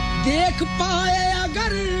देख पाए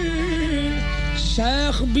अगर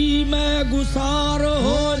शेख भी मैं गुसार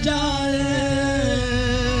हो जाए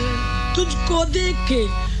तुझको देखे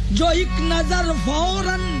जो एक नजर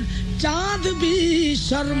फौरन चांद भी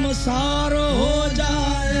शर्मसार हो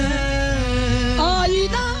जाए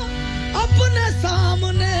आईना अपने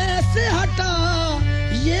सामने से हटा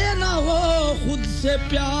ये ना हो खुद से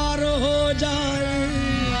प्यार हो जाए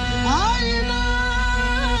आईना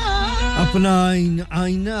अपना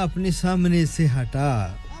आईना अपने सामने से हटा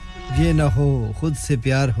ये ना हो खुद से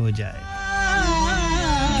प्यार हो जाए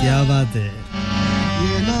क्या बात है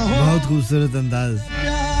बहुत खूबसूरत अंदाज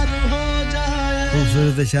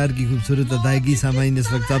खूबसूरत अशार की खूबसूरत अदायगी सामाइन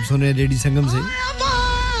इस वक्त आप सुन रहे हैं रेडियो संगम से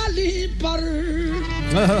पर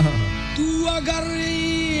तू अगर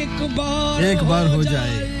एक बार हो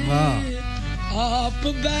जाए वाह आप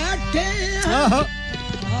बैठे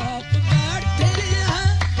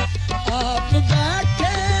आप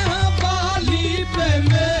बैठे हैं बाली पे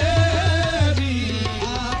मेरी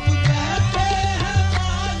आप बैठे हैं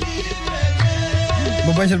बाली पे मेरी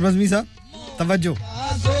मुबशर बज़मी साहब तवज्जो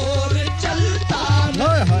जोर चलता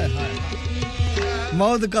हाय हाय हाय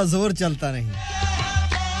मौत का जोर चलता नहीं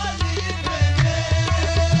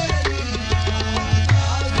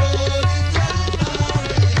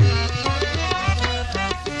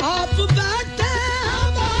आप बैठे हैं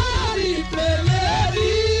बाली पे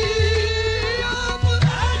मेरी आप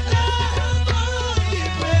बैठे हैं बाली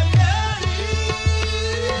पे मेरी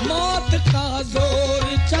मौत का जोर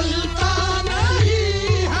चलता नहीं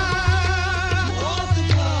है मौत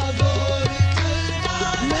का जोर चलता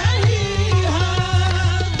नहीं है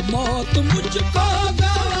मौत मुझ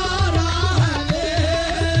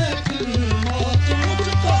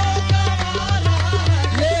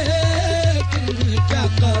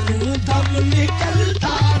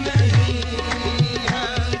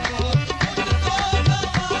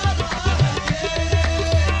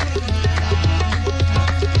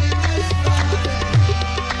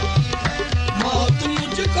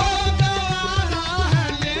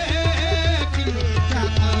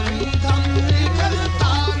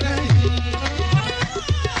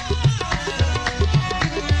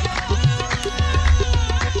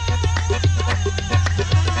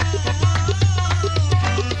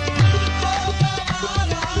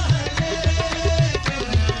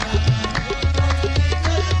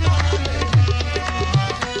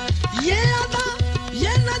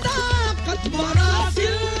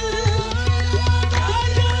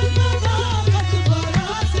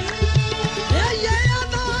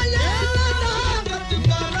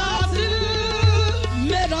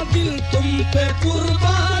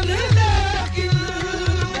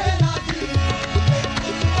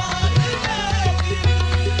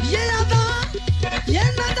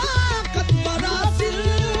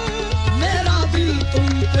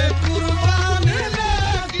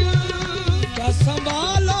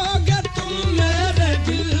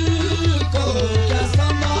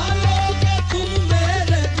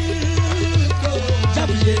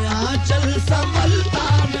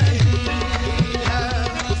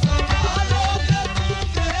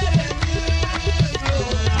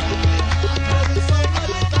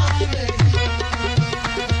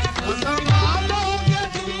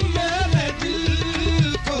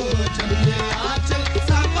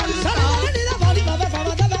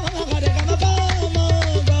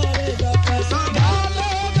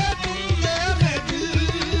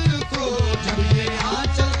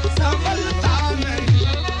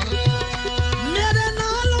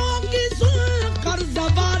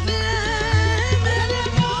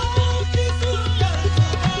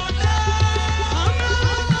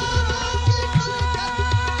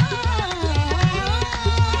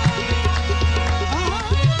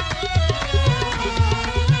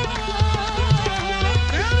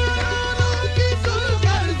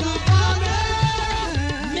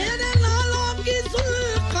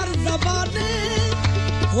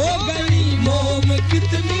हो गई मोम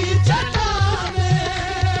कितनी चट्टाने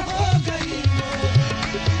हो गई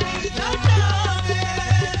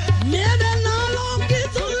मेरे नालों की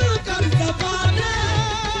सुनकर ज़बाने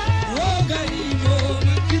हो गई मोम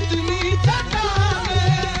कितनी चट्टाने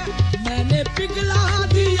मैंने पिघला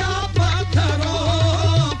दिया पत्थरों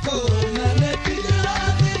को मैंने पिघला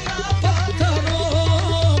दिया पत्थरों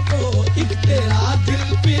को एक तेरा दिल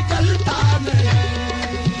पिघलता नहीं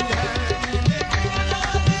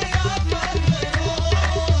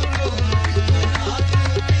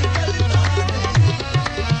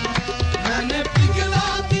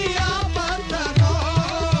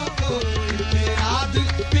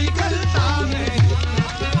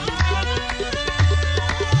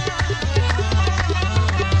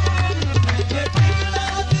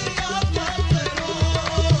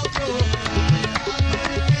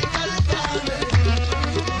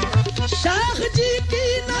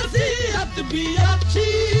भी अच्छी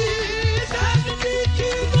शाह जी की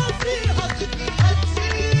नसीहत भी अच्छी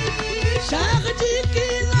शाह जी की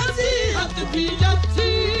नसीहत भी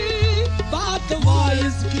अच्छी बात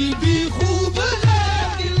वाइज की भी खूब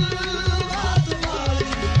लेकिन बात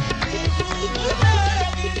वाइज की खूब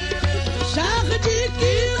लेकिन शाह जी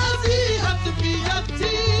की नसीहत भी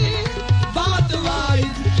अच्छी बात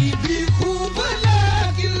वाइज की भी खूब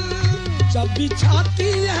लेकिन जब बिछाती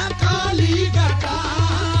है काली घटा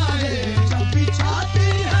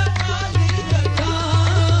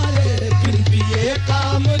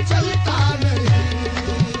काम चलता नहीं है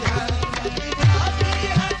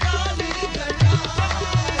काली घटाए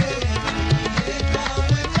काम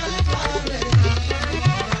चलता नहीं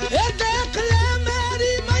ये देख ले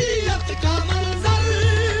मेरी मैयत का मंजर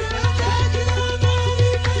देख ले मेरी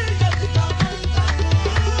मैयत का मंजर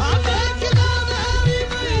देख ले मेरी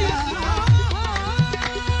मैयत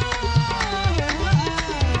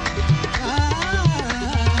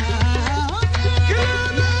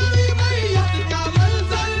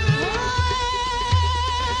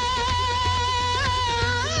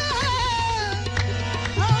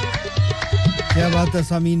क्या बात है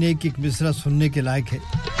सामीन एक मिसरा सुनने के लायक है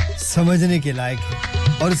समझने के लायक है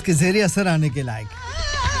और इसके ज़ेरे असर आने के लायक है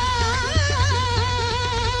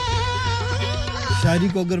शायरी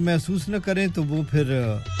को अगर महसूस न करें तो वो फिर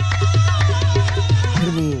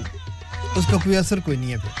वो उसका कोई असर कोई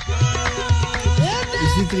नहीं है फिर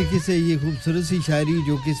इसी तरीके से ये खूबसूरत सी शायरी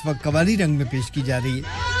जो कि इस वक्त कवाली रंग में पेश की जा रही है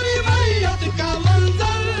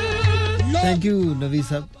थैंक यू नवी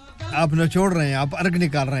साहब आप नचोड़ रहे हैं आप अर्ग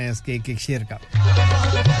निकाल रहे हैं इसके एक शेर का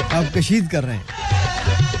आप कशीद कर रहे हैं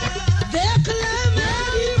देख ले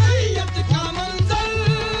मेरी मैयत का मंजर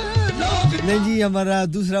नहीं जी हमारा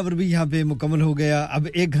दूसरा वर भी यहाँ पे मुकम्मल हो गया अब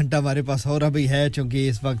 1 घंटा हमारे पास और अभी है क्योंकि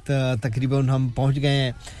इस वक्त तकरीबन हम पहुँच गए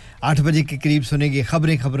हैं 8 बजे के करीब सुनेंगे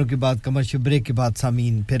खबरों के बाद कमर्शियल ब्रेक के बाद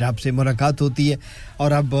सामीन फिर आपसे मुलाकात होती है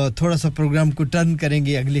और अब थोड़ा सा प्रोग्राम को टर्न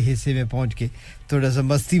करेंगे अगले हिस्से में पहुँच के थोड़ा सा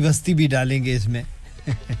मस्ती भी डालेंगे इसमें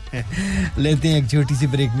लेते हैं एक छोटी सी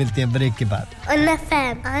ब्रेक मिलते हैं ब्रेक के बाद on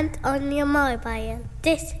FM and on your mobile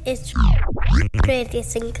this is Radio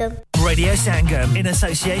Sangam Radio Sangam in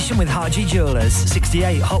association with Haji Jewellers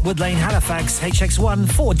 68 Hotwood Lane Halifax HX1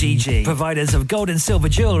 4DG providers of gold and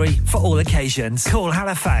silver jewellery for all occasions call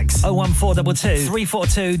Halifax 01422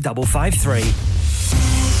 342 553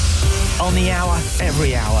 on the hour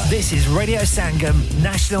every hour this is Radio Sangam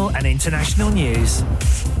national and international news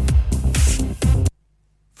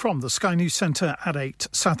From the Sky News Centre at 8,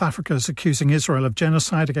 South Africa is accusing Israel of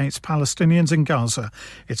genocide against Palestinians in Gaza.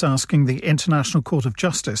 It's asking the International Court of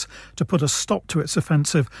Justice to put a stop to its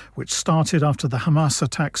offensive, which started after the Hamas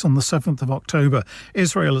attacks on the 7th of October.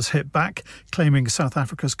 Israel has hit back, claiming South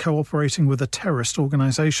Africa's cooperating with a terrorist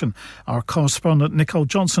organisation. Our correspondent Nicole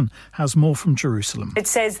Johnson has more from Jerusalem. It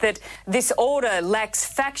says that this order lacks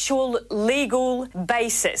factual legal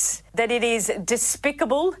basis, that it is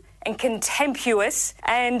despicable and contemptuous,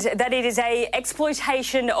 and that it is an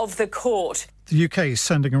exploitation of the court. The UK is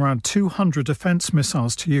sending around 200 defence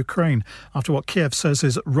missiles to Ukraine after what Kiev says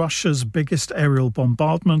is Russia's biggest aerial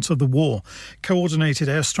bombardment of the war. Coordinated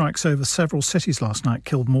airstrikes over several cities last night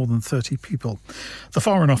killed more than 30 people. The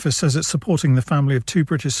Foreign Office says it's supporting the family of 2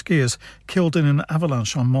 British skiers killed in an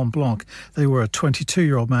avalanche on Mont Blanc. They were a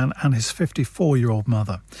 22-year-old man and his 54-year-old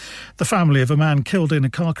mother. The family of a man killed in a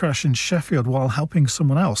car crash in Sheffield while helping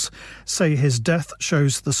someone else say his death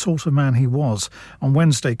shows the sort of man he was. On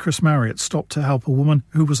Wednesday, Chris Marriott stopped to help a woman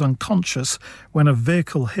who was unconscious when a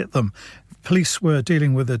vehicle hit them. Police were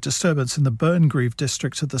dealing with a disturbance in the Burngreave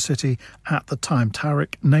district of the city at the time.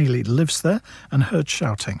 Tarek Naily lives there and heard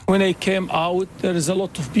shouting. When I came out, there is a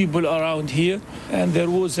lot of people around here, and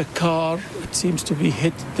there was a car. It seems to be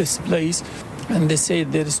hit this place. and they say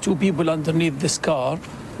there is two people underneath this car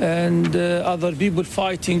and other people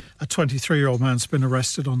fighting. A 23-year-old man's been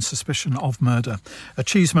arrested on suspicion of murder. A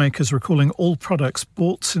cheesemaker is recalling all products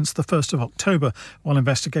bought since the 1st of October while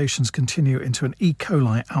investigations continue into an E.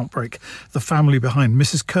 coli outbreak. The family behind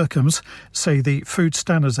Mrs. Kirkham's say the Food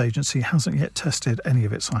Standards Agency hasn't yet tested any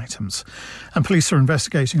of its items. And police are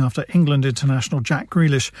investigating after England international Jack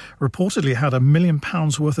Grealish reportedly had £1 million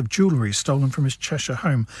worth of jewellery stolen from his Cheshire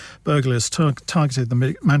home. Burglars targeted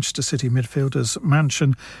the Manchester City midfielder's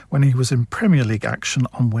mansion when he was in Premier League action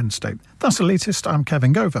on Wednesday. That's the latest. I'm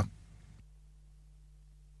Kevin Gover.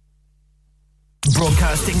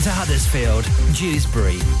 Broadcasting to Huddersfield,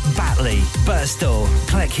 Dewsbury, Batley, Birstall,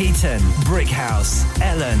 Cleckheaton, Brickhouse,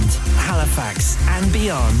 Elland, Halifax and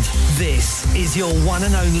beyond. This is your one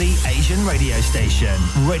and only Asian radio station.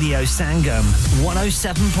 Radio Sangam,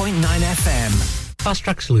 107.9 FM. Fast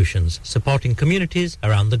Track Solutions, supporting communities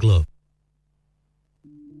around the globe.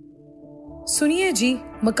 सुनिए जी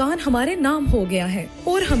मकान हमारे नाम हो गया है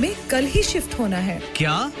और हमें कल ही शिफ्ट होना है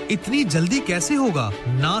क्या इतनी जल्दी कैसे होगा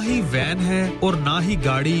ना ही वैन है और ना ही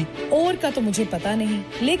गाड़ी और का तो मुझे पता नहीं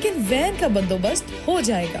लेकिन वैन का बंदोबस्त हो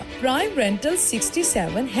जाएगा प्राइम रेंटल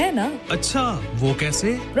 67 है ना अच्छा वो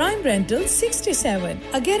कैसे प्राइम रेंटल 67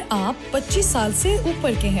 अगर आप 25 साल से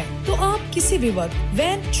ऊपर के हैं तो आप किसी भी वक्त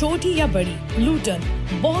वैन छोटी या बड़ी Luton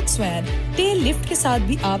box van tail lift के साथ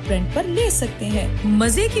भी आप रेंट पर ले सकते हैं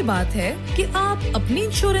मजे की बात है कि आप अपनी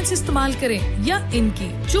इंश्योरेंस इस्तेमाल करें या इनकी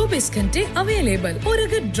 24 घंटे अवेलेबल और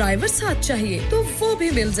अगर ड्राइवर साथ चाहिए तो वो भी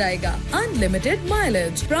मिल जाएगा अनलिमिटेड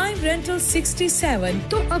माइलेज प्राइम रेंटल 67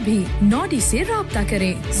 तो अभी नॉडी से राब्ता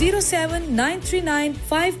करें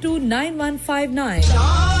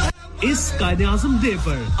 07939529159 इस कायदे-आज़म डे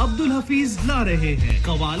पर अब्दुल हफीज ला रहे हैं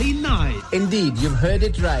qawwali night Indeed, you've heard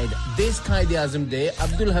it right. This Qaid-e-Azam Day,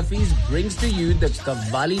 Abdul Hafiz brings to you the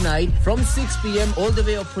Qawwali Night from 6 p.m. all the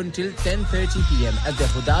way up until 10:30 p.m. at the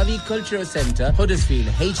Hudawi Cultural Centre, Huddersfield,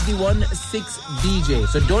 HD1 6DJ.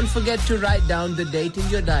 So don't forget to write down the date in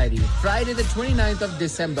your diary. Friday the 29th of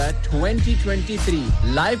December 2023.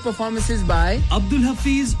 Live performances by Abdul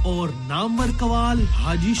Hafiz और नामवर कवाल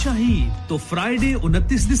हाजी शाहीन. तो Friday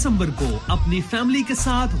 29 दिसंबर को अपनी family के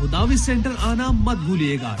साथ हुदावी centre आना मत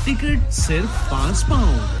भूलिएगा ticket सिर्फ £5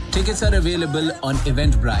 Tickets are available on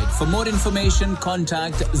Eventbrite. For more information,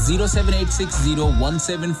 contact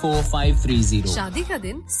 07860174530. शादी का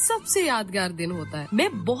दिन सबसे यादगार दिन होता है मैं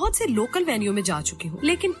बहुत से लोकल वेन्यू में जा चुकी हूँ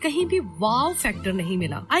लेकिन कहीं भी वाव फैक्टर नहीं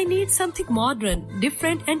मिला I need something modern,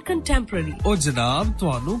 different and contemporary. ओ जनाब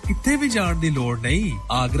ਤੁਹਾਨੂੰ ਕਿੱਥੇ ਵੀ ਜਾਣ ਦੀ ਲੋੜ ਨਹੀਂ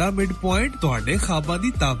ਆਗਰਾ ਮਿਡ ਪੁਆਇੰਟ ਤੁਹਾਡੇ ਖਾਬਾਂ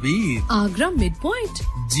ਦੀ ਤਾਬੀਰ आगरा मिड पॉइंट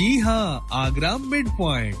जी हाँ आगरा मिड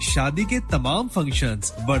पॉइंट शादी के तमाम functions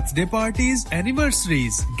birthday parties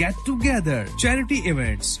anniversaries get together charity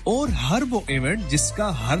events और हर वो इवेंट जिसका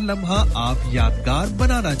हर लम्हा आप यादगार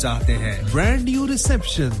बनाना चाहते हैं brand new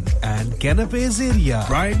reception and कैनपेज area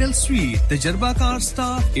bridal sweet तजर्बाकार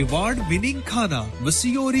staff award winning खाना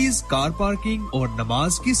वसीओरीज कार पार्किंग और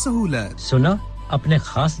नमाज की सहूलत सुना अपने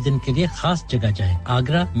खास दिन के लिए खास जगह जाएं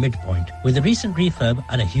Agra Midpoint with a recent refurb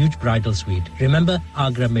and a huge bridal suite remember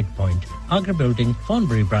Agra Midpoint Agra Building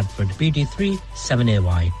Thornbury Bradford BD3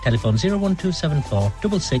 7AY telephone 01274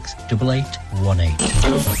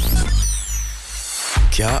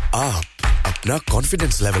 668818 क्या आप अपना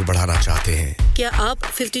कॉन्फिडेंस लेवल बढ़ाना चाहते हैं क्या आप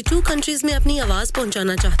 52 कंट्रीज में अपनी आवाज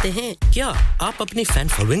पहुंचाना चाहते हैं क्या आप अपनी फैन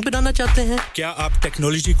फॉलोइंग बनाना चाहते हैं क्या आप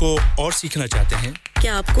टेक्नोलॉजी को और सीखना चाहते हैं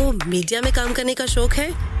क्या आपको मीडिया में काम करने का शौक है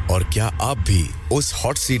और क्या आप भी उस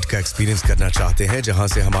हॉट सीट का एक्सपीरियंस करना चाहते हैं जहां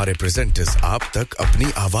से हमारे प्रेजेंटर्स आप तक अपनी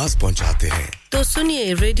आवाज पहुंचाते हैं तो सुनिए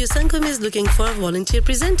radio Sangam is looking for volunteer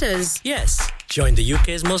presenters yes join the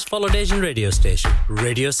UK's most followed Asian radio station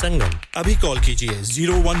Radio Sangam अभी कॉल कीजिए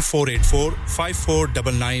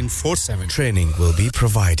 01484549947 training will be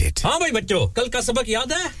provided हां भाई बच्चों कल का सबक याद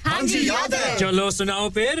है हां जी याद है चलो सुनाओ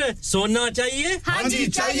फिर सोना चाहिए हां जी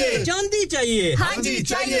चाहिए चांदी चाहिए हां जी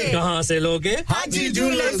चाहिए कहां से लोगे हाजी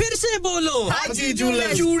जूलर्स फिर से बोलो हाजी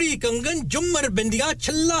जूलर्स चूड़ी कंगन झुमर बिंदिया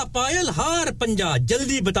छल्ला पायल हार पंजा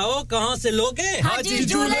जल्दी बताओ कहां से लोगे हाजी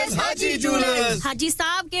जूलर्स हाजी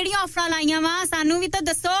साहब केड़ी ऑफर लाईयां वा सानू भी तो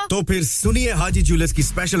दसो तो फिर सुनिए हाजी जूलर्स की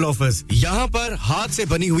स्पेशल ऑफर्स यहां पर हाथ से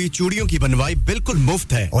बनी हुई चूड़ियों की बनवाई बिल्कुल मुफ्त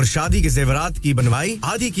है और शादी के जेवरात की बनवाई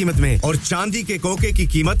आधी कीमत में और चांदी के कोके की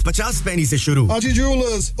कीमत 50 पैसे से शुरू Haji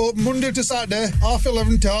Jewelers open Monday to Saturday half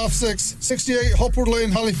 11 to half 6 68 Hopwood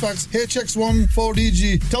Lane Halifax HX1 4DG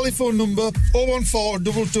telephone number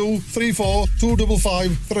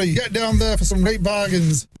 01422342553 get down there for some great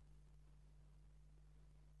bargains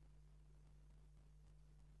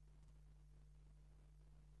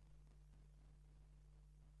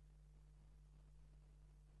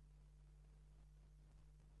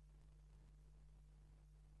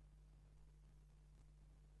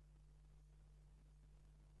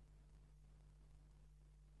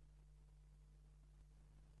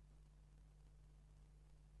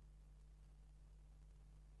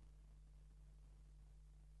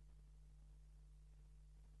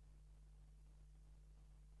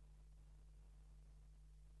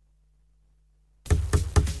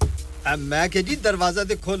मैं के जी दरवाजा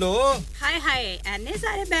दे खोलो हाय हाय एने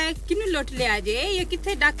सारे बैग किनु लुट ले आजे ये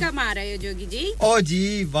किथे डाका मार रहे हो जोगी जी ओ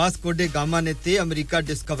जी वास्को डे गामा ने ते अमेरिका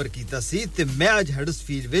डिस्कवर कीता सी ते मैं आज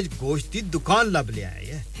हडर्सफील्ड विच गोश्त दी दुकान लब ले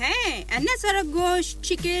आए हैं एने सारा गोश्त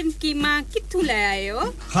चिकन कीमा किथु ले आए हो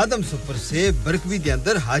खादम सुपर से बरकवी दे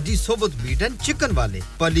अंदर हाजी सोबत मीट एंड चिकन वाले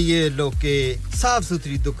पलिए लोके साफ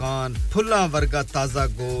सुथरी दुकान फुल्ला वर्गा ताजा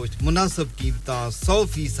गोश्त मुनासिब कीमतां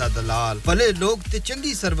 100% दलाल भले लोग ते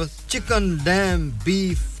चंगी service chicken lamb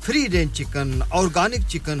beef free range chicken organic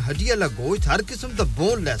chicken हड्डियाला गोश्त हर किस्म दा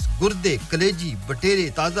बोनलेस गुर्दे कलेजी बटेरे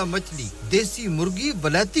ताजा मछली देसी मुर्गी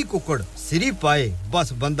बलाती कुकड़ सिरी पाए बस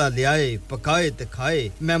बंदा ले आए पकाए ते खाए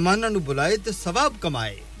मेहमानां नु बुलाए ते सवाब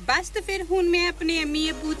कमाए बस तो फिर हुन मैं अपने अम्मी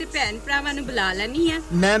अब्बू ते भैन भरावां नु बुला लनी है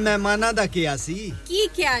मैं मेहमानां दा किया सी की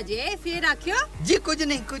क्या जे फिर आखियो जी कुछ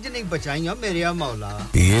नहीं बचाइयो मेरे आ मौला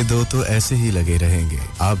ये दो तो ऐसे ही लगे रहेंगे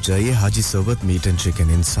आप जाइए Haji Sobat meat and chicken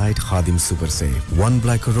inside Khadim super safe 1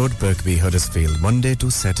 Black Road Birkby Huddersfield Monday to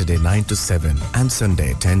Saturday 9 to 7 and Sunday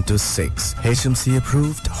 10 to 6 HMC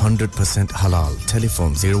approved 100% halal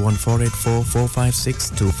telephone 01484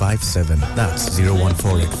 456 257 that's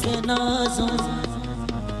 01484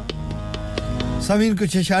 सामीन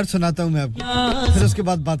कुछ इशार सुनाता हूं मैं आपको फिर उसके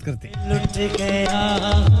बाद बात करते हैं लुट गया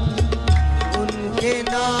उनके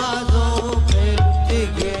नाज़ों पे लुट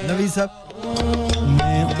गया नवी साहब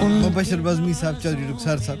मैं मुबशर बज़मी साहब चौधरी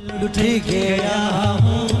रुखसार साहब लुट गया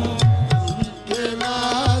हूं उनके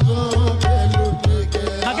नाज़ों पे लुट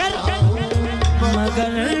गया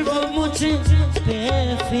मगर वो मुझ पे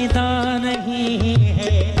फिदा नहीं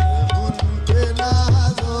है उनके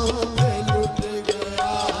नाज़ों पे लुट गया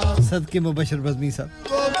सदके मुबशर बज़मी साहब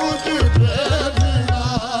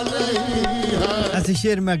ऐसे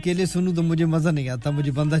शेर मैं अकेले सुनूं तो मुझे मजा नहीं आता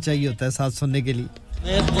मुझे बंदा चाहिए होता है साथ सुनने के लिए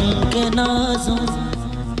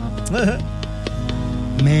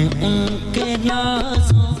मैं उनके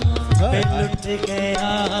नाज़ों पे लुट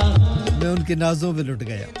गया मैं उनके नाज़ों पे लुट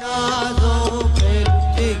गया नाज़ों पे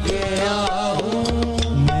लुट गया हूं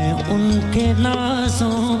मैं उनके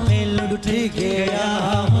नाज़ों पे लुट गया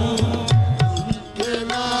हूं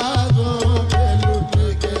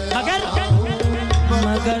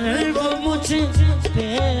मगर वो मुझ पे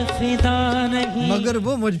फिदा नहीं मगर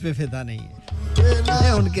वो मुझ पे फिदा नहीं है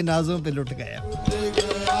मैं उनके नाज़ों पे लुट गया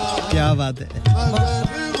क्या बात है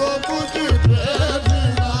मगर वो मुझ पे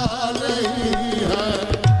फिदा नहीं है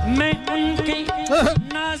मैं उनके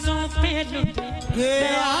नाज़ों पे लुट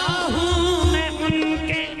गया हूं मैं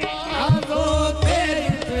उनके नाज़ों पे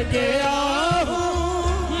लुट गया हूं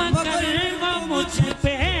मगर वो मुझ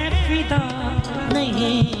पे फिदा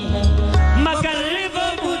नहीं है मगर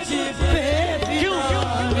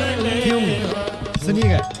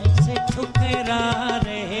सुनिएगा से ठुकरा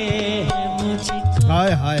रहे हैं मुझको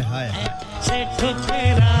हाय हाय हाय से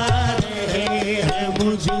ठुकरा रहे हैं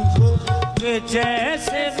मुझको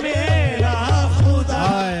जैसे मेरा खुदा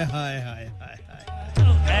हाय हाय हाय हाय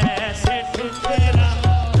ऐसे ठुकरा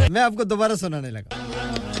मैं आपको दोबारा सुनाने लगा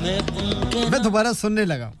मैं दोबारा सुनने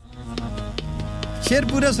लगा शेर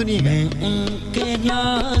पूरा सुनिएगा मैं उनके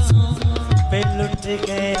नाज़ों पे लुट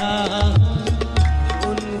गया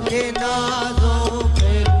उनके नाज़ों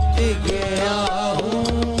पे लुट गया हूं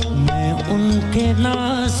मैं उनके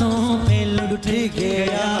नाज़ों पे लुट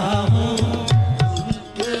गया हूं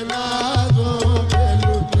उनके नाज़ों पे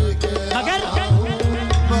लुट गया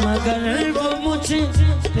मगर वो मुझ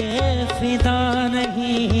पे फिदा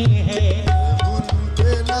नहीं है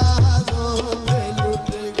उनके नाज़ों पे लुट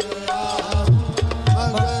गया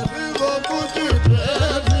मगर वो मुझ पे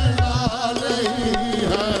फिदा नहीं है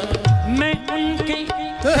मैं उनके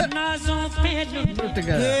नाज़ों पे लुट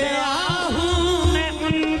गया हूं मैं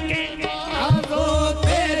उनके नाज़ों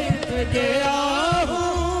पे लुट गया हूं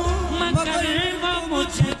मगर वो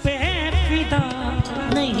मुझ पे फिदा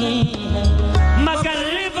नहीं है मगर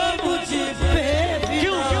वो मुझ पे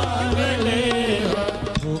फिदा नहीं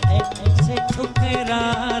वो ऐसे ठुकरा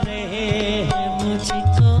रहे हैं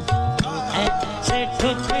मुझको ऐसे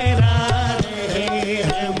ठुकरा रहे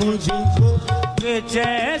हैं मुझको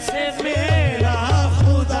जैसे मेरा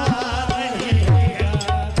खुदा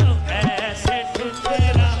ऐसे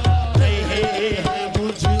ठुकरा रहे हैं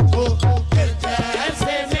मुझको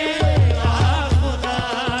जैसे मेरा खुदा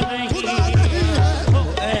नहीं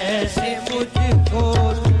ऐसे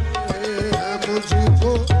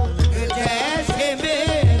मुझको जैसे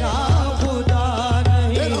मेरा खुदा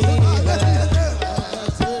नहीं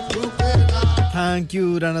थैंक यू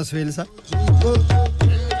राणा सुहेल साहब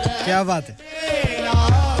क्या बात है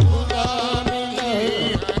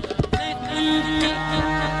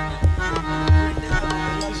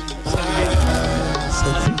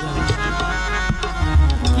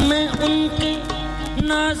मैं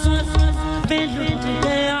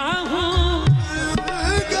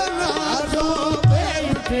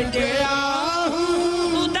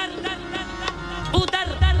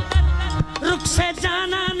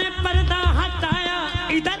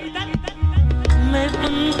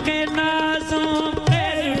नाज़ों पे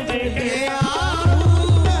लुट गया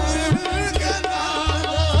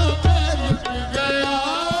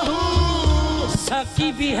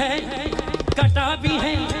साकी भी है कटा भी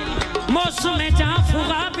है मौसम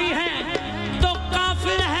जाफुगा भी है तो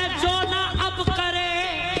काफिर है जो ना अब करे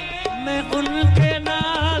मैं उनके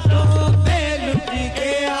नाज़ों पे लुट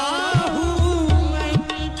गया हूँ मैं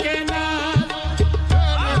उनके नाज़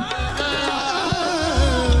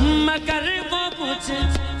मगर वो मुझ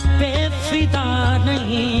पे फिदा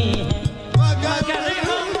नहीं मगर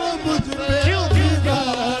वो मुझ पे फिदा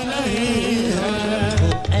नहीं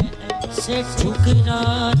ऐसे ठुकरा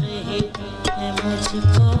रहे हैं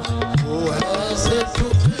मुझको वो ऐसे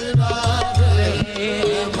ठुकरा रहे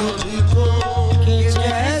हैं मुझको कि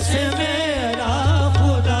जैसे मेरा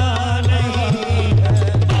खुदा नहीं है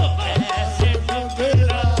वो ऐसे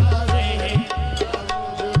ठुकरा रहे हैं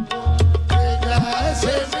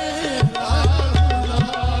जैसे मेरा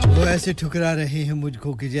वो ऐसे ठुकरा रहे हैं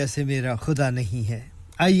मुझको कि जैसे मेरा खुदा नहीं है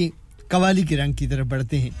आइए कवाली के रंग की तरफ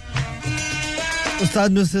बढ़ते हैं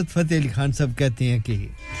उस्ताद नुसरत फतेह अली खान साहब कहते हैं कि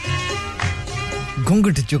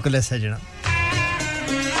घूंघट चुक ले सजना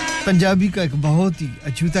पंजाबी का एक बहुत ही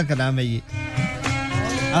अछूता कलाम है ये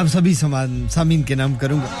आप सभी सामीन के नाम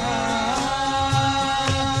करूंगा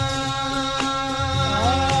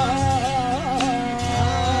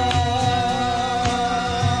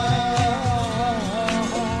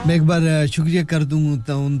मैं एक बार शुक्रिया कर दूं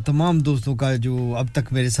उन तमाम दोस्तों का जो अब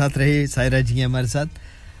तक मेरे साथ रहे सायरा जी हैं हमारे साथ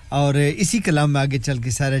और इसी कलाम में आगे चल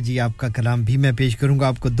के सायरा जी आपका कलाम भी मैं पेश करूंगा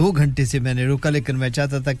आपको 2 घंटे से मैंने रोका लेकिन मैं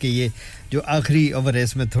चाहता था कि ये जो आखिरी ओवर है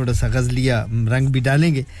इसमें थोड़ा सा गज़लिया रंग भी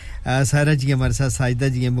डालेंगे सायरा जी हमारे साथ साइदा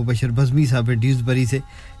जी हैं मुबशर बज़मी साहब हैं ड्यूसबरी से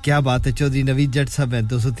क्या बात है चौधरी नवीद जट साहब हैं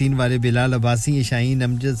 203 वाले बिलाल अब्बासी हैं शाहीन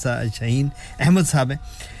अमजद शाहीन अहमद साहब हैं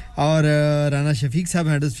और राना शफीक साहब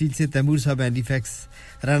हडर्सफील्ड से तैमूर साहब हैलीफैक्स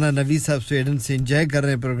राना नवीद साहब स्वीडन से एंजॉय कर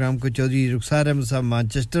रहे हैं प्रोग्राम को चौधरी रुखसार अहमद साहब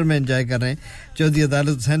मैनचेस्टर में एंजॉय कर रहे हैं चौधरी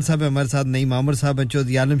अदालत हुसैन साहब हमारे साथ नईम आमर साहब हैं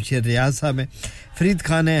चौधरी आलम शेर रियाज साहब हैं फरीद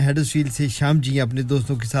खान है हडर्सफील्ड से शाम जी अपने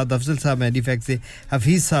दोस्तों के साथ अफजल साहब हैलीफैक्स से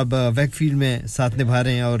हफीज़ साहब वैकफील्ड में साथ निभा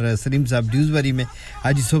रहे हैं और सलीम साहब ड्यूसबरी में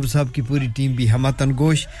हाजी सोब साहब की पूरी टीम भी हमा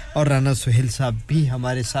तनगोश और राना सुहेल साहब भी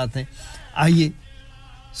हमारे साथ हैं आइए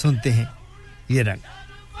सुनते हैं ये रंग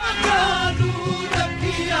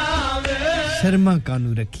शर्मा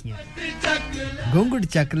कानू रखियां घुंघट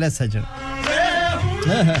चक ले सजन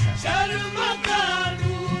शर्मा